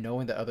 and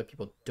knowing that other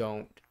people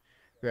don't,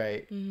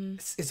 right? Mm-hmm.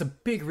 It's a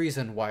big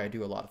reason why I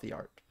do a lot of the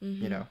art, you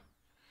Mm-hmm. know.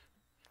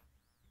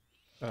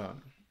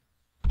 Um,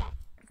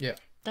 yeah.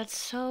 That's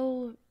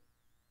so,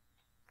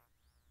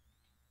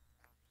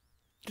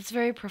 that's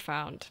very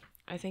profound.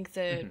 I think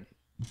that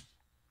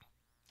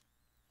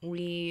Hmm.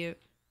 we,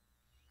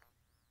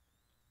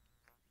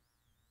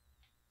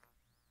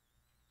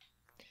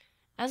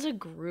 as a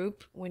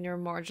group, when you're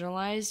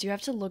marginalized, you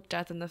have to look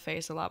death in the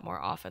face a lot more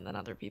often than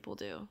other people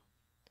do.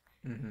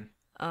 Hmm.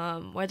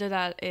 Whether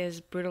that is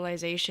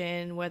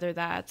brutalization, whether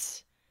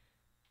that's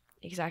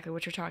exactly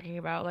what you're talking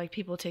about, like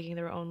people taking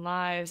their own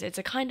lives. It's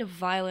a kind of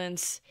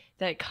violence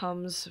that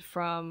comes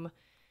from,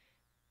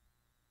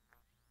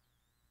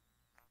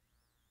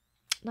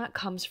 not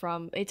comes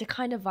from, it's a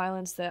kind of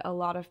violence that a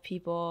lot of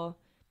people,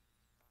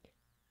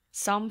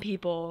 some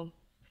people,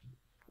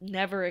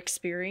 never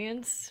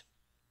experience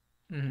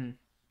Hmm.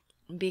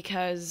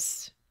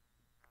 because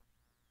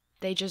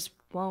they just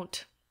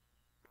won't,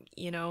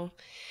 you know?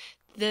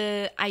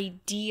 The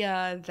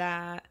idea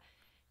that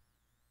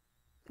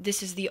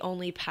this is the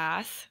only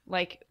path,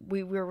 like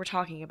we were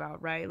talking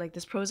about, right? Like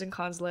this pros and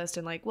cons list,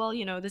 and like, well,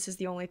 this is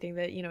the only thing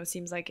that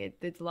seems like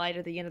it's light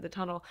at the end of the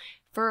tunnel.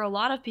 For a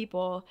lot of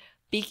people,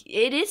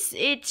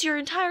 it's your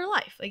entire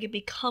life. Like it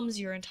becomes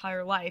your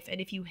entire life,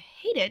 and if you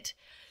hate it,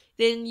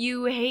 then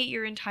you hate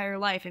your entire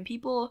life. And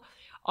people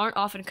aren't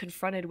often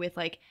confronted with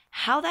like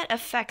how that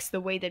affects the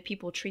way that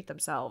people treat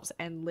themselves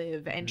and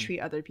live and Hmm. treat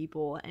other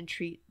people and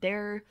treat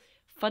their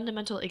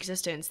fundamental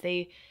existence.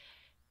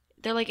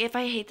 They're like, if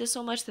I hate this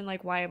so much, then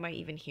like why am I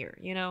even here,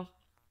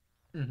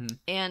 Hmm.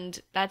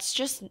 And that's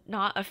just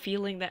not a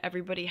feeling that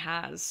everybody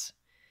has.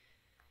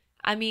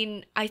 I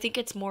mean, I think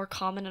it's more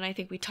common, and I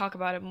think we talk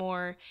about it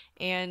more,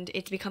 and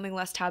it's becoming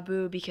less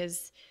taboo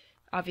because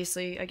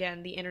obviously,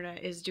 again, the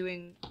internet is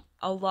doing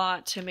a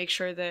lot to make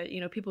sure that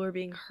people are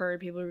being heard,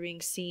 people are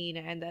being seen,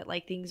 and that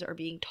like things are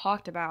being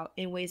talked about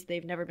in ways that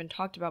they've never been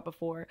talked about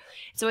before.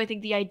 So I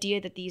think the idea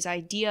that these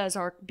ideas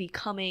are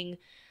becoming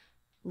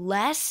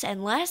less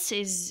and less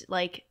is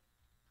like,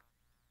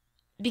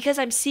 because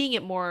I'm seeing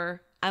it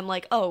more, I'm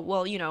like, oh,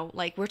 well,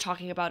 like we're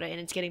talking about it and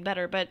it's getting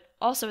better. But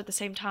also at the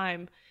same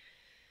time,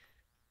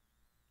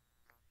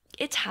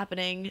 it's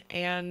happening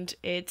and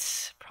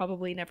it's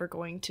probably never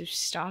going to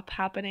stop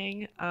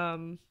happening.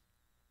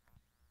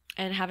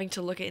 And having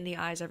to look it in the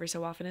eyes every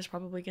so often is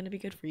probably going to be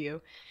good for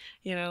you,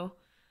 you know?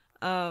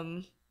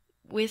 Um,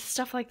 with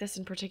stuff like this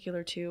in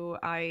particular, too,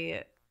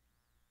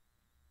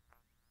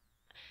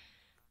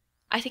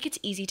 I think it's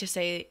easy to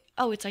say,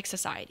 oh, it's like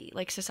society.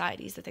 Like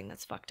society is the thing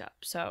that's fucked up.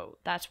 So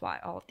that's why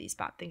all of these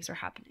bad things are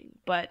happening.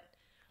 But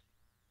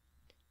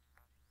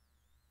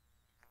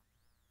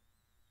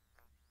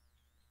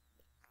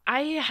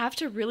I have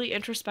to really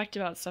introspect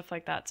about stuff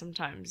like that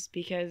sometimes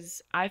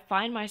because I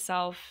find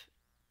myself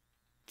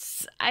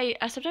I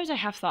sometimes I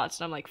have thoughts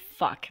and I'm like,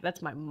 fuck,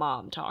 that's my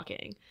mom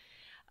talking.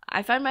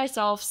 I find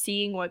myself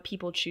seeing what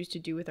people choose to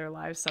do with their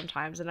lives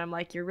sometimes, and I'm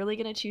like, you're really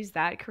gonna choose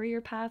that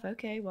career path?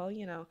 Okay, well,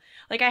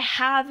 like I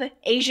have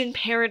Asian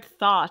parent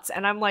thoughts,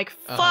 and I'm like,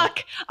 Uh-huh.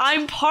 fuck,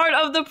 I'm part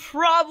of the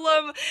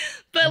problem.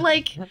 But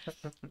like,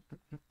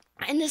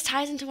 and this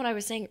ties into what I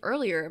was saying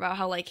earlier about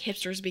how like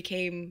hipsters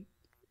became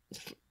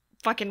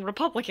fucking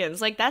Republicans.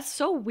 Like that's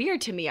so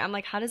weird to me. I'm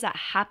like, how does that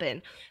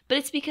happen? But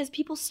it's because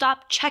people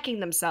stop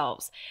checking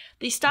themselves.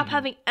 They stop Hmm.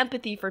 having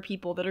empathy for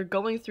people that are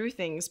going through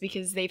things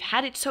because they've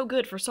had it so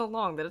good for so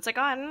long that it's like,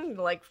 oh, I don't need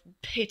to like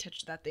pay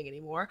attention to that thing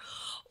anymore.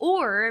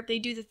 Or they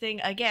do the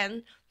thing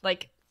again,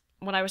 like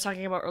when I was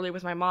talking about earlier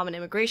with my mom and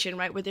immigration,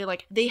 right? Where they're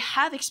like, they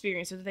have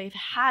experiences, they've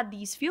had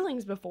these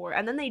feelings before,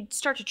 and then they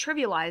start to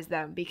trivialize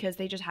them because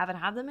they just haven't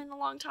had them in a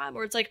long time.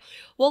 Or it's like,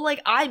 well,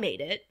 like I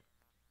made it.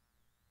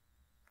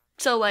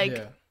 So like,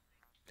 Yeah.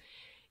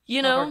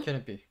 you How hard know, can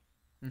it be?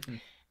 Hmm.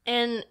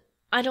 and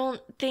I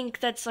don't think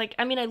that's like,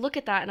 I mean, I look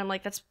at that and I'm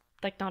like, that's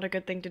like not a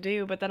good thing to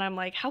do. But then I'm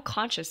like, how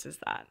conscious is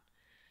that?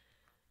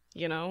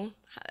 You know?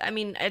 I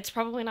mean, it's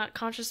probably not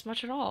conscious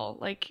much at all.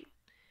 Like,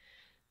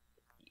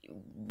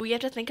 we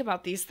have to think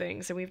about these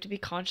things and we have to be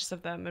conscious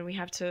of them and we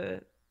have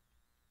to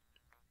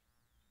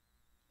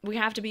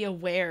be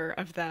aware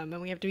of them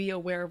and we have to be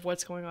aware of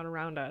what's going on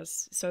around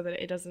us so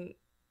that it doesn't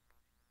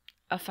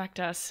affect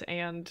us.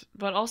 And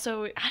but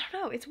also, I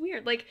don't know, it's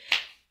weird. Like,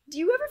 do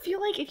you ever feel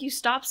like if you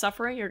stop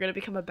suffering you're going to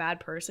become a bad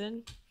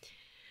person?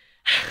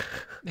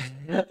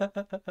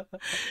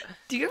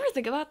 Do you ever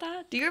think about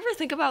that? Do you ever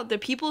think about the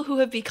people who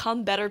have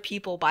become better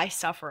people by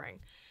suffering?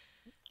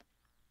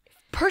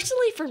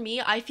 Personally, for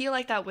me, I feel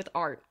like that with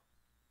art.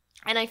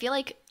 And I feel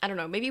like, I don't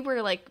know, maybe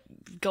we're like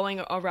going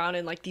around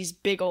in like these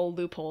big old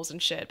loopholes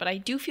and shit, but I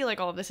do feel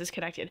like all of this is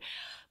connected.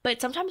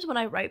 But sometimes when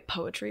I write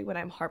poetry, when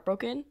I'm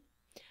heartbroken,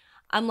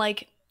 I'm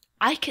like,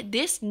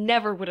 this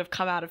never would have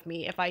come out of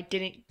me if I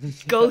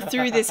didn't go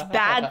through this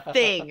bad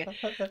thing.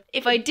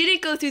 If I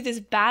didn't go through this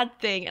bad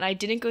thing and I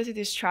didn't go through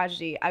this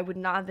tragedy, I would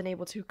not have been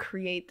able to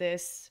create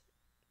this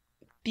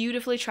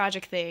beautifully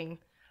tragic thing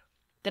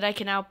that I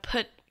can now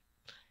put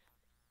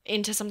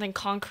into something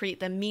concrete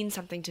that means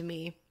something to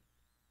me.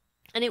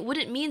 And it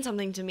wouldn't mean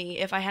something to me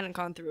if I hadn't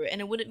gone through it,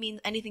 and it wouldn't mean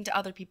anything to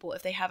other people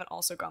if they haven't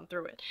also gone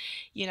through it.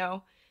 You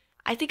know,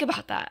 I think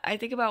about that. I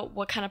think about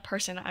what kind of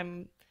person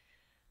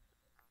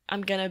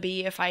I'm gonna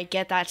be if I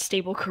get that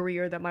stable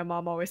career that my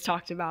mom always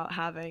talked about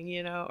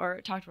having, or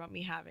talked about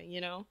me having.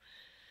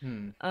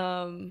 Hmm.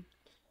 Um,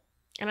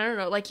 and I don't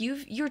know, like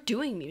you're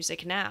doing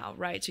music now,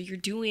 right? So you're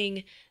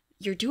doing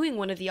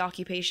one of the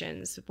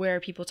occupations where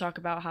people talk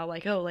about how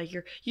like, oh, like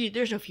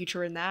there's no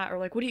future in that, or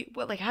like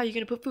like how are you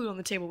gonna put food on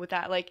the table with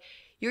that? Like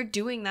you're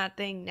doing that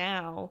thing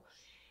now,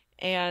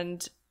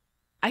 and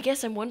I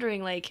guess I'm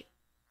wondering like,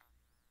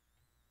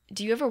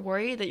 do you ever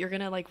worry that you're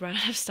gonna like run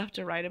out of stuff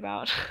to write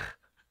about?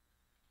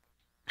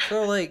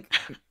 So like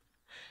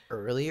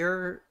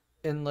earlier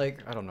in like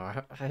I don't know,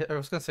 I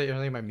was gonna say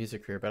early in my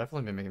music career, but I've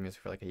only been making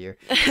music for like a year.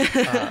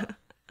 Uh,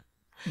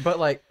 but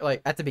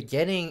like at the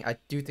beginning, I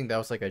do think that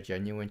was like a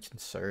genuine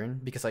concern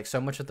because like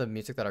so much of the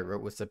music that I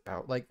wrote was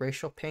about like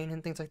racial pain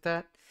and things like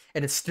that,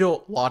 and it's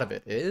still a lot of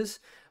it is.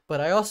 But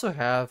I also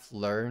have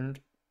learned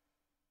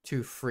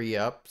to free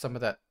up some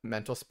of that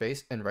mental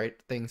space and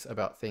write things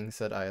about things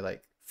that I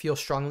like feel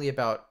strongly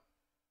about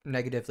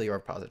negatively or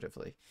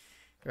positively,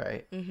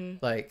 right? Mm-hmm.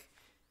 Like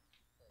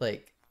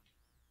like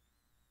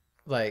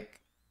like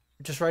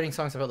just writing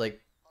songs about like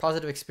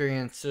positive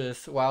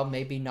experiences while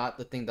maybe not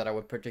the thing that I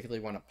would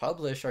particularly want to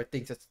publish or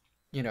things that's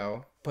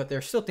but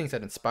there's still things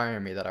that inspire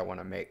me that I want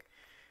to make,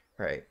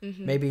 right?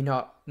 Mm-hmm. Maybe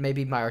not,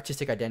 maybe my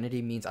artistic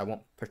identity means I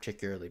won't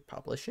particularly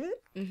publish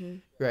it, Mm-hmm.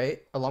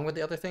 right? Along with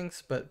the other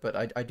things, but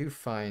I do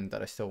find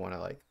that I still want to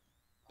like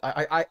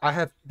I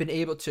have been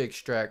able to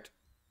extract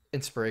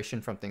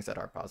inspiration from things that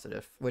are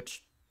positive,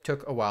 which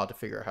took a while to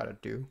figure out how to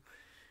do,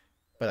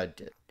 but I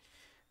did.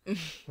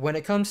 When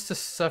it comes to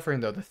suffering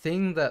though, the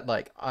thing that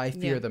like I Yeah.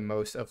 fear the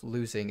most of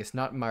losing is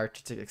not my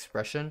artistic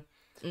expression,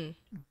 Mm.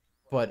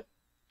 but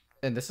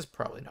and this is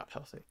probably not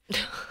healthy,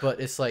 but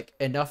it's like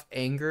enough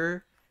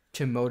anger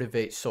to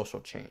motivate social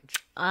change.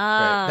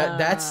 Right?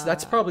 That's Ah.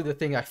 probably the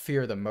thing I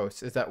fear the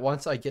most is that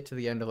once I get to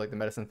the end of like the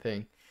medicine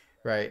thing,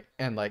 right?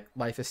 And like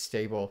life is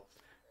stable,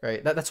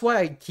 right? That's why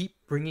I keep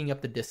bringing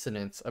up the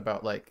dissonance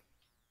about like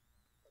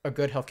a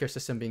good healthcare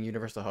system being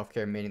universal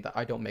healthcare, meaning that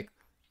I don't make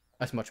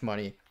as much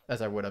money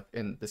as I would have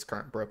in this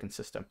current broken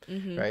system,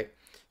 Mm-hmm. right?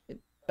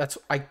 That's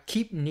I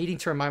keep needing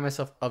to remind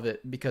myself of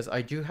it because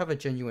I do have a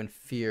genuine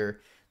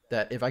fear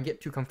that if I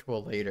get too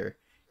comfortable later,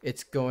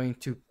 it's going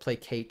to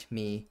placate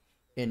me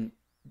in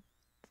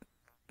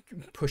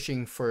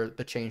pushing for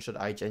the change that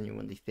I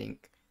genuinely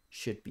think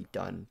should be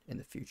done in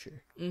the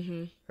future,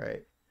 Mm-hmm.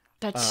 right?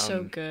 That's so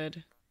Um,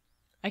 good.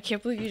 I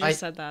can't believe you just I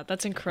said that.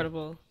 That's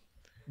incredible.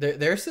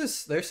 there's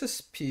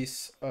this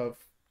piece of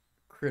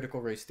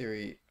critical race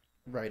theory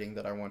writing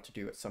that I want to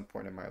do at some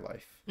point in my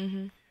life,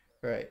 Mm-hmm.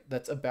 right?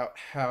 That's about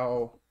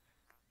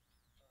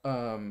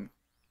um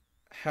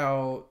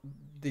how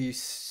the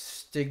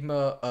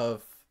stigma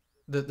of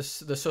the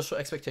social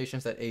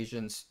expectations that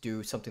Asians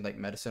do something like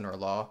medicine or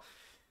law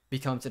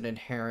becomes an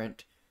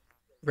inherent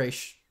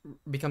race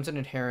becomes an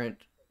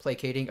inherent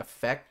placating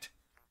effect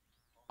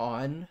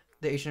on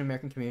the Asian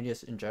American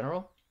communities in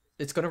general.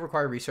 It's going to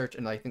require research,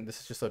 and I think this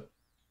is just a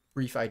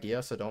brief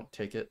idea, so don't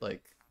take it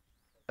like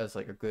as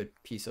like a good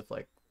piece of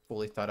like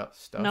fully thought out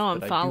stuff. No, I'm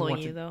But following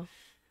you though.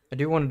 I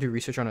do want to do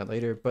research on it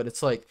later. But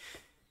it's like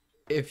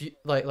if you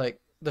like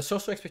the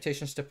social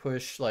expectations to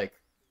push like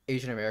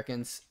Asian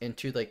Americans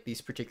into like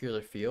these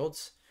particular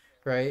fields,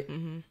 right?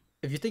 Mm-hmm.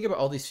 If you think about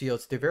all these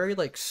fields, they're very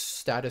like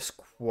status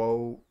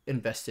quo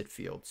invested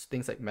fields.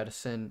 Things like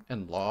medicine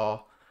and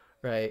law,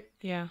 right?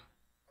 Yeah.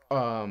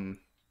 Um,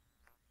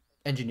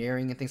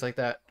 engineering and things like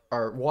that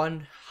are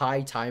one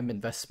high time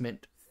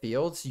investment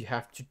fields. You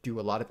have to do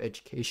a lot of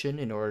education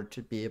in order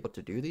to be able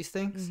to do these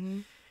things, Mm-hmm.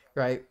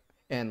 right?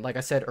 And like I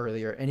said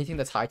earlier, anything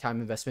that's high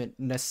time investment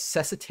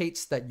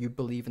necessitates that you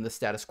believe in the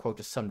status quo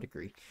to some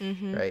degree,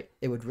 Mm-hmm. right?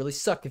 It would really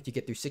suck if you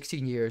get through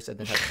 16 years and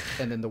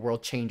then the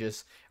world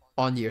changes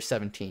on year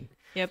 17,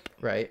 Yep.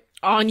 right?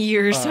 On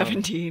year Um,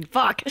 17.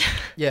 Fuck.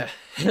 yeah.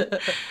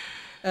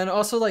 And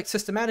also like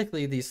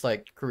systematically these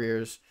like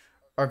careers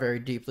are very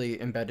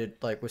deeply embedded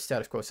like with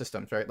status quo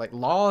systems, right? Like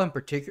law in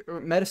particular,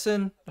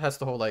 medicine has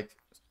the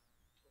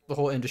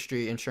whole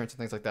industry, insurance and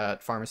things like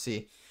that,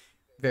 pharmacy,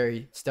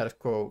 very status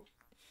quo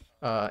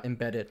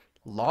embedded.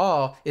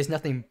 Law is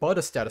nothing but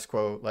a status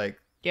quo like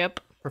Yep.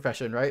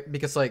 profession, right?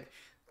 Because like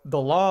the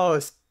law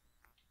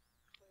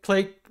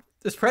play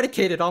is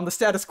predicated on the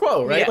status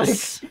quo, right?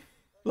 Yes.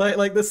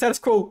 Like the status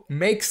quo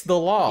makes the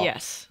law,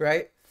 Yes.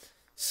 right?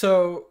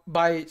 So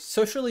by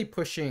socially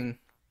pushing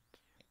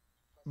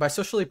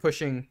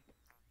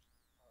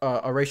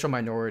a racial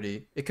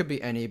minority, it could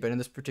be any, but in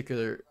this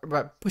particular,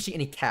 by pushing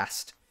any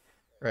caste,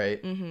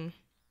 right, Mm-hmm.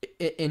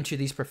 into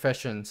these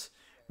professions,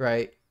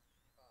 right?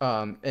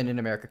 And in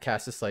America,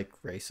 caste is like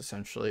race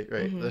essentially,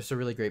 right? Mm-hmm. There's a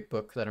really great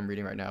book that I'm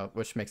reading right now,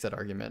 which makes that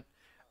argument.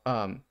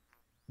 Um,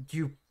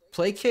 you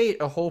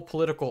placate a whole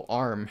political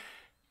arm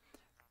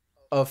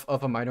of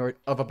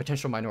a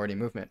potential minority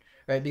movement,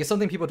 right? Because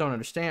something people don't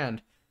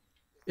understand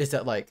is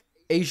that like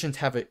Asians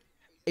have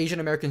Asian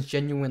Americans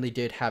genuinely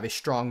did have a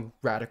strong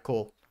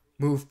radical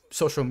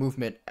social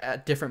movement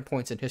at different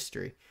points in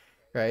history,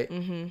 right?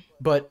 Mm-hmm.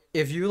 But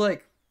if you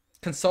like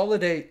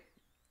consolidate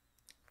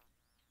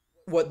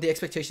what the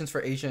expectations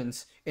for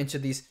Asians into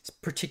these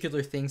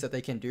particular things that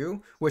they can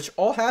do, which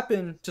all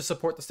happen to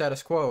support the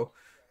status quo,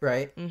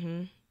 right?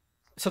 Mm-hmm.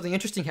 Something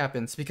interesting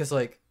happens because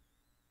like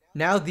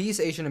now these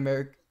Asian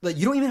American, like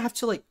you don't even have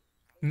to like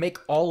make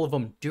all of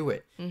them do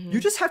it. You Mm-hmm.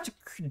 just have to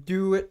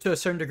do it to a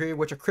certain degree,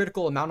 which a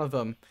critical amount of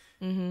them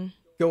Mm-hmm.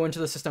 go into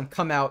the system,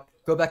 come out,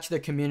 go back to their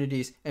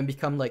communities, and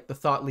become like the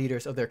thought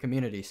leaders of their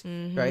communities,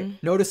 right? Mm-hmm.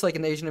 Notice like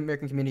in the Asian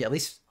American community, at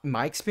least in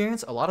my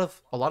experience, a lot of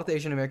the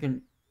Asian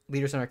American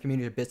leaders in our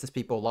community are business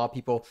people, law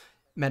people,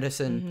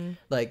 medicine, Mm-hmm.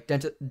 like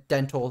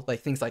dental,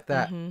 like things like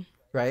that, Mm-hmm.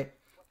 right?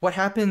 What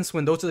happens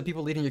when those are the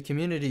people leading your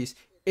communities?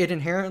 It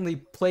inherently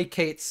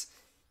placates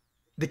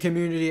the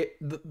community,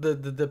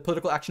 the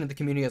political action of the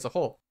community as a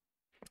whole.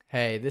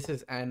 Hey, this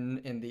is N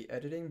in the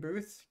editing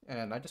booth,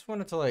 and I just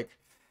wanted to like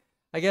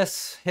I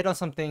guess hit on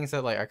some things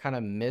that like I kind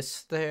of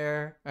missed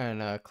there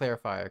and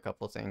clarify a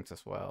couple things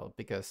as well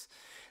because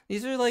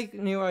these are like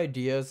new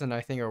ideas and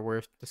I think are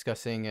worth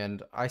discussing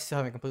and I still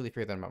haven't completely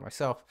figured them out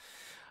myself.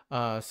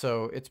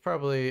 So it's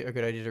probably a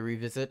good idea to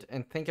revisit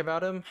and think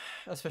about them,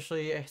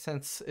 especially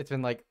since it's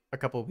been like a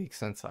couple weeks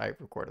since I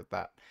recorded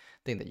that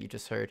thing that you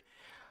just heard.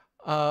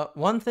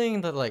 One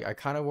thing that like I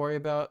kind of worry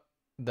about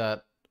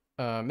that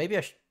maybe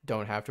I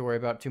don't have to worry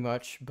about too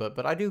much,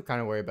 but I do kind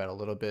of worry about a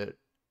little bit.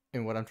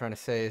 And what I'm trying to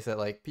say is that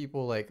like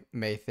people like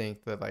may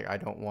think that like I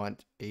don't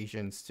want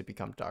Asians to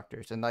become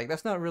doctors, and like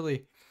that's not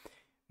really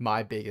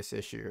my biggest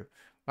issue.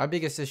 My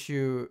biggest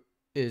issue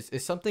is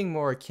something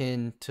more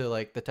akin to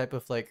like the type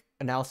of like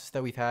analysis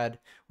that we've had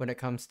when it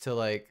comes to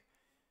like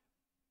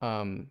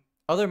um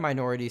other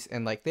minorities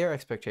and like their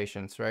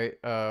expectations, right?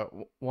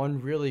 One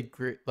really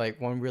great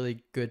like one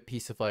really good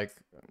piece of like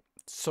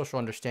social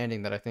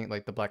understanding that I think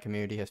like the Black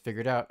community has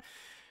figured out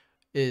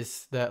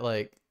is that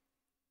like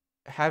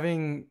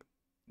having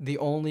the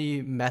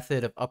only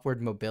method of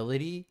upward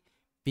mobility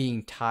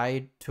being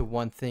tied to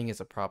one thing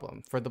is a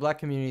problem. For the Black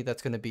community,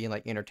 that's going to be in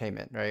like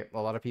entertainment, right? A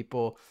lot of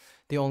people,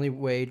 the only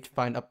way to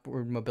find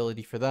upward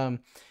mobility for them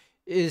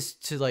is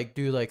to like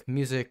do like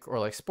music or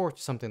like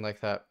sports, something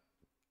like that.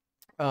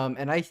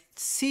 And I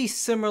see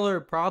similar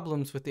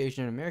problems with the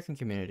Asian American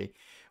community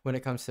when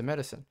it comes to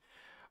medicine.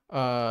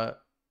 Uh,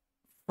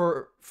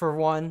 for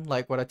one,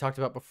 like what I talked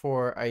about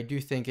before, I do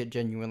think it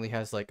genuinely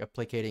has like a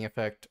placating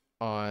effect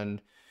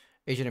on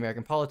Asian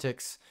American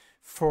politics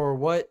for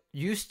what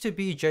used to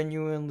be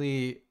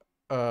genuinely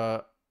uh,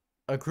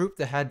 a group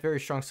that had very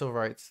strong civil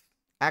rights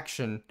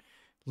action,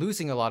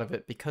 losing a lot of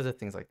it because of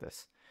things like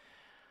this.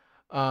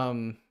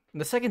 The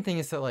second thing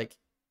is that like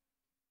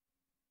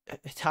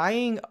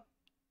tying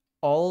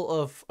all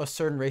of a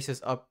certain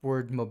race's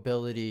upward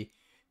mobility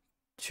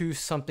to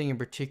something in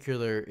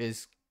particular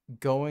is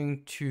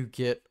going to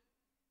get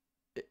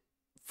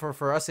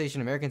for us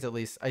Asian Americans at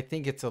least, I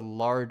think it's a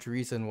large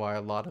reason why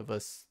a lot of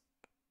us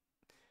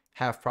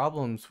have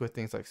problems with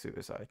things like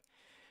suicide.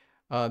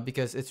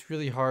 Because it's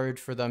really hard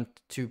for them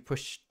to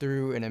push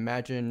through and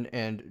imagine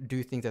and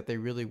do things that they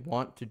really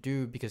want to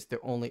do because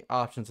the only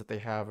options that they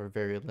have are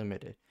very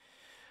limited.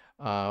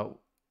 Uh,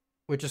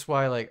 which is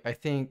why, like, I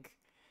think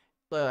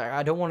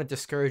I don't want to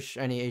discourage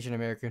any Asian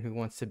American who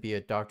wants to be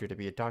a doctor to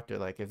be a doctor.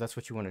 Like, if that's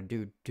what you want to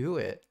do, do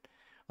it.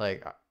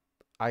 Like,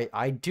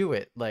 I do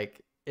it.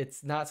 Like,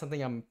 it's not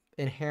something I'm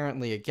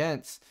inherently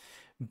against,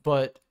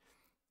 but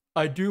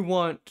I do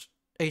want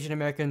Asian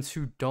Americans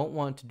who don't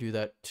want to do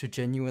that to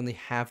genuinely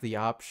have the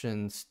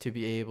options to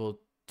be able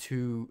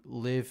to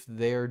live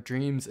their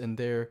dreams and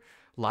their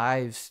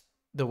lives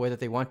the way that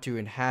they want to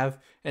and have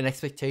an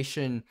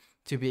expectation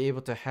to be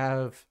able to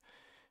have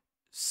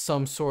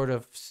some sort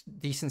of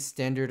decent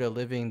standard of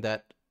living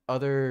that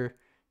other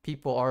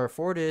people are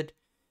afforded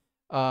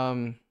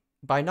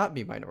by not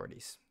being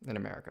minorities in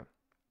America.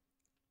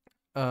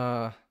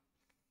 Uh,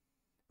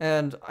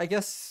 and I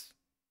guess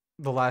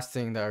the last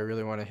thing that I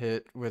really want to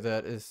hit with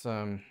that is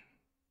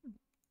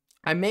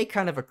I make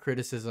kind of a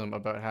criticism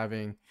about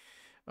having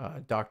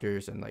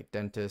doctors and like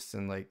dentists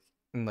and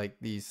like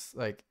these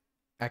like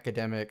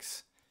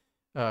academics.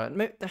 I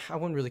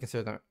wouldn't really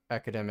consider them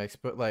academics,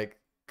 but like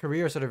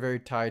careers that are very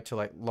tied to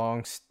like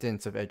long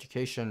stints of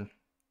education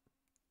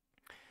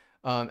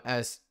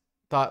as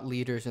thought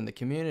leaders in the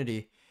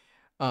community.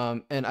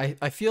 And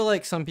I feel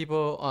like some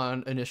people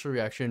on initial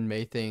reaction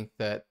may think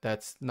that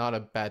that's not a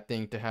bad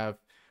thing to have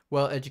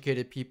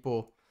well-educated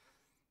people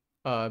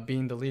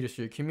being the leaders of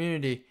your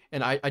community.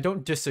 And I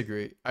don't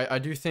disagree. I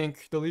do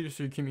think the leaders of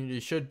your community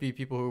should be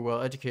people who are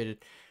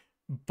well-educated.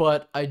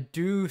 But I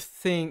do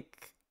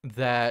think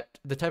that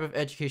the type of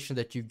education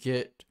that you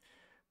get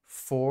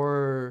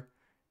for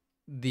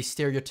the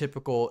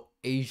stereotypical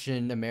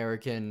Asian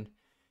American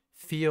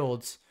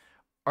fields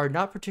are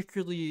not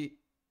particularly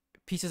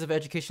pieces of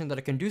education that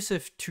are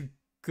conducive to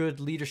good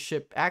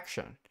leadership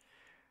action.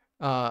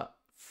 Uh,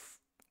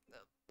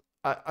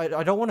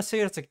 I don't want to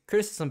say it's a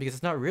criticism because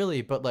it's not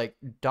really, but like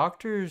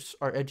doctors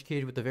are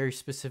educated with a very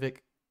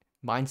specific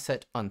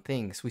mindset on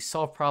things. We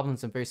solve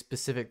problems in very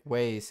specific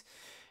ways,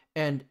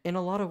 and in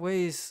a lot of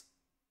ways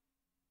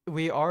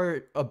we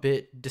are a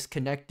bit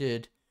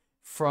disconnected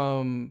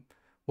from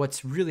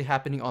what's really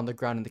happening on the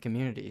ground in the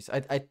communities.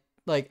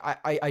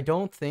 I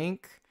don't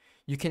think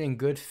you can in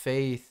good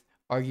faith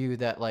argue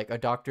that like a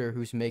doctor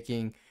who's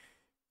making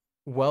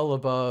well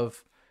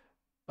above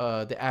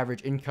the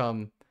average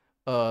income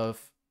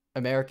of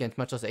Americans,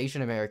 much less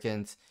Asian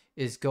Americans,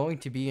 is going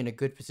to be in a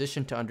good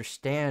position to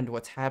understand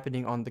what's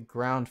happening on the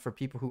ground for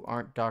people who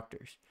aren't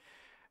doctors.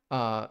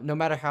 No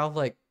matter how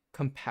like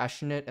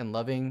compassionate and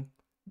loving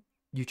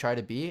you try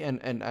to be,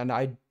 and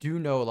I do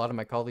know a lot of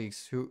my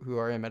colleagues who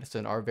are in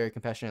medicine are very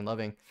compassionate and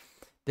loving,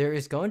 there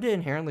is going to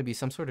inherently be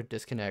some sort of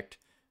disconnect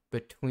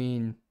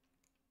between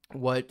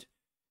what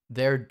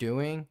they're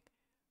doing,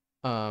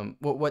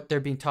 what they're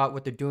being taught,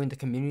 what they're doing, the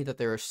community that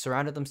they're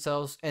surrounded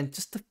themselves, and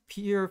just the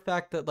pure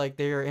fact that like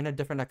they are in a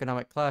different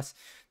economic class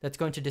that's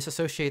going to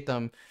disassociate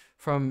them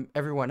from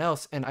everyone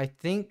else. And I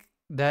think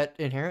that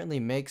inherently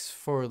makes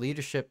for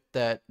leadership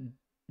that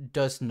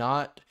does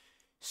not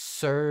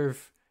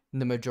serve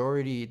the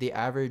majority, the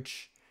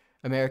average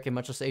American,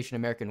 much less Asian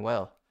American,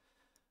 well.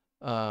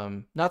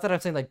 Not that I'm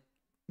saying like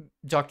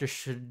doctors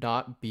should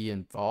not be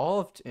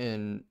involved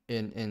in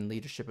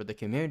leadership of the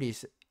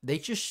communities. They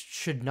just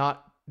should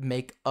not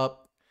make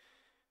up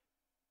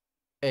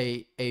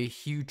a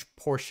huge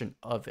portion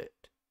of it.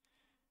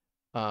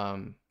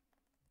 Um,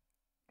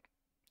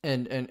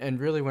 and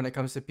really, when it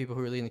comes to people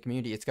who are leading the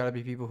community, it's got to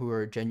be people who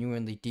are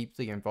genuinely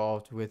deeply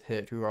involved with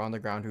it, who are on the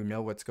ground, who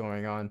know what's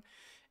going on.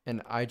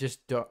 And I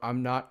just don't,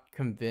 I'm not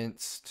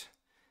convinced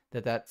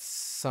that that's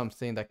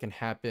something that can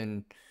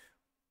happen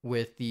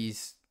with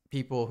these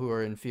people who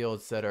are in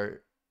fields that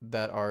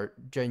are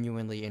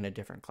genuinely in a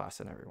different class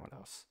than everyone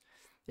else.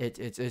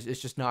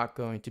 It's just not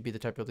going to be the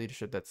type of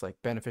leadership that's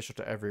like beneficial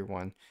to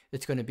everyone.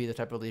 It's going to be the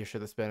type of leadership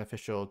that's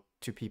beneficial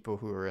to people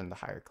who are in the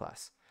higher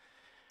class.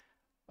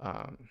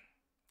 Um,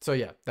 so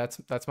yeah,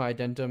 that's my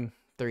addendum.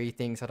 3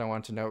 things that I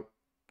want to note.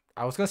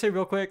 I was gonna say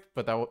real quick,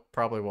 but that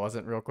probably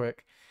wasn't real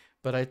quick.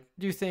 But I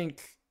do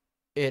think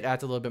it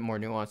adds a little bit more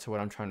nuance to what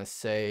I'm trying to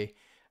say,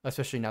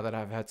 especially now that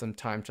I've had some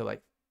time to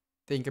like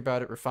think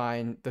about it,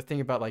 refine. The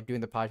thing about like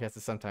doing the podcast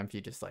is sometimes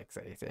you just like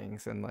say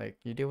things and like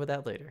you deal with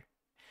that later.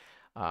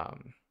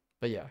 Um,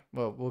 but yeah,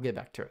 well, we'll get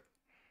back to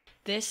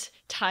This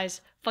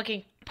ties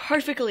fucking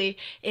perfectly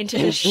into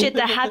the shit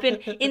that happened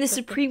in the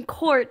Supreme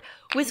Court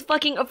with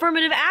fucking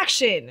affirmative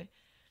action.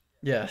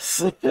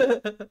 Yes.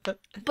 But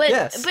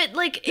Yes. but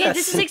like Yes.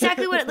 this is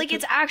exactly what like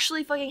it's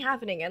actually fucking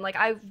happening, and like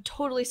I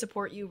totally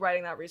support you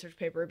writing that research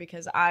paper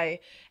because I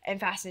am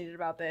fascinated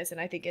about this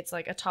and I think it's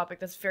like a topic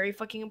that's very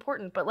fucking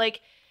important. But like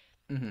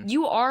Mm-hmm.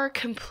 you are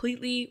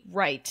completely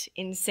right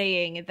in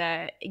saying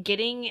that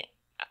getting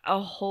a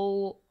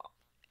whole,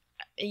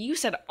 you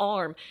said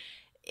arm,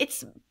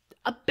 it's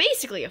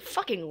basically a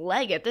fucking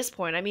leg at this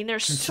point. I mean,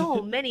 there's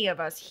so many of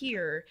us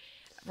here,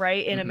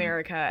 right, in Mm-hmm.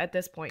 America at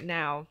this point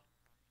now.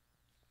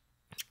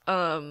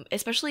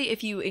 Especially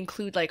if you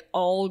include like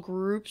all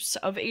groups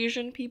of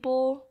Asian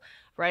people,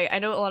 right? I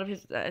know a lot of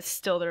people,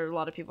 still there are a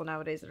lot of people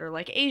nowadays that are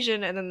like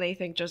Asian and then they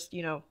think just,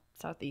 you know,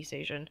 Southeast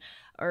Asian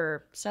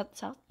or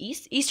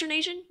Southeast Eastern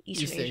Asian?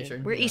 East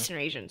Asian, We're yeah. Eastern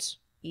Asians.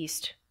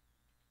 East.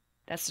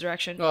 That's the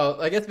direction.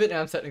 Well, I guess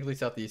Vietnam's technically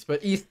southeast,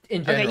 but east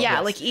in general. Okay, yeah,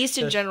 Yes. like East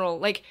in That's- general.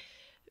 Like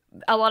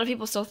a lot of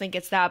people still think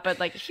it's that, but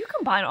like if you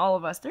combine all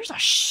of us, there's a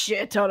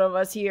shit ton of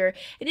us here.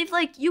 And if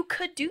like you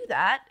could do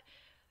that,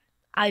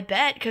 I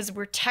bet, because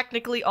we're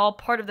technically all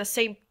part of the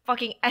same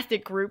fucking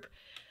ethnic group.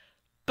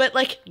 But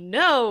like,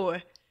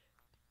 no,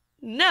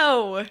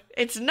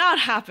 it's not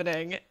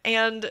happening.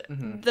 And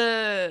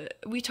Mhm.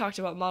 we talked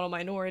about model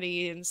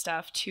minority and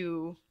stuff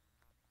too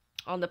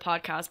on the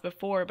podcast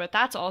before, but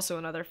that's also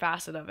another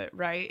facet of it,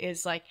 right?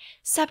 Is like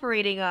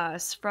separating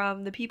us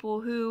from the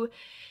people who,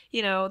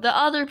 you know, the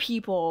other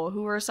people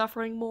who are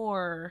suffering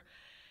more,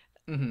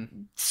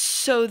 Mhm.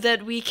 so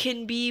that we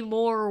can be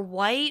more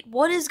white.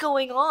 What is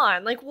going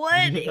on? Like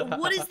what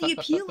is the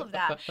appeal of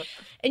that?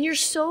 And you're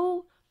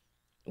so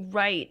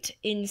right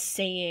in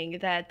saying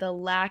that the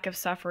lack of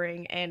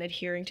suffering and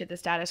adhering to the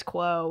status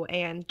quo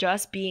and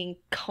just being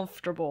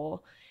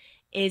comfortable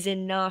is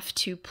enough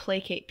to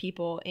placate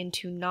people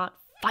into not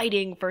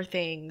fighting for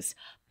things,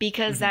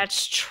 because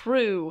that's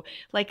true.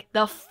 Like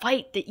the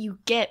fight that you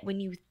get when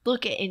you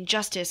look at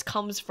injustice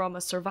comes from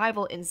a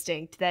survival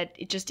instinct that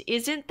it just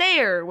isn't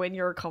there when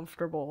you're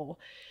comfortable.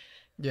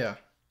 Yeah.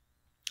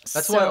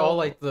 That's why all So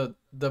like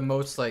the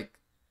most like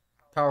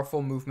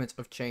powerful movements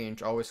of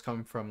change always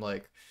come from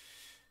like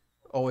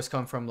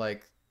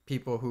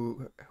people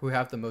who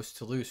have the most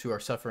to lose, who are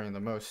suffering the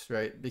most,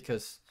 right?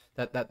 Because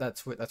that's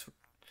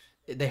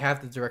they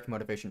have the direct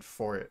motivation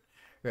for it,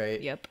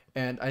 right? yep.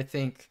 And I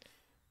think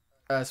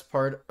as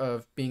part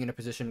of being in a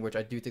position which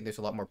I do think there's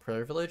a lot more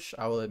privilege,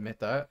 I will admit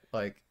that,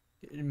 like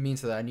it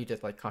means that I need to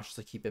like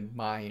consciously keep in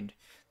mind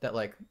that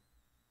like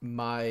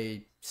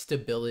my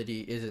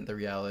stability isn't the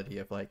reality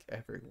of like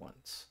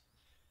everyone's,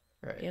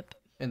 right? Yep.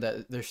 And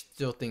that there's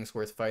still things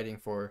worth fighting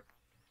for,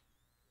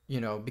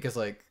 because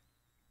like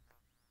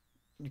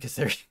because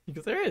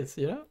there is,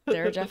 you know.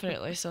 There are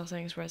definitely still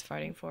things worth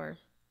fighting for.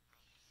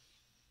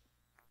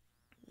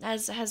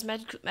 Has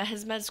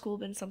med school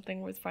been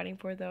something worth fighting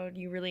for though? Are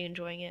you really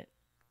enjoying it?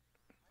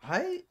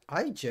 I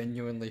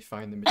genuinely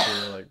find the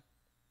material like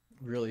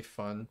really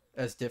fun,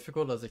 as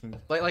difficult as it can.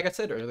 Like I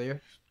said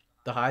earlier,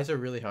 the highs are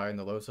really high and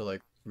the lows are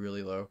like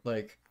really low.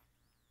 Like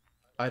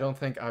I don't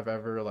think I've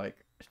ever like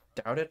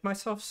doubted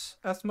myself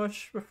as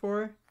much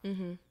before.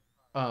 Mm-hmm.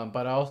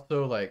 But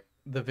also like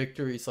the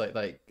victories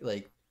like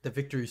the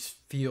victories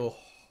feel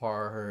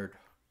harder,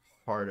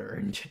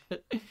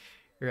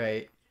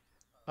 right?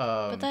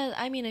 But that,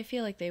 I mean, I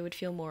feel like they would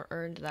feel more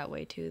earned that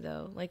way too,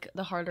 though. Like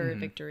the harder a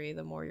victory,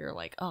 the more you're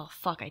like, oh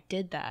fuck, I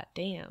did that.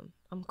 Damn,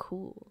 I'm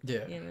cool.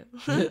 Yeah. You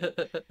know?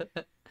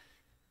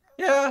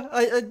 Yeah,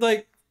 I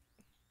like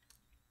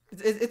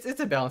it's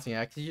a balancing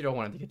act. You don't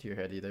want it to get to your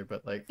head either,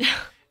 but like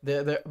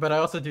but I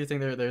also do think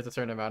there's a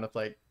certain amount of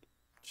like,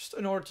 just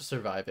in order to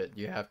survive it,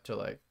 you have to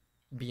like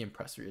be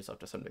impressed with yourself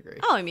to some degree.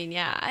 Oh, I mean,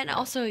 yeah. And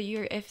also,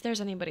 if there's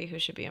anybody who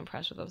should be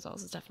impressed with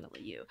themselves, it's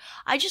definitely you.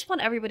 I just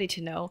want everybody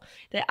to know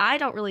that I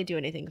don't really do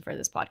anything for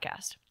this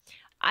podcast.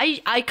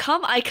 I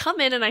come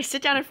in and I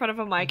sit down in front of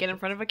a mic and in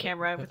front of a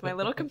camera with my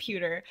little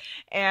computer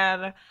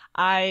and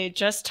I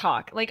just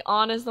talk. Like,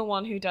 An is the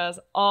one who does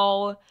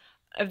all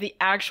of the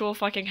actual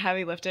fucking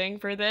heavy lifting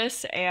for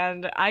this,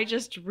 and I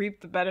just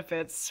reap the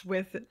benefits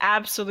with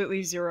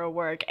absolutely zero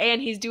work.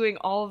 And he's doing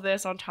all of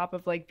this on top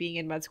of like being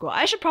in med school.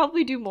 I should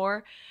probably do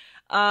more.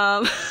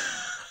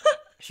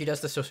 She does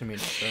the social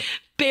media stuff.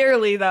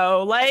 Barely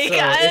though. Like, So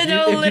I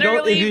know,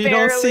 literally if you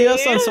barely. don't see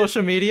us on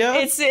social media,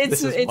 it's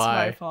this is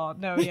why. my fault.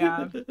 No,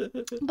 yeah.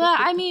 But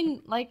I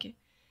mean, like,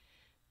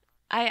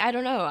 I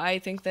don't know. I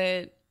think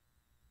that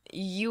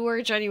you are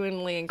a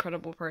genuinely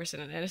incredible person,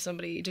 and if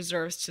somebody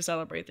deserves to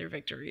celebrate their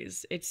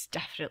victories, it's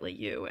definitely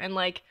you. And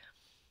like,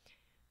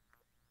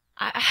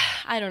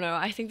 I don't know.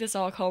 I think this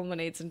all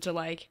culminates into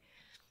like,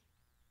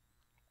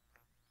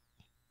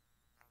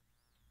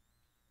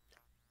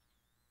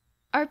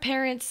 our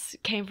parents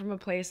came from a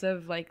place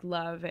of like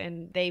love,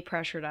 and they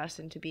pressured us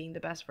into being the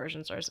best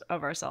versions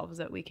of ourselves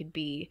that we could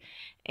be.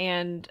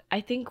 And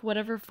I think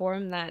whatever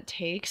form that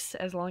takes,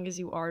 as long as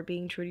you are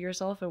being true to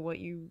yourself and what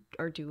you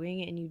are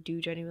doing and you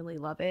do genuinely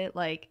love it,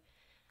 like,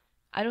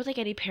 I don't think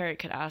any parent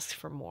could ask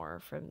for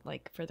more from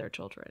like for their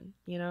children,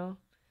 you know?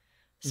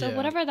 So Yeah.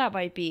 whatever that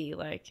might be,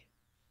 like,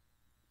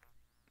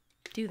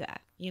 do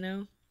that, you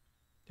know?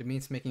 It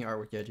means making art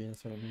with Yeji,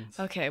 that's what it means.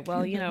 Okay,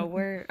 well, you know,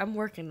 I'm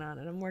working on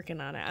it.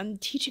 I'm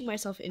teaching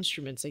myself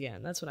instruments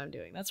again. That's what I'm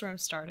doing. That's where I'm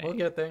starting. We'll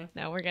get there.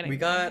 Now we're getting We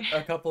there. got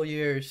a couple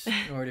years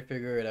in order to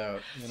figure it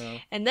out, you know?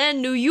 And then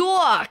New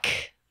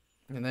York!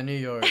 And then New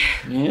York.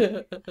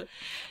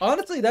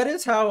 Honestly, that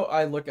is how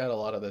I look at a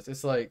lot of this.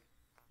 It's like,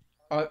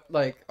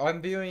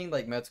 I'm viewing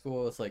like med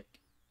school as like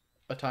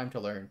a time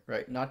to learn,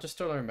 right? Not just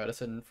to learn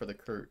medicine for the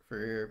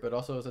career, but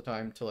also as a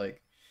time to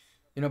like,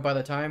 you know, by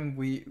the time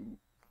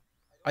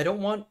I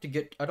don't want to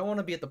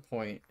be at the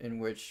point in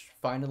which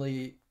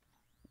finally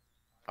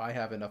I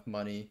have enough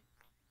money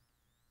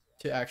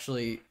to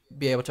actually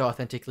be able to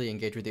authentically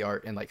engage with the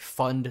art and like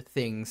fund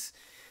things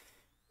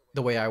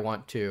the way I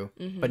want to,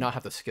 but not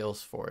have the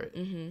skills for it.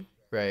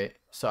 Right?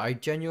 So I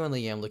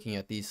genuinely am looking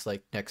at these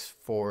like next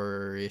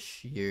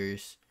 4-ish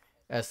years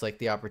as like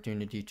the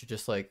opportunity to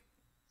just like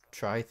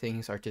try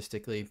things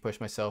artistically, push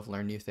myself,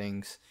 learn new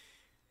things,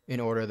 in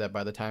order that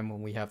by the time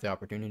when we have the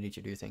opportunity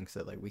to do things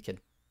that like we can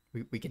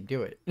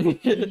do it.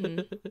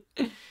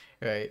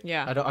 Right?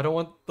 Yeah. I don't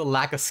want the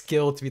lack of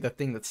skill to be the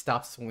thing that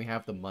stops us when we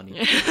have the money.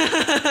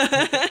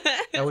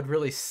 That would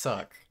really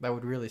suck.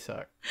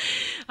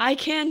 I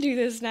can do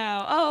this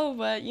now. Oh,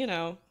 but you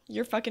know,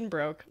 you're fucking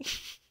broke.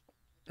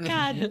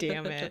 God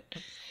damn it.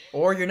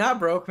 Or you're not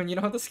broke when you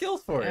don't have the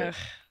skills for it. Ugh.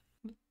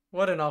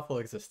 What an awful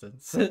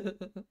existence.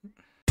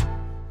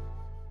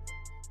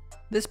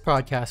 This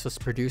podcast was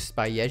produced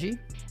by Yeji.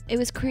 It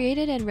was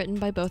created and written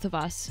by both of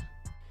us.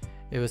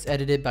 It was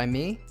edited by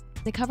me.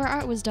 The cover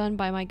art was done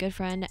by my good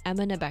friend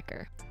Emma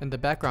Nebecker. And the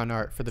background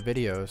art for the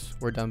videos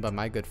were done by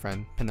my good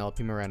friend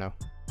Penelope Moreno.